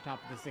in the top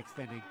of the 6th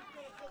inning.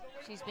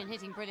 She's been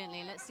hitting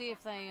brilliantly. Let's see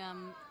if they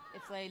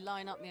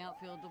line up the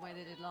outfield the way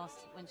they did last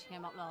when she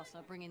came up last.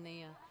 I'll bring in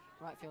the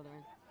right fielder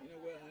in. You know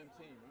we're a home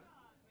team, right?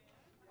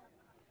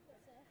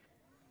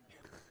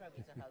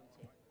 Chromies are home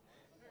team.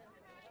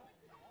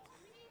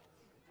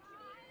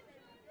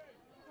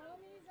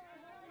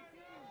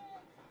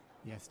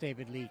 Yes,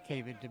 David Lee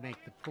came in to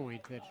make the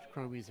point that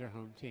Chromies are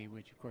home team,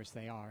 which of course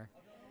they are,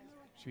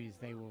 which means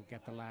they will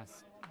get the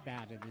last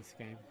bat in this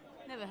game.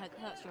 Never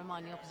hurts to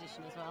remind the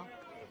opposition as well.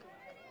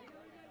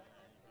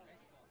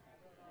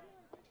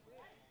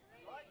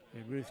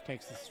 And Ruth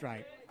takes the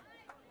strike.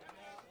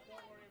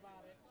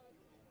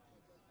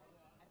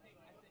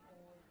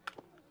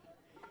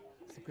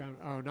 It's the ground.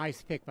 Oh,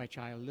 nice pick by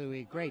Child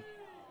Louis. Great.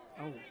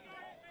 Oh.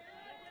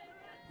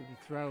 The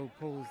throw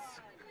pulls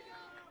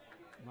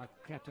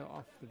Marquetta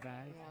off the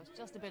bag. Yeah, it was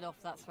just a bit off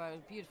that throw.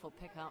 Beautiful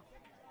pickup.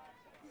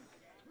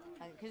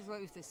 Because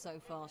Ruth is so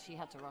fast, she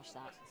had to rush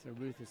that. So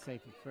Ruth is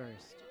safe at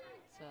first.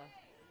 So,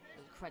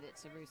 credit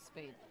to Ruth's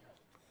speed.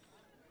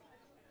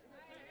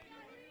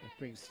 That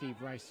brings Steve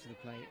Rice to the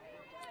plate.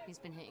 He's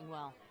been hitting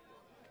well.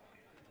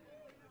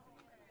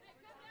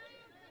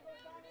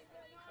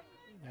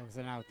 That was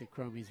an out that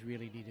Chromies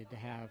really needed to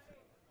have.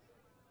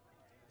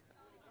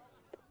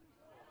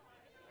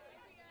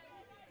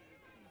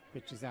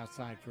 Pitch is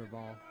outside for a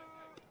ball.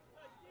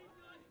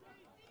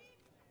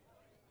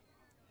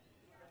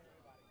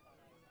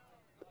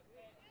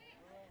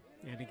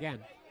 And again.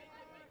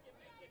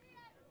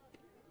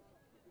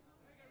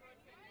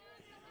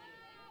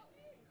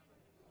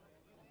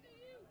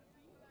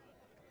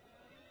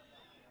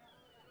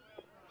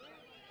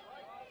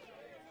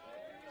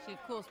 So,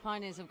 of course,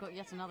 Pioneers have got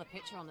yet another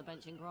pitcher on the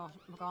bench in Grant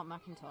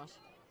McIntosh.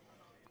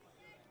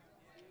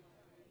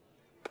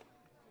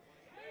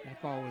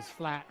 That ball was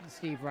flat, and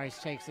Steve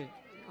Rice takes it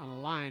on a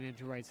line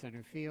into right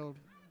center field.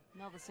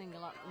 Another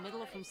single up the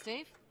middle from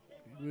Steve.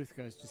 Ruth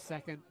goes to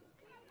second.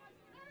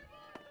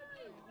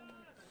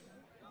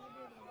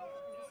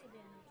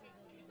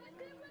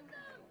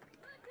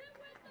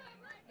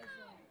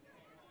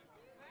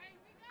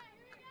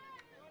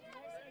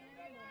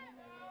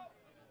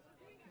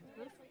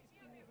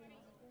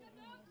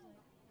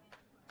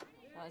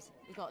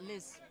 We've got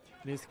Liz.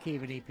 Liz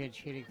Keaveney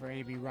pitch hitting for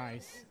Amy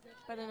Rice.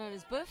 Better known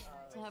as Buff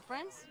to her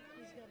friends.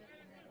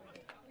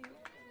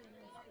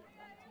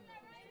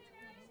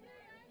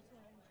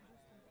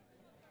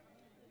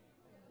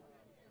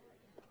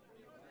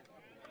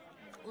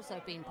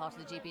 Also been part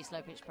of the GB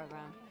slow pitch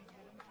program.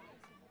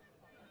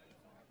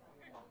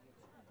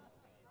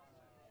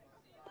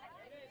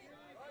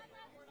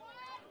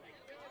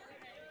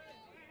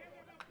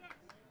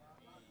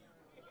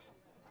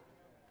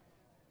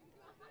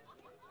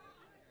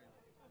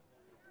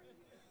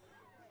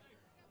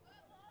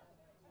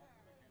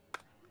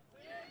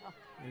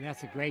 And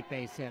that's a great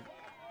base hit.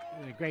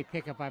 And a great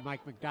pickup by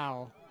Mike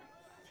McDowell,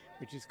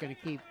 which is going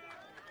to keep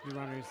the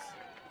runners,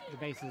 the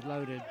bases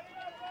loaded,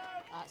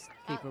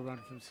 keep a run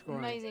from scoring.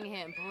 Amazing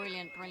hit and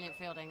brilliant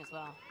fielding as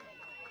well.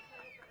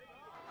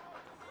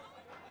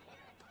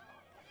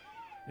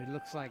 It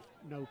looks like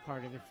no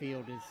part of the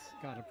field has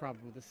got a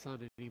problem with the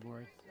sun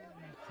anymore.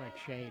 Looks like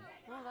shade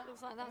Well, that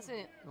looks like that's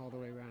it. all the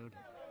way around.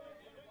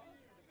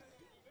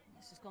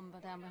 It's just gone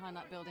down behind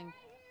that building.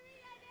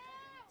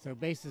 So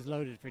bases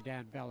loaded for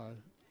Dan Bello.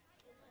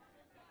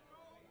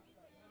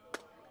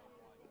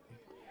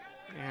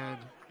 And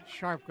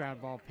sharp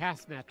ground ball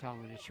past Matt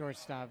Tomlin at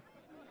shortstop.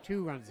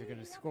 2 runs are going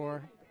to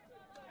score.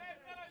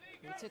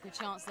 He took a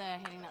chance there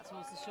hitting that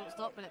towards the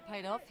shortstop, but it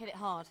paid off. Hit it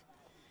hard.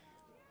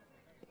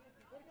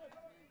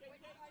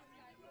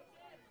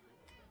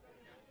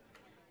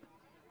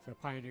 So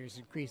Pioneers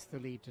increased the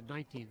lead to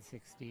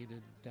 19-16,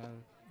 and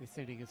this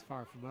inning is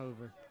far from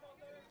over.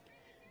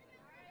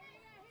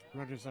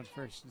 Runners on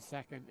first and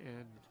second,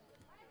 and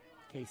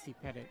Casey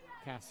Pettit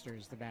Caster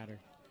is the batter.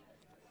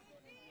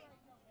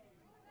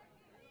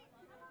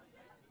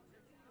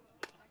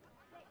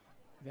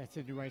 That's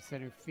into right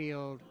center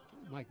field.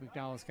 Mike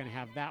McDowell's going to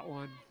have that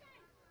one.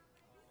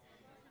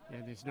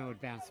 And there's no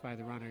advance by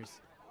the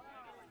runners.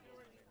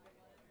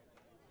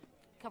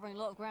 Covering a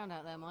lot of ground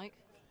out there, Mike.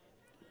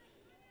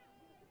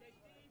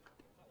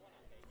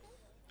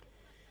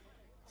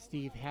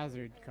 Steve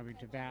Hazard coming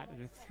to bat,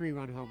 and a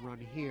 3-run home run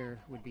here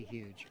would be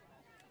huge.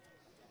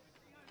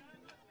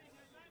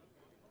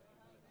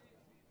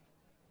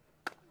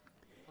 Oh,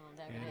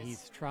 there And it is.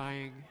 he's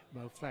trying.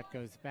 Mo Flett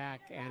goes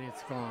back, and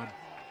it's gone.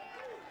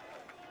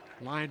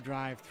 Line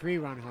drive,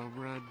 3-run home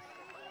run.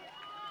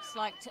 It's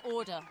like to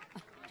order.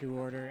 To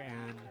order,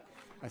 and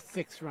a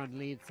 6-run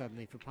lead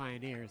suddenly for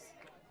Pioneers.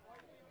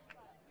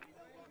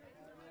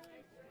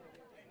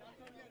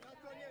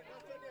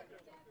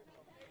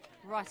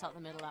 Right up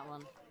the middle, that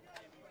one.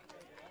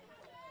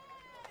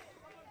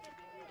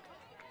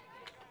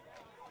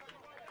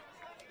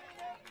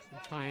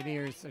 The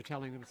Pioneers are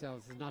telling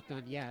themselves it's not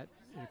done yet,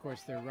 and of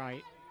course they're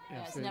right. Yeah,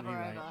 it's Absolutely never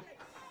right. over.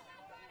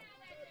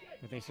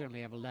 But they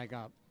certainly have a leg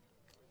up.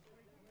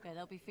 Yeah,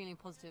 they'll be feeling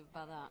positive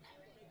about that.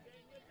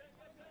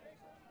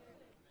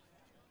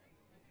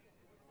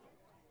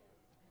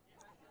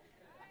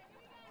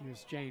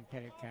 Here's Jane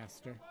Pettit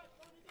Caster.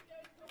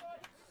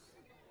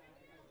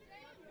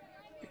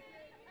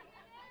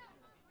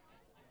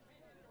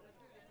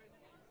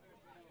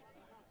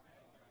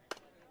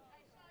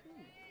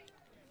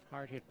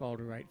 Hard hit ball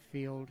to right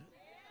field.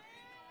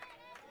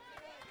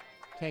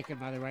 Taken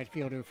by the right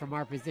fielder. From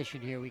our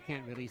position here, we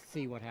can't really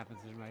see what happens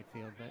in right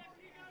field, but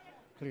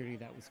clearly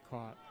that was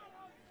caught.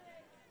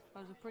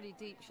 That was a pretty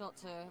deep shot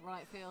to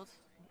right field.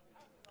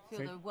 Feel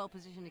So- they're well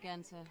positioned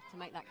again to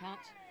make that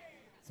catch.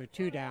 So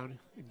 2 down,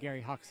 and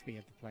Gary Hawksby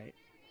at the plate.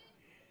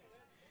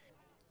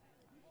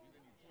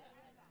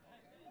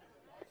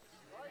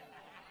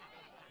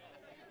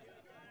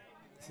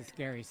 This is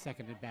Gary's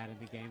second at bat in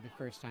the game, the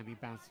first time he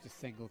bounced a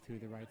single through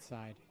the right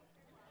side.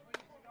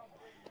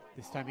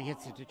 This time he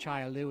hits it to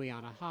Chaya Louie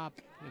on a hop,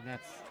 and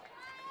that's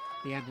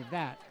the end of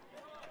that.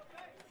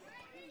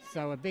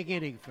 So a big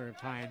inning for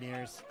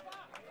Pioneers.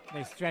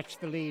 They stretch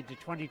the lead to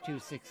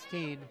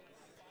 22-16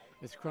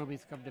 as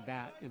Chromies come to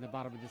bat in the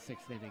bottom of the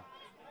 6th inning.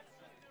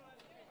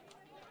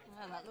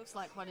 Well, that looks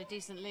like quite a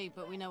decent lead,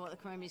 but we know what the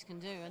Chromies can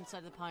do, and so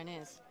do the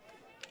Pioneers.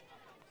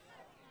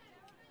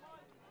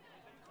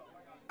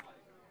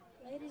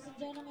 Ladies and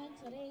gentlemen,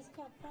 today's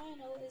Cup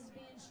final is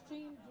being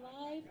streamed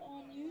live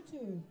on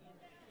YouTube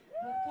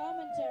with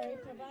commentary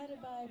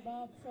provided by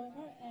Bob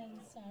Fromer and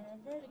Sarah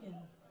Vertigan.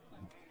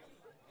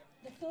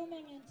 The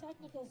filming and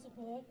technical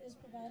support is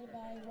provided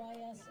by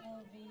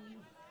YSLV.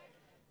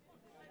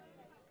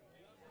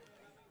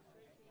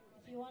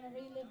 If you want to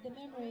relive the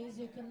memories,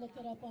 you can look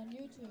it up on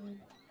YouTube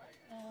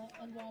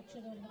and watch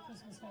it over the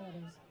Christmas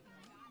holidays.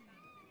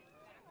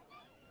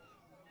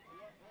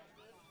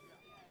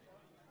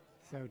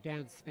 So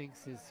Dan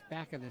Spinks is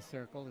back in the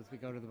circle as we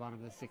go to the bottom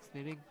of the 6th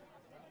inning.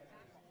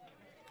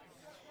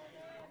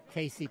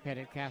 Casey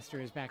Pettit Caster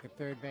is back at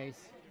third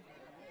base.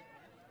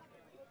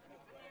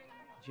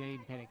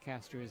 Jane Pettit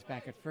Caster is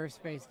back at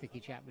first base. Vicki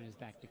Chapman is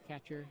back to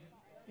catcher.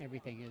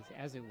 Everything is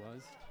as it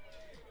was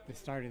at the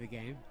start of the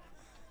game.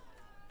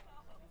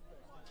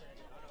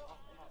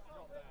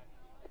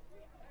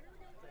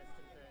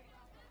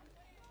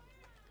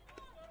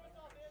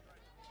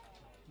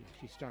 Yeah,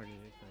 she started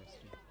it first.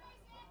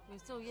 We're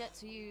still yet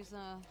to use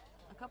a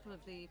couple of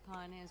the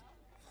Pioneers'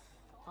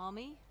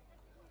 army.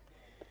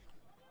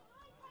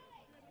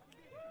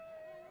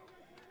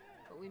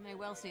 But we may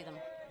well see them.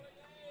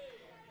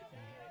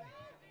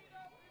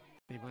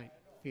 They might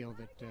feel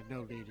that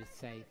no lead is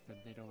safe and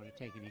they don't want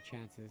to take any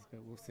chances,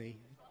 but we'll see.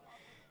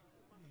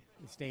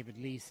 As David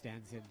Lee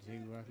stands in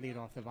to lead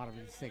off the bottom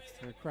of the 6th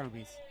for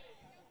Chromies.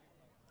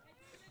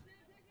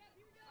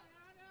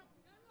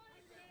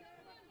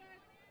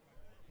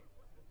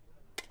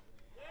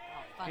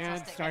 And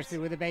Fantastic starts hit.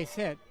 it with a base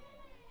hit.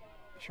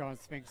 Sean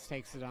Spinks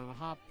takes it on a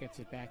hop, gets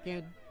it back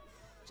in.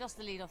 Just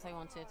the lead-off they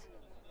wanted.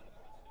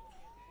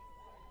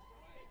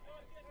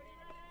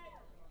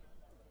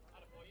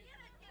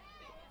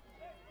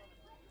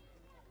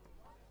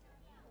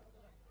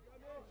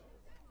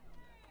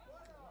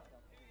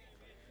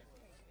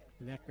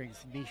 And that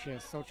brings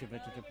Misha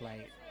Solcheva to the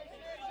plate.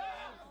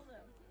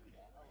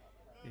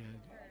 And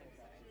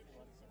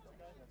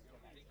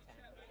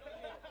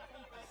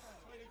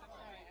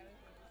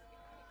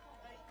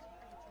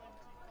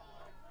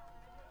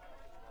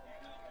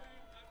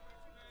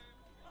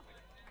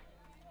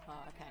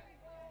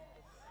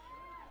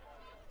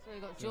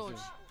we've got George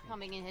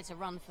coming in here to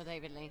run for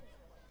David Lee.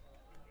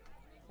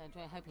 So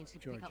we're hoping to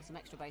pick up some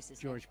extra bases.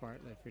 George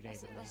Bartlett for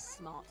David Lee. That's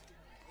smart.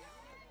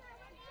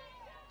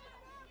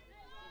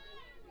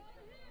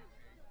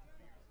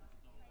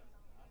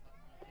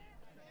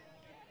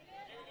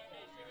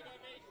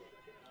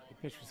 The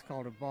pitch was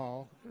called a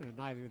ball.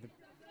 Neither of the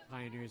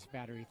Pioneers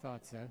battery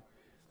thought so. And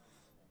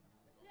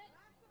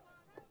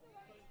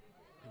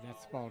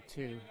that's ball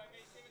 2.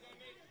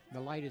 The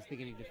light is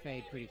beginning to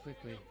fade pretty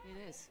quickly.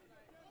 It is.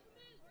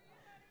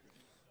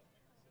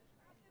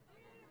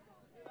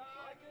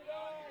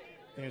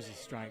 There's a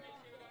strike.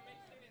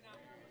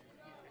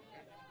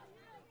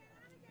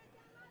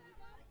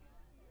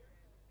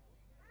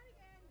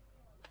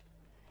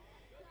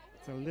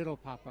 It's a little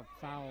pop-up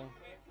foul.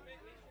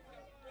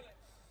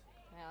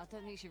 Yeah, I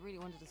don't think she really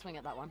wanted to swing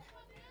at that one.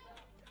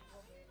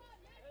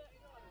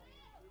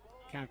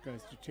 Count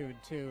goes to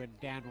 2-2, and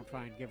Dan will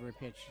try and give her a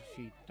pitch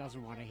she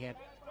doesn't want to hit,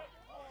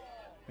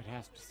 but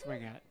has to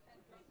swing at.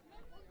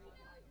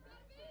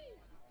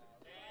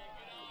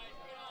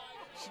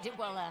 She did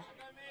well there.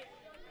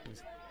 It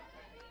was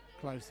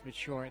close but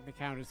short, and the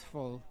count is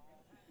full.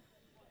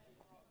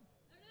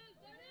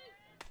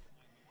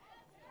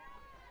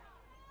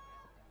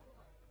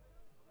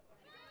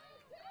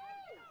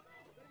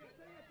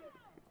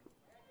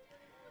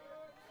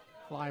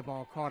 Fly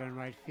ball caught in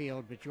right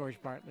field, but George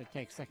Bartlett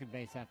takes second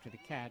base after the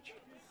catch.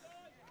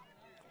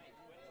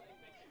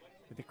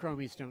 But the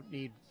Chromies don't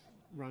need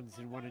runs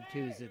in 1 and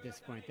 2s at this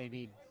point. They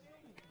need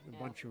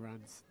a bunch of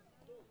runs.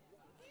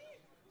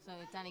 So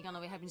Danny Gunn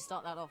will be hoping to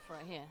start that off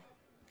right here.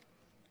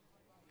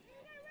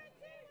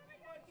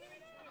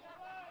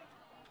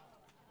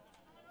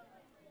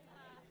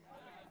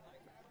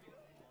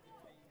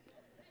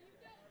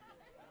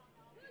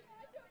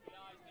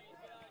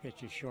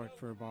 Pitch is short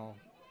for a ball.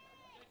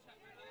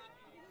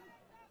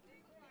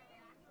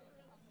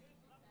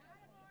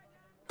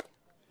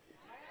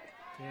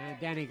 And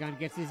Danny Gunn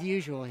gets his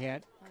usual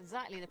hit.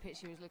 Exactly the pitch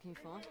he was looking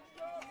for.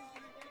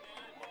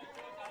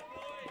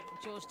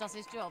 George does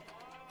his job.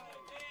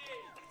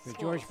 So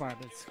George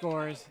Bartlett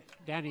scores.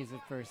 Danny's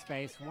at first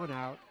base, 1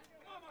 out.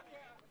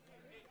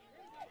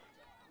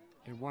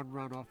 And 1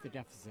 run off the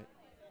deficit.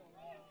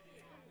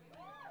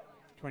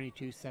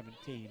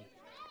 22-17.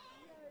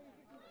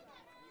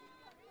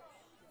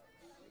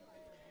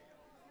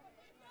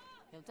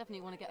 They'll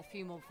definitely want to get a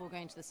few more before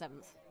going to the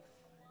 7th.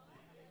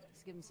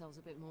 To give themselves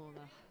a bit more of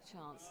a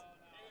chance.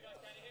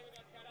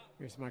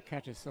 Here's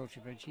Marketa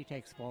Solcheva, and she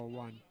takes ball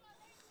 1.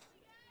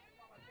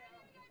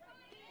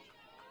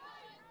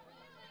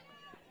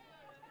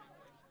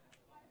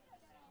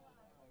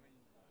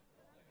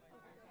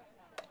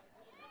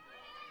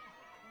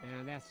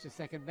 And that's to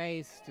second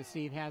base to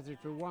Steve Hazard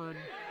for 1.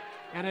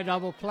 And a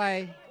double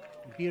play.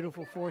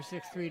 Beautiful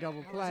 4-6-3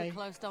 double play. It was a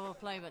close double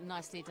play, but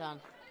nicely done.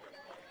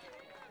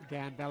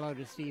 Dan Bello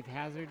to Steve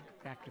Hazard,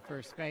 back to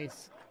first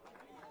base.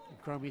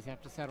 The Chromies have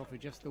to settle for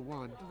just the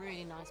 1.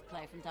 Really nice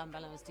play from Dan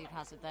Bello and Steve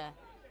Hazard there.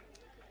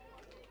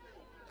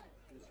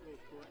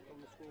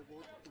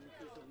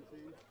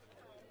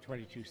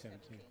 22-17.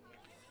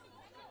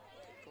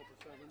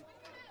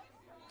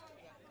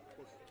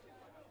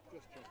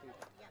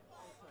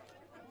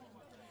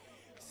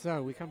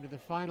 So we come to the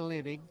final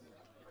inning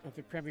of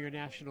the Premier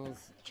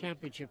Nationals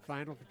Championship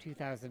Final for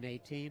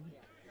 2018.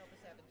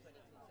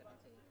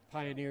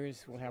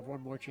 Pioneers will have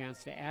 1 more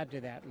chance to add to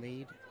that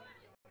lead.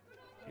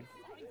 And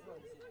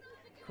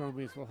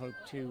Chromies will hope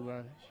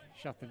to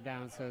shut them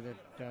down so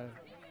that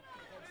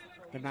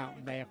the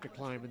mountain they have to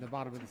climb in the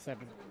bottom of the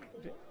 7th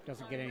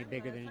doesn't get any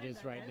bigger than it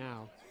is right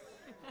now.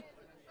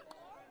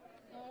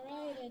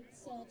 All right,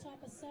 it's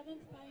top of 7th,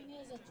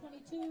 Pioneers at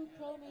 22,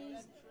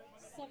 Chromies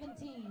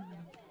 17.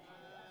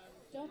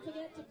 Don't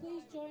forget to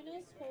please join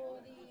us for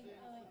the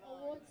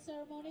awards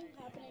ceremony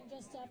happening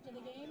just after the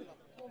game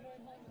over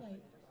at home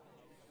plate.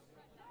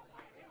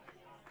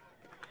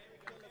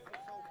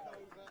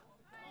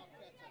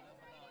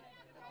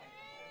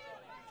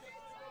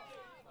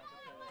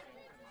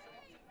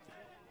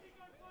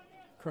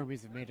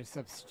 Chromies have made a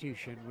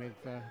substitution with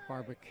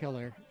Barbara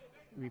Killer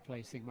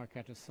replacing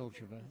Marketa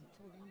Solcheva.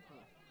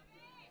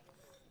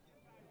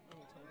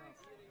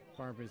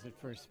 Barbara's at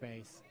first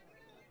base.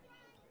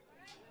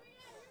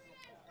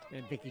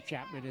 And Vicky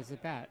Chapman is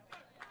at bat.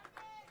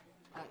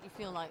 You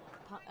feel like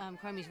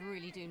Chromies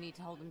really do need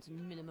to hold them to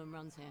minimum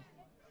runs here.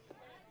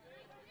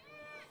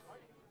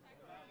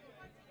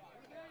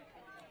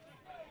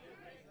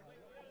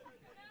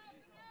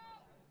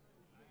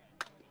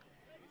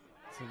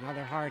 It's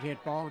another hard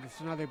hit ball, and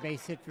it's another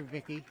base hit for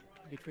Vicky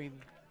between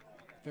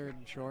third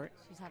and short.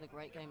 She's had a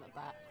great game at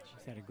bat.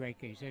 She's had a great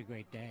game. She's had a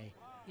great day.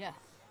 Yeah.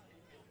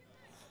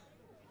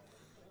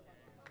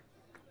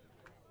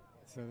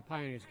 So the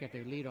Pioneers get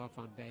their lead off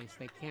on base.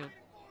 They can't.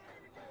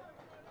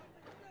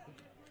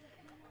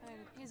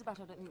 Here's a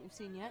batter I don't think we've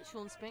seen yet.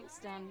 Sean Spinks,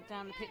 down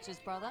the pitcher's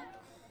brother,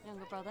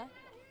 younger brother.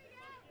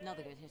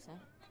 Another good hitter.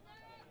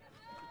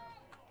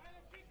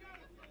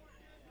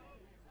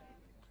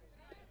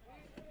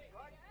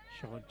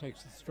 Sean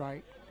takes the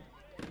strike.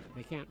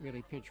 They can't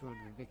really pinch run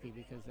for Vicky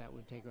because that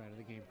would take her out of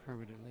the game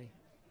permanently.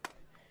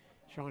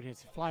 Sean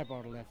hits a fly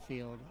ball to left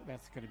field.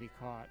 That's going to be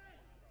caught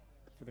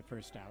for the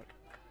first out.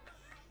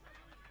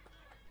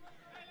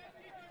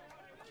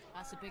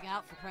 That's a big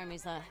out for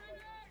Chromies there.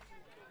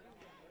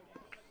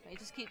 They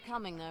just keep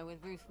coming though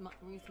with Ruth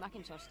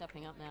McIntosh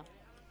stepping up now.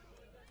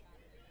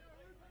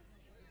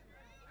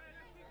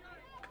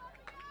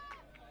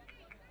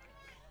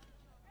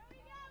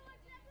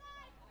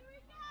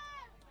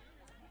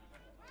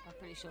 I'm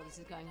pretty sure this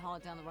is going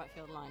hard down the right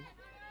field line.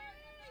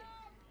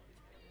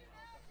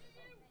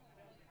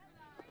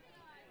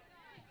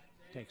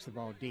 Takes the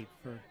ball deep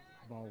for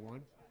ball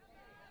one.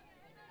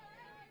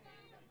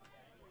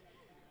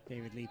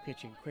 David Lee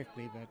pitching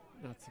quickly, but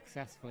not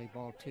successfully.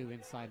 Ball two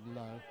inside and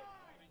low.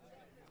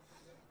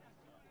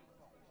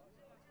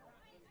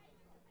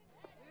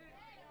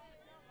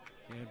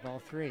 And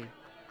ball three.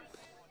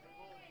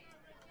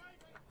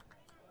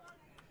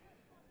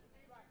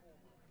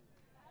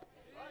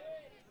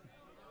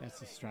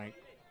 That's a strike.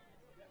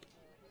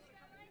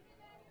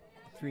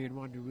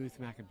 3-1 to Ruth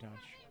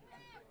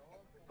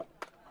McIntosh.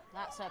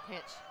 That's her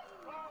pitch.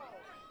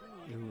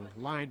 Ooh,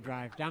 line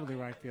drive down the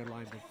right field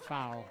line, but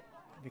foul.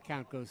 The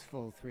count goes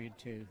full,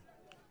 3-2.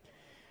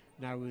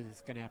 Now Ruth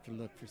is going to have to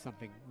look for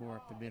something more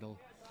up the middle.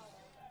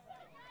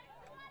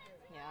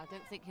 Yeah, I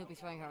don't think he'll be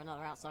throwing her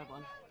another outside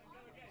one.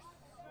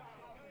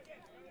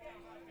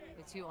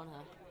 With two on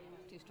her,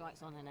 2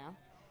 strikes on her now.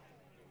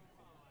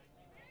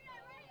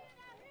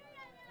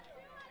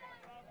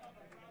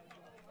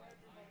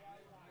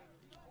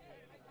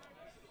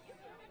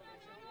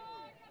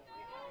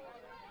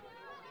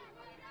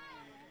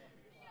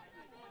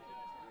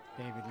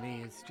 David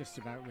Lee is just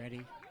about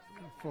ready.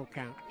 Full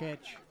count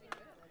pitch.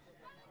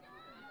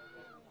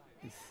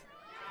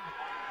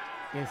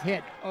 Is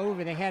hit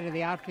over the head of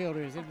the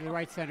outfielders into the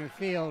right center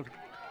field.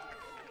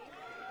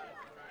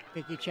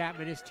 Vicky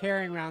Chapman is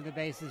tearing around the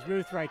bases.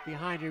 Ruth right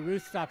behind her.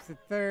 Ruth stops at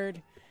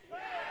third.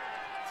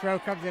 Throw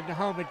comes into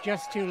home, but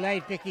just too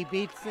late. Vicky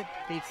beats it,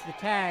 beats the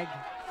tag.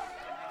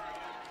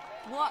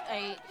 What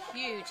a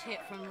huge hit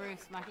from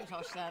Ruth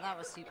McIntosh there. That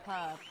was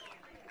superb.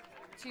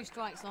 2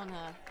 strikes on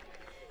her.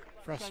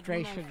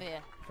 Frustration, no fear.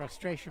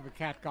 frustration for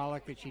Kat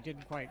Golick that she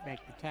didn't quite make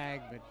the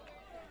tag, but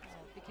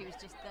Vicky was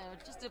just there,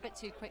 just a bit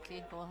too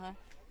quickly for her.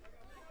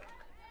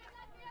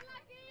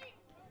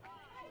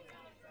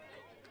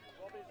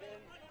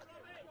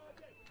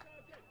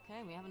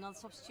 Okay, we have another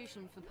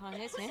substitution for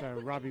Pioneers here.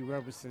 so Robbie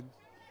Robeson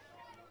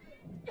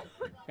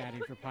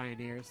batting for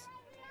Pioneers.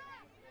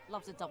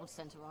 Loves a double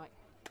centre right.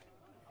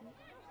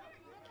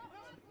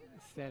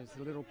 Says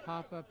a little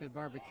pop-up and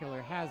Barbara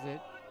Killer has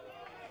it.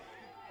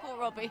 Poor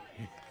Robbie.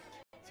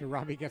 So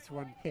Robbie gets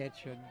one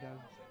pitch and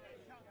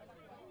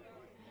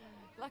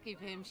Lucky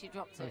for him, she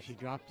dropped oh, it. she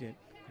dropped it.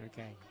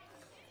 Okay,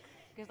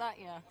 Because that,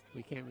 yeah,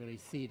 we can't really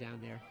see down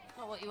there.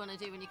 not what you want to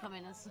do when you come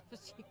in as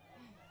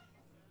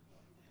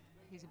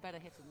he's a better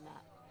hitter than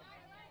that.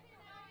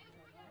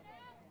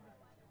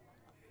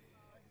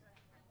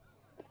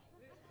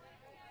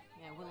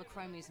 Yeah, will the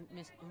Chromies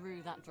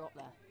rue that drop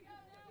there?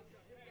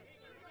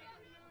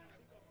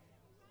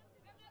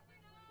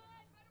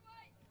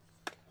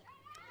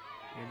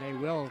 And they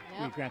will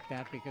Yep. regret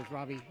that because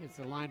Robbie hits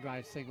a line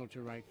drive single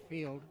to right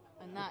field.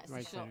 And that's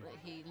Right the shot center. that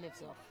he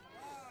lives off.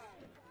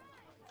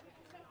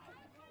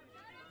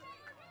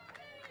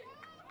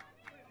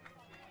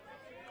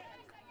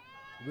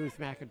 Ruth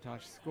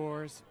McIntosh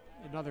scores.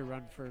 Another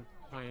run for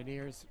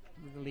Pioneers.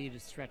 The lead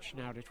is stretched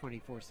now to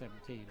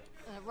 24-17.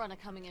 Runner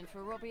coming in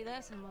for Robbie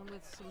there, someone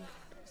with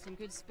some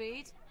good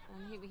speed.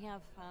 And here we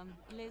have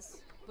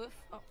Liz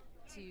Buff up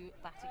to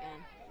bat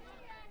again.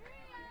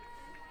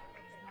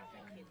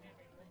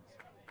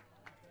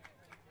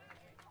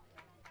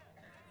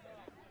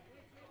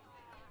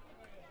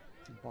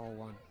 Ball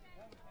one.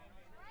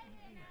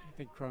 I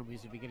think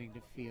Chromies are beginning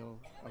to feel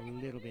a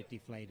little bit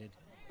deflated.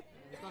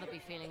 They've got to be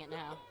feeling it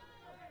now.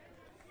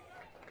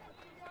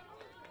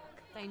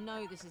 They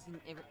know this is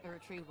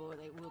irretrievable,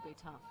 they will be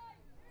tough.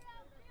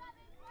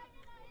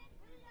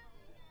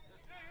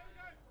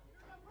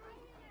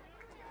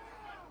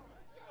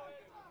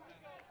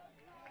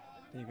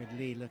 David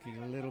Lee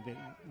looking a little bit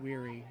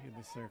weary in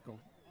the circle.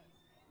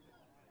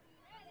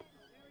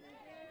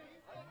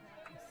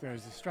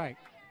 Throws a strike.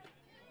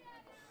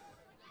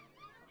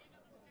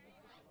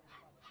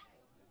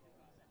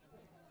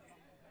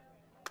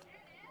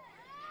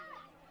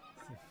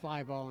 It's a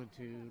fly ball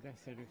into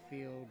left center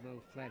field.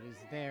 Mo Flett is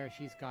there.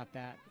 She's got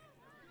that.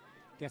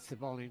 Gets the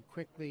ball in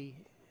quickly.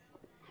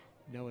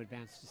 No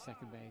advance to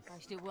second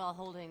base. She did well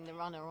holding the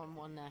runner on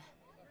one there.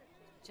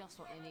 Just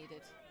what they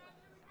needed.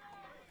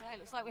 Okay,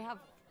 looks like we have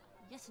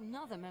yet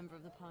another member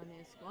of the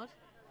Pioneer squad.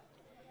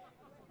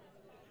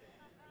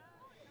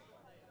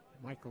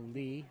 Michael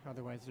Lee,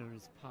 otherwise known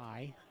as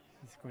Pie,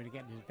 is going to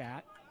get in his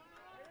bat.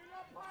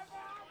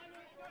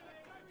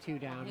 2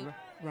 down, He'll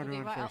runner be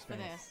on right first up for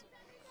base. this.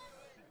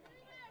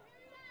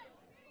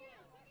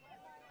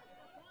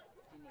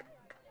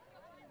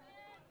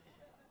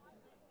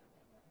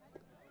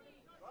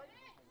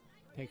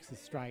 takes the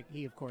strike.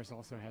 He, of course,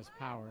 also has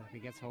power. If he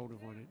gets hold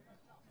of one, it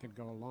can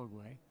go a long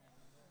way.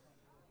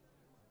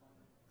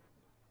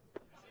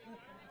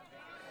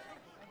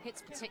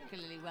 Hits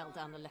particularly well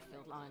down the left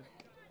field line.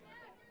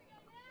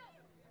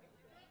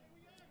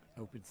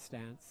 Open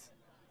stance.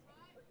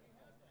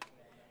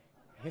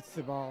 Hits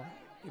the ball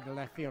in the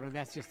left field, and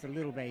that's just a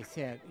little base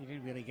hit. He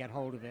didn't really get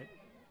hold of it.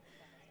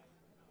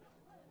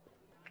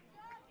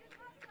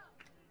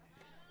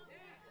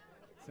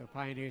 So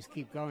Pioneers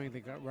keep going.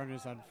 They've got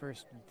runners on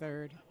first and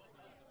third.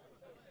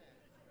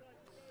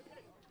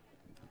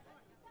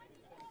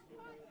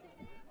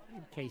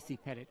 And Casey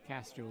Pettit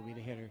Castro will be the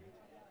hitter.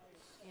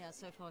 Yeah,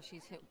 so far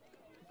she's hit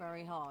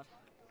very hard.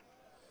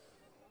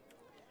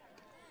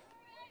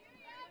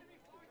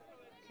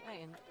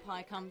 Okay, and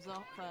Pye comes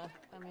off,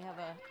 and we have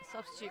a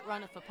substitute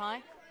runner for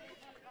Pye.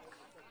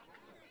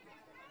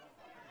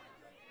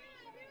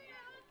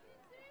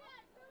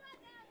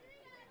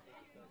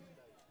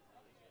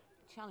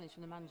 Challenge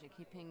from the manager,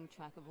 keeping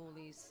track of all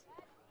these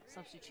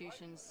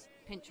substitutions,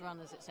 pinch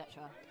runners,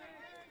 etc.,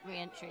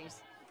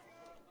 re-entries.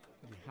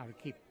 How to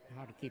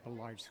keep a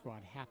large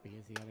squad happy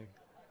is the other.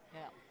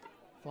 Yeah.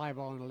 Fly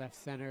ball in the left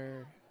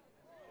center.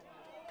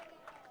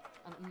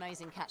 An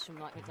amazing catch from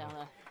Mike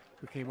McDowell.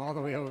 We came all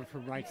the way over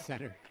from right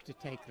center to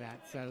take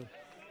that. So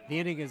the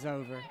inning is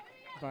over,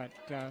 but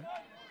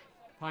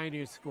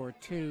Pioneers score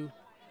 2,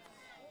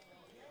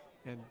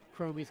 and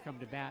Chromies come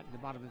to bat in the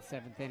bottom of the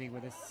 7th inning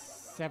with a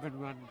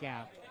 7-run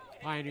gap.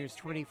 Pioneers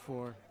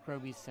 24,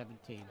 Chromies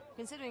 17.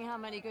 Considering how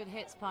many good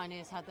hits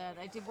Pioneers had there,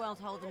 they did well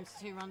to hold them to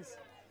 2 runs.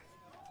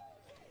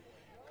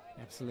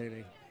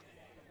 Absolutely.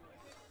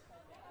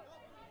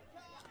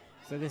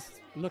 So this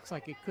looks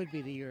like it could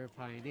be the year of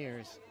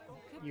Pioneers,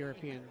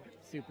 European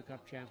Super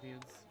Cup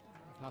champions,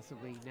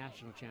 possibly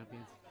national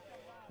champions.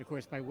 Of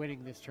course, by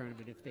winning this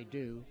tournament, if they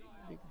do,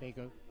 they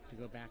go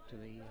back to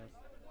the.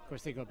 Of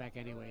course, they go back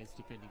anyway as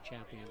defending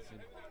champions in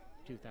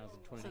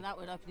 2020. So that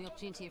would open the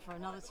opportunity for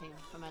another team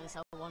from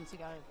NSL1 to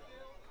go.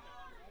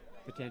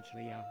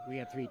 Potentially, yeah. We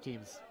had 3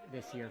 teams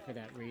this year for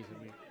that reason.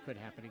 It could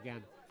happen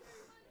again.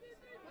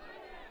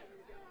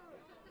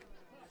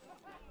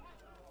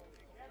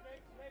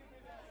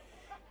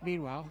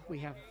 Meanwhile,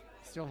 we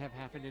still have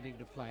half an inning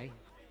to play,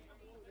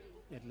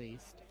 at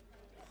least.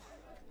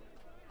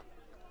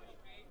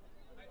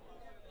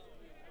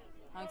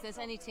 Oh, if there's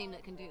any team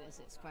that can do this,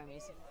 it's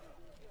Chromies.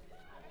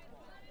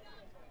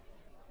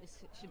 This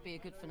should be a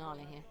good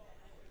finale here.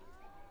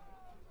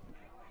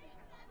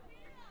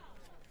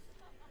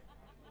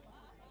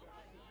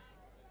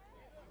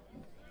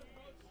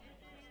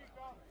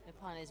 The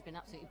Pioneers have been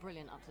absolutely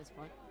brilliant up to this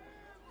point.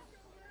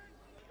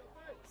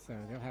 So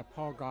they'll have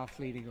Paul Goff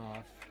leading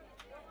off.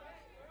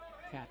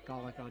 Kat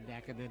Golick on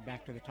deck, and then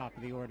back to the top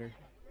of the order.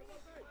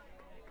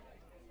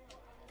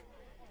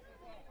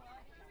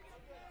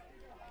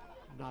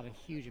 Not a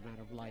huge amount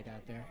of light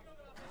out there.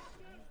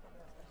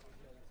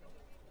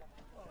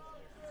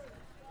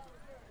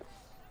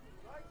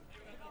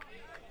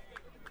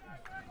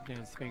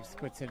 Dan Spinks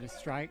puts in a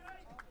strike.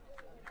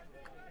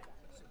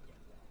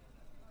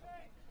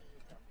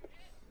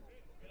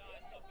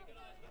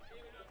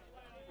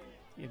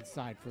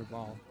 Inside for a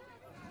ball.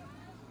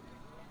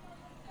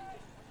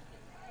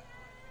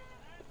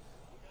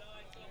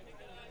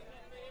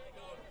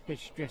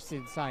 Pitch drifts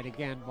inside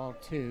again, ball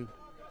 2.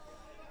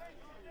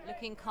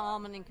 Looking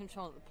calm and in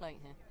control at the plate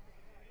here.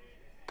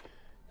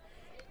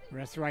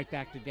 Rest right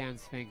back to Dan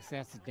Spinks.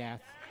 That's a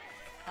death.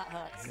 That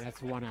hurts. And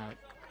that's 1 out.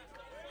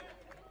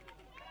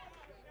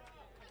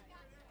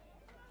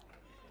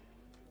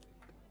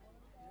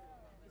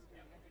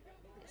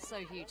 It's so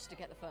huge to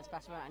get the first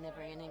batter out in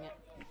every inning.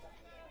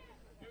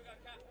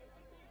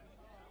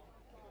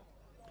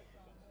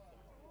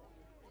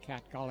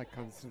 Kat Golick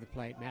comes to the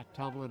plate. Matt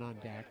Tomlin on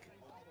deck.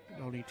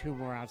 Only 2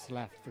 more outs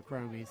left for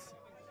Chromies.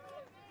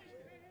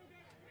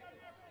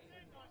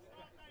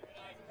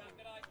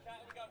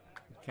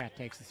 Kat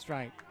takes a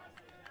strike.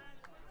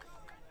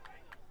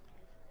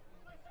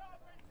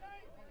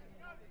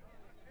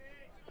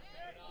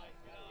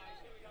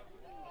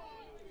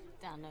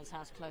 Dan knows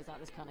how to close out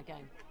this kind of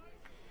game.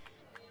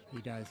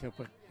 He does. He'll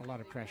put a lot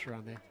of pressure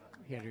on the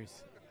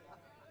hitters.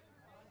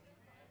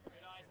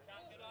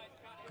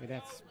 But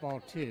that's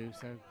ball 2,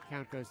 so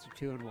count goes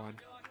to 2-1.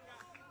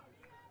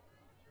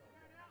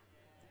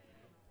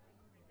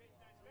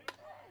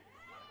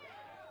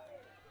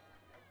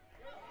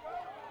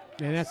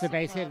 And that's a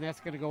base hit, and that's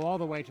going to go all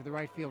the way to the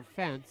right field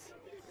fence.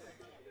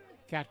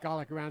 Kat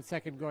Golick around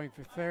second, going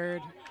for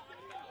third.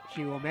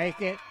 She will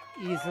make it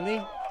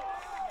easily.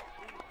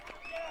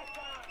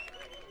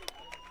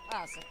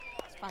 That's a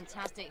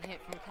fantastic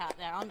hit from Kat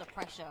there, under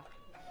pressure.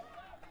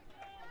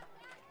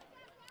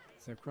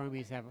 So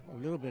Chromies have a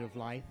little bit of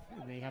life,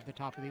 and they have the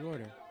top of the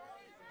order.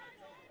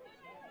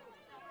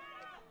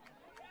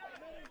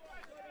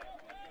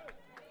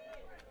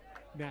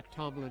 Matt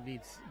Tomlin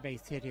needs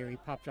base hit here. He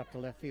popped up to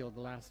left field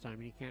the last time,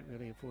 and he can't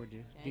really afford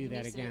to do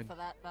that again. For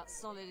that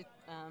solid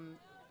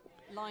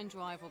line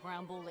drive or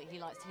ground ball that he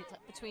likes to hit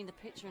between the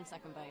pitcher and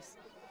second base.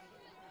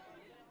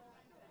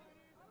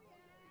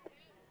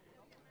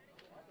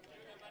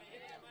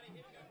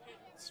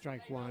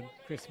 Strike one.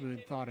 Chris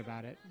Moon thought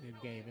about it and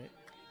gave it.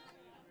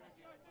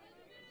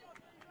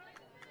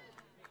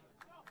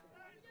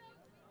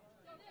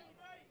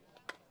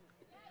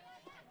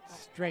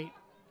 Straight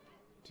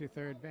to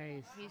third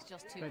base. He's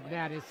just too But quick.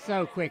 Matt is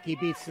so quick, he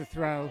beats the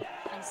throw.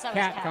 And so is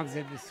Cat Kat. comes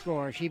in to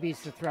score. She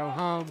beats the throw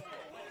home.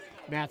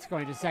 Matt's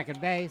going to second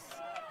base.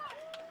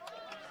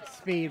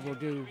 Speed will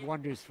do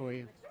wonders for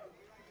you.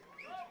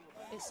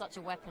 It's such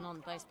a weapon on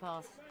the base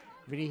path.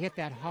 But he hit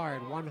that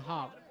hard, one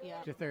hop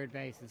Yeah. to third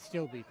base and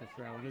still beat the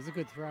throw. And it was a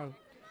good throw.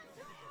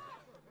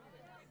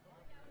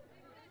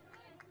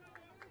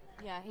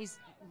 Yeah, he's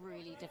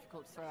really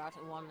difficult to throw out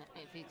at one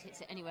if he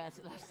hits it anywhere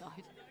to the left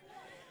side.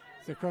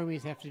 So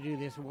Chromies have to do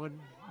this one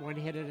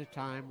hit at a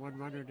time, one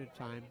runner at a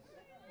time.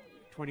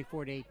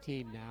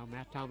 24-18 now.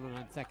 Matt Tomlin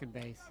on second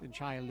base and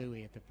Chaya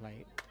Louie at the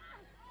plate.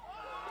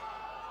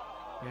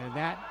 And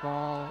that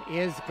ball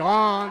is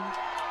gone.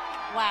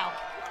 Wow.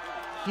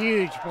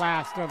 Huge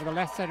blast over the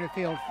left center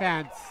field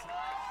fence.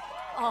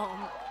 Oh,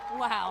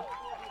 wow.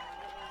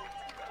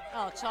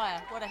 Oh,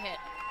 Chaya, what a hit.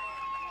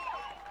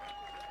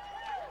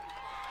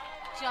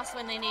 Just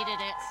when they needed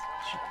it.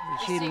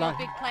 She You see loves how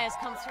big players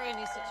come through in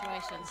these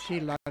situations. She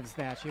loves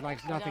that. She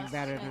likes nothing Yes,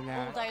 better and than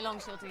that. All day long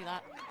she'll do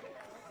that.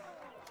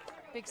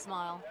 Big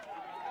smile.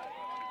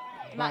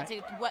 But- Matt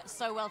did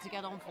so well to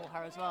get on for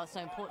her as well. It's so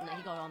important that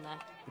he got on there.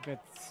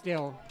 But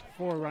still,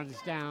 4 runs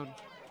down,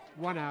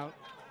 1 out,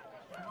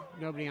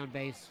 nobody on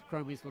base.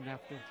 Chromies will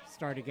have to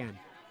start again.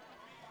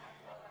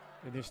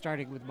 And they're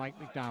starting with Mike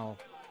McDowell.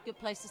 Good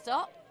place to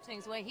start, seeing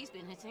as the way he's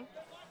been hitting.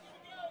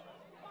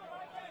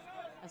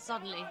 And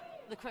suddenly,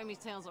 the Chromies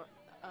tails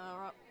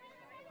are up.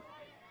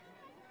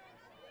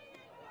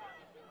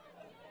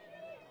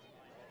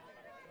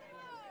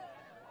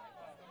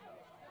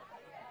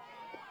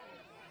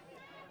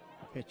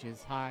 Pitch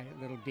is high,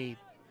 a little deep.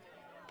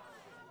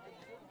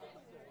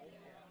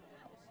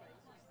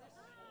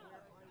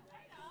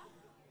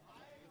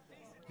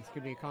 This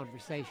could be a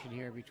conversation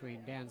here between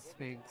Dan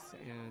Spinks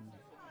and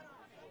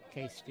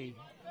Casey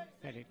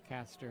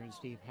Pettit-Castor and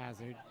Steve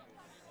Hazard.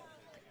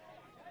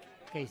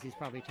 Casey's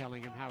probably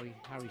telling him how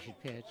he should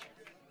pitch.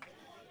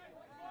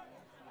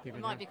 He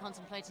Given might her- be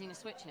contemplating a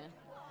switch here.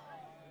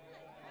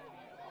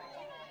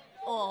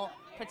 Or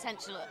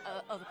potential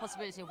of the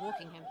possibility of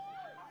walking him.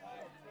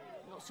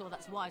 Not sure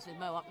that's wise with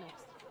Mo up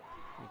next.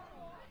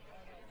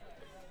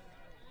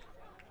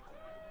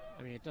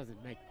 I mean, it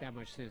doesn't make that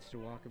much sense to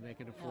walk him. They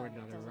can afford No,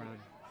 it another doesn't. run.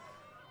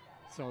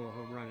 Solo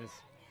home run is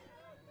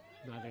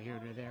neither here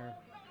nor there.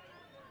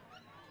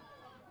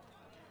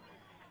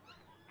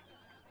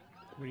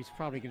 What he's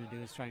probably going to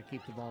do is try and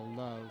keep the ball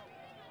low.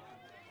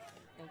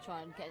 Going to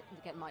try and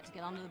get Mike to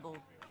get under the ball.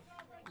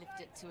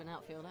 Lift it to an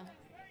outfielder.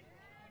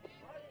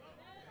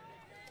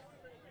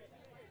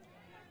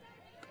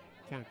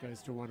 Count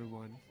goes to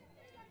 1-1.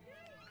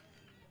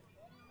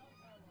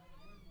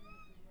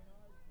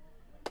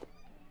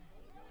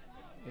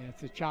 And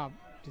it's a chop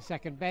to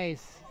second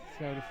base.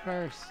 Throw to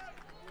first.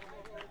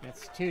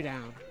 That's 2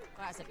 down.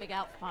 That's a big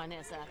out for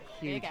Pioneers there.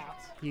 Huge, Big out.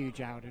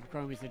 huge out. And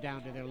Chromies are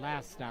down to their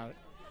last out.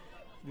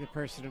 The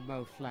person of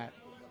Mo Flat.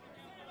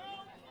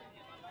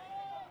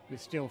 With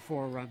still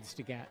 4 runs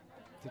to get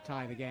to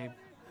tie the game.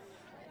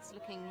 It's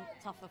looking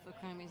tougher for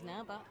Chromies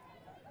now, but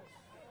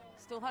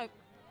still hope.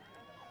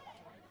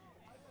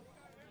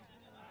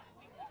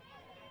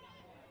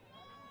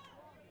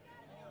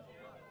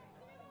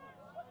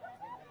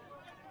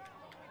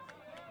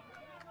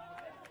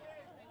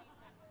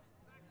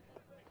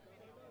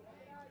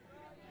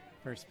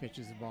 First pitch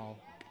is a ball.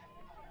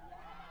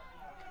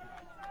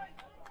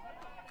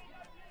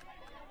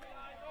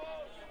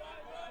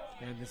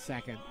 And the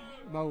second.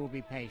 Mo will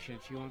be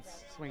patient. She won't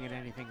swing at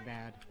anything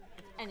bad.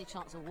 Any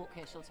chance of walk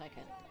here, she'll take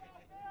it.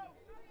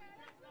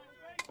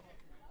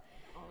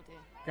 Oh dear.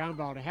 Ground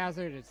ball to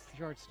Hazard. It's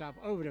shortstop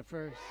over to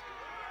first.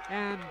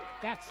 And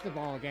that's the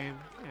ball game.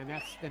 And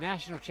that's the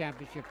national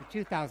championship for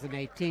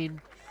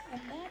 2018.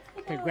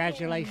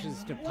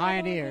 Congratulations to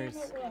Pioneers.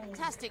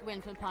 Fantastic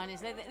win from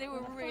Pioneers. They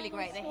were really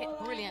great. They hit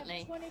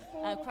brilliantly.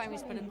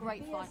 Chromies put a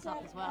great fight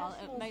up as well.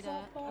 It made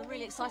a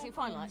really exciting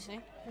final, actually.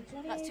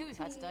 That's 2 we've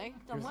had today.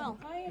 Done well.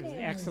 It was an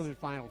excellent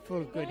final,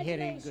 full of good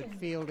hitting, good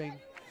fielding.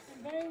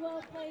 Very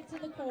well played to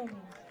the Chromies.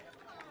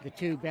 The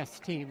 2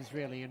 best teams,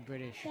 really, in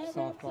British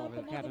softball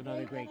have had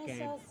another great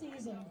game.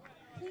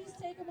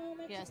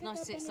 Yeah, it's nice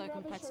to see it so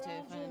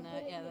competitive. And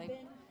yeah,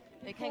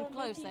 they came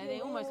close there. They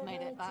almost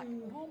made it back.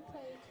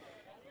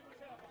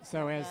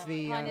 So as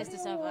the Pioneers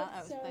deserve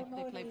that.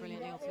 They played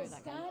brilliantly all through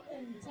that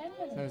game.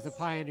 so as the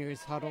Pioneers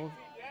huddle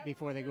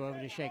before they go over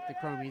to shake the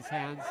Chromies'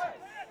 hands.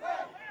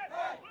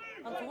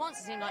 And for once,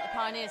 it seemed like the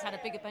Pioneers had a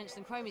bigger bench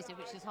than Chromies did,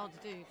 which is hard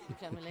to do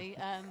generally.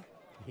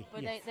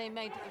 But Yes, they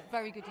made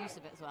very good use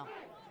of it as well.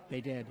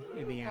 they did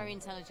in the Very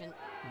end. intelligent.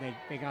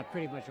 They got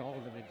pretty much all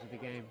of them into the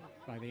game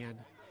by the end.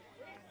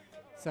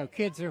 So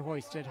kids are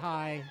hoisted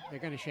high. They're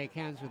going to shake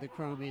hands with the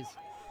Chromies.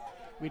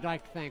 We'd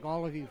like to thank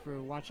all of you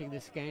for watching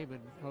this game,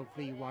 and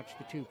hopefully you watched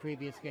the 2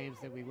 previous games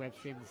that we web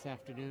streamed this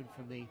afternoon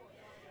from the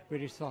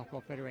British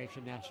Softball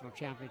Federation National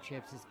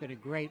Championships. It's been a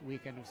great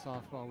weekend of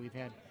softball. We've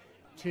had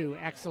 2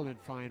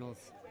 excellent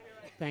finals.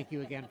 Thank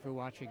you again for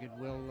watching, and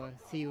we'll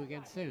see you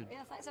again soon.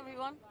 Yeah, thanks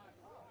everyone.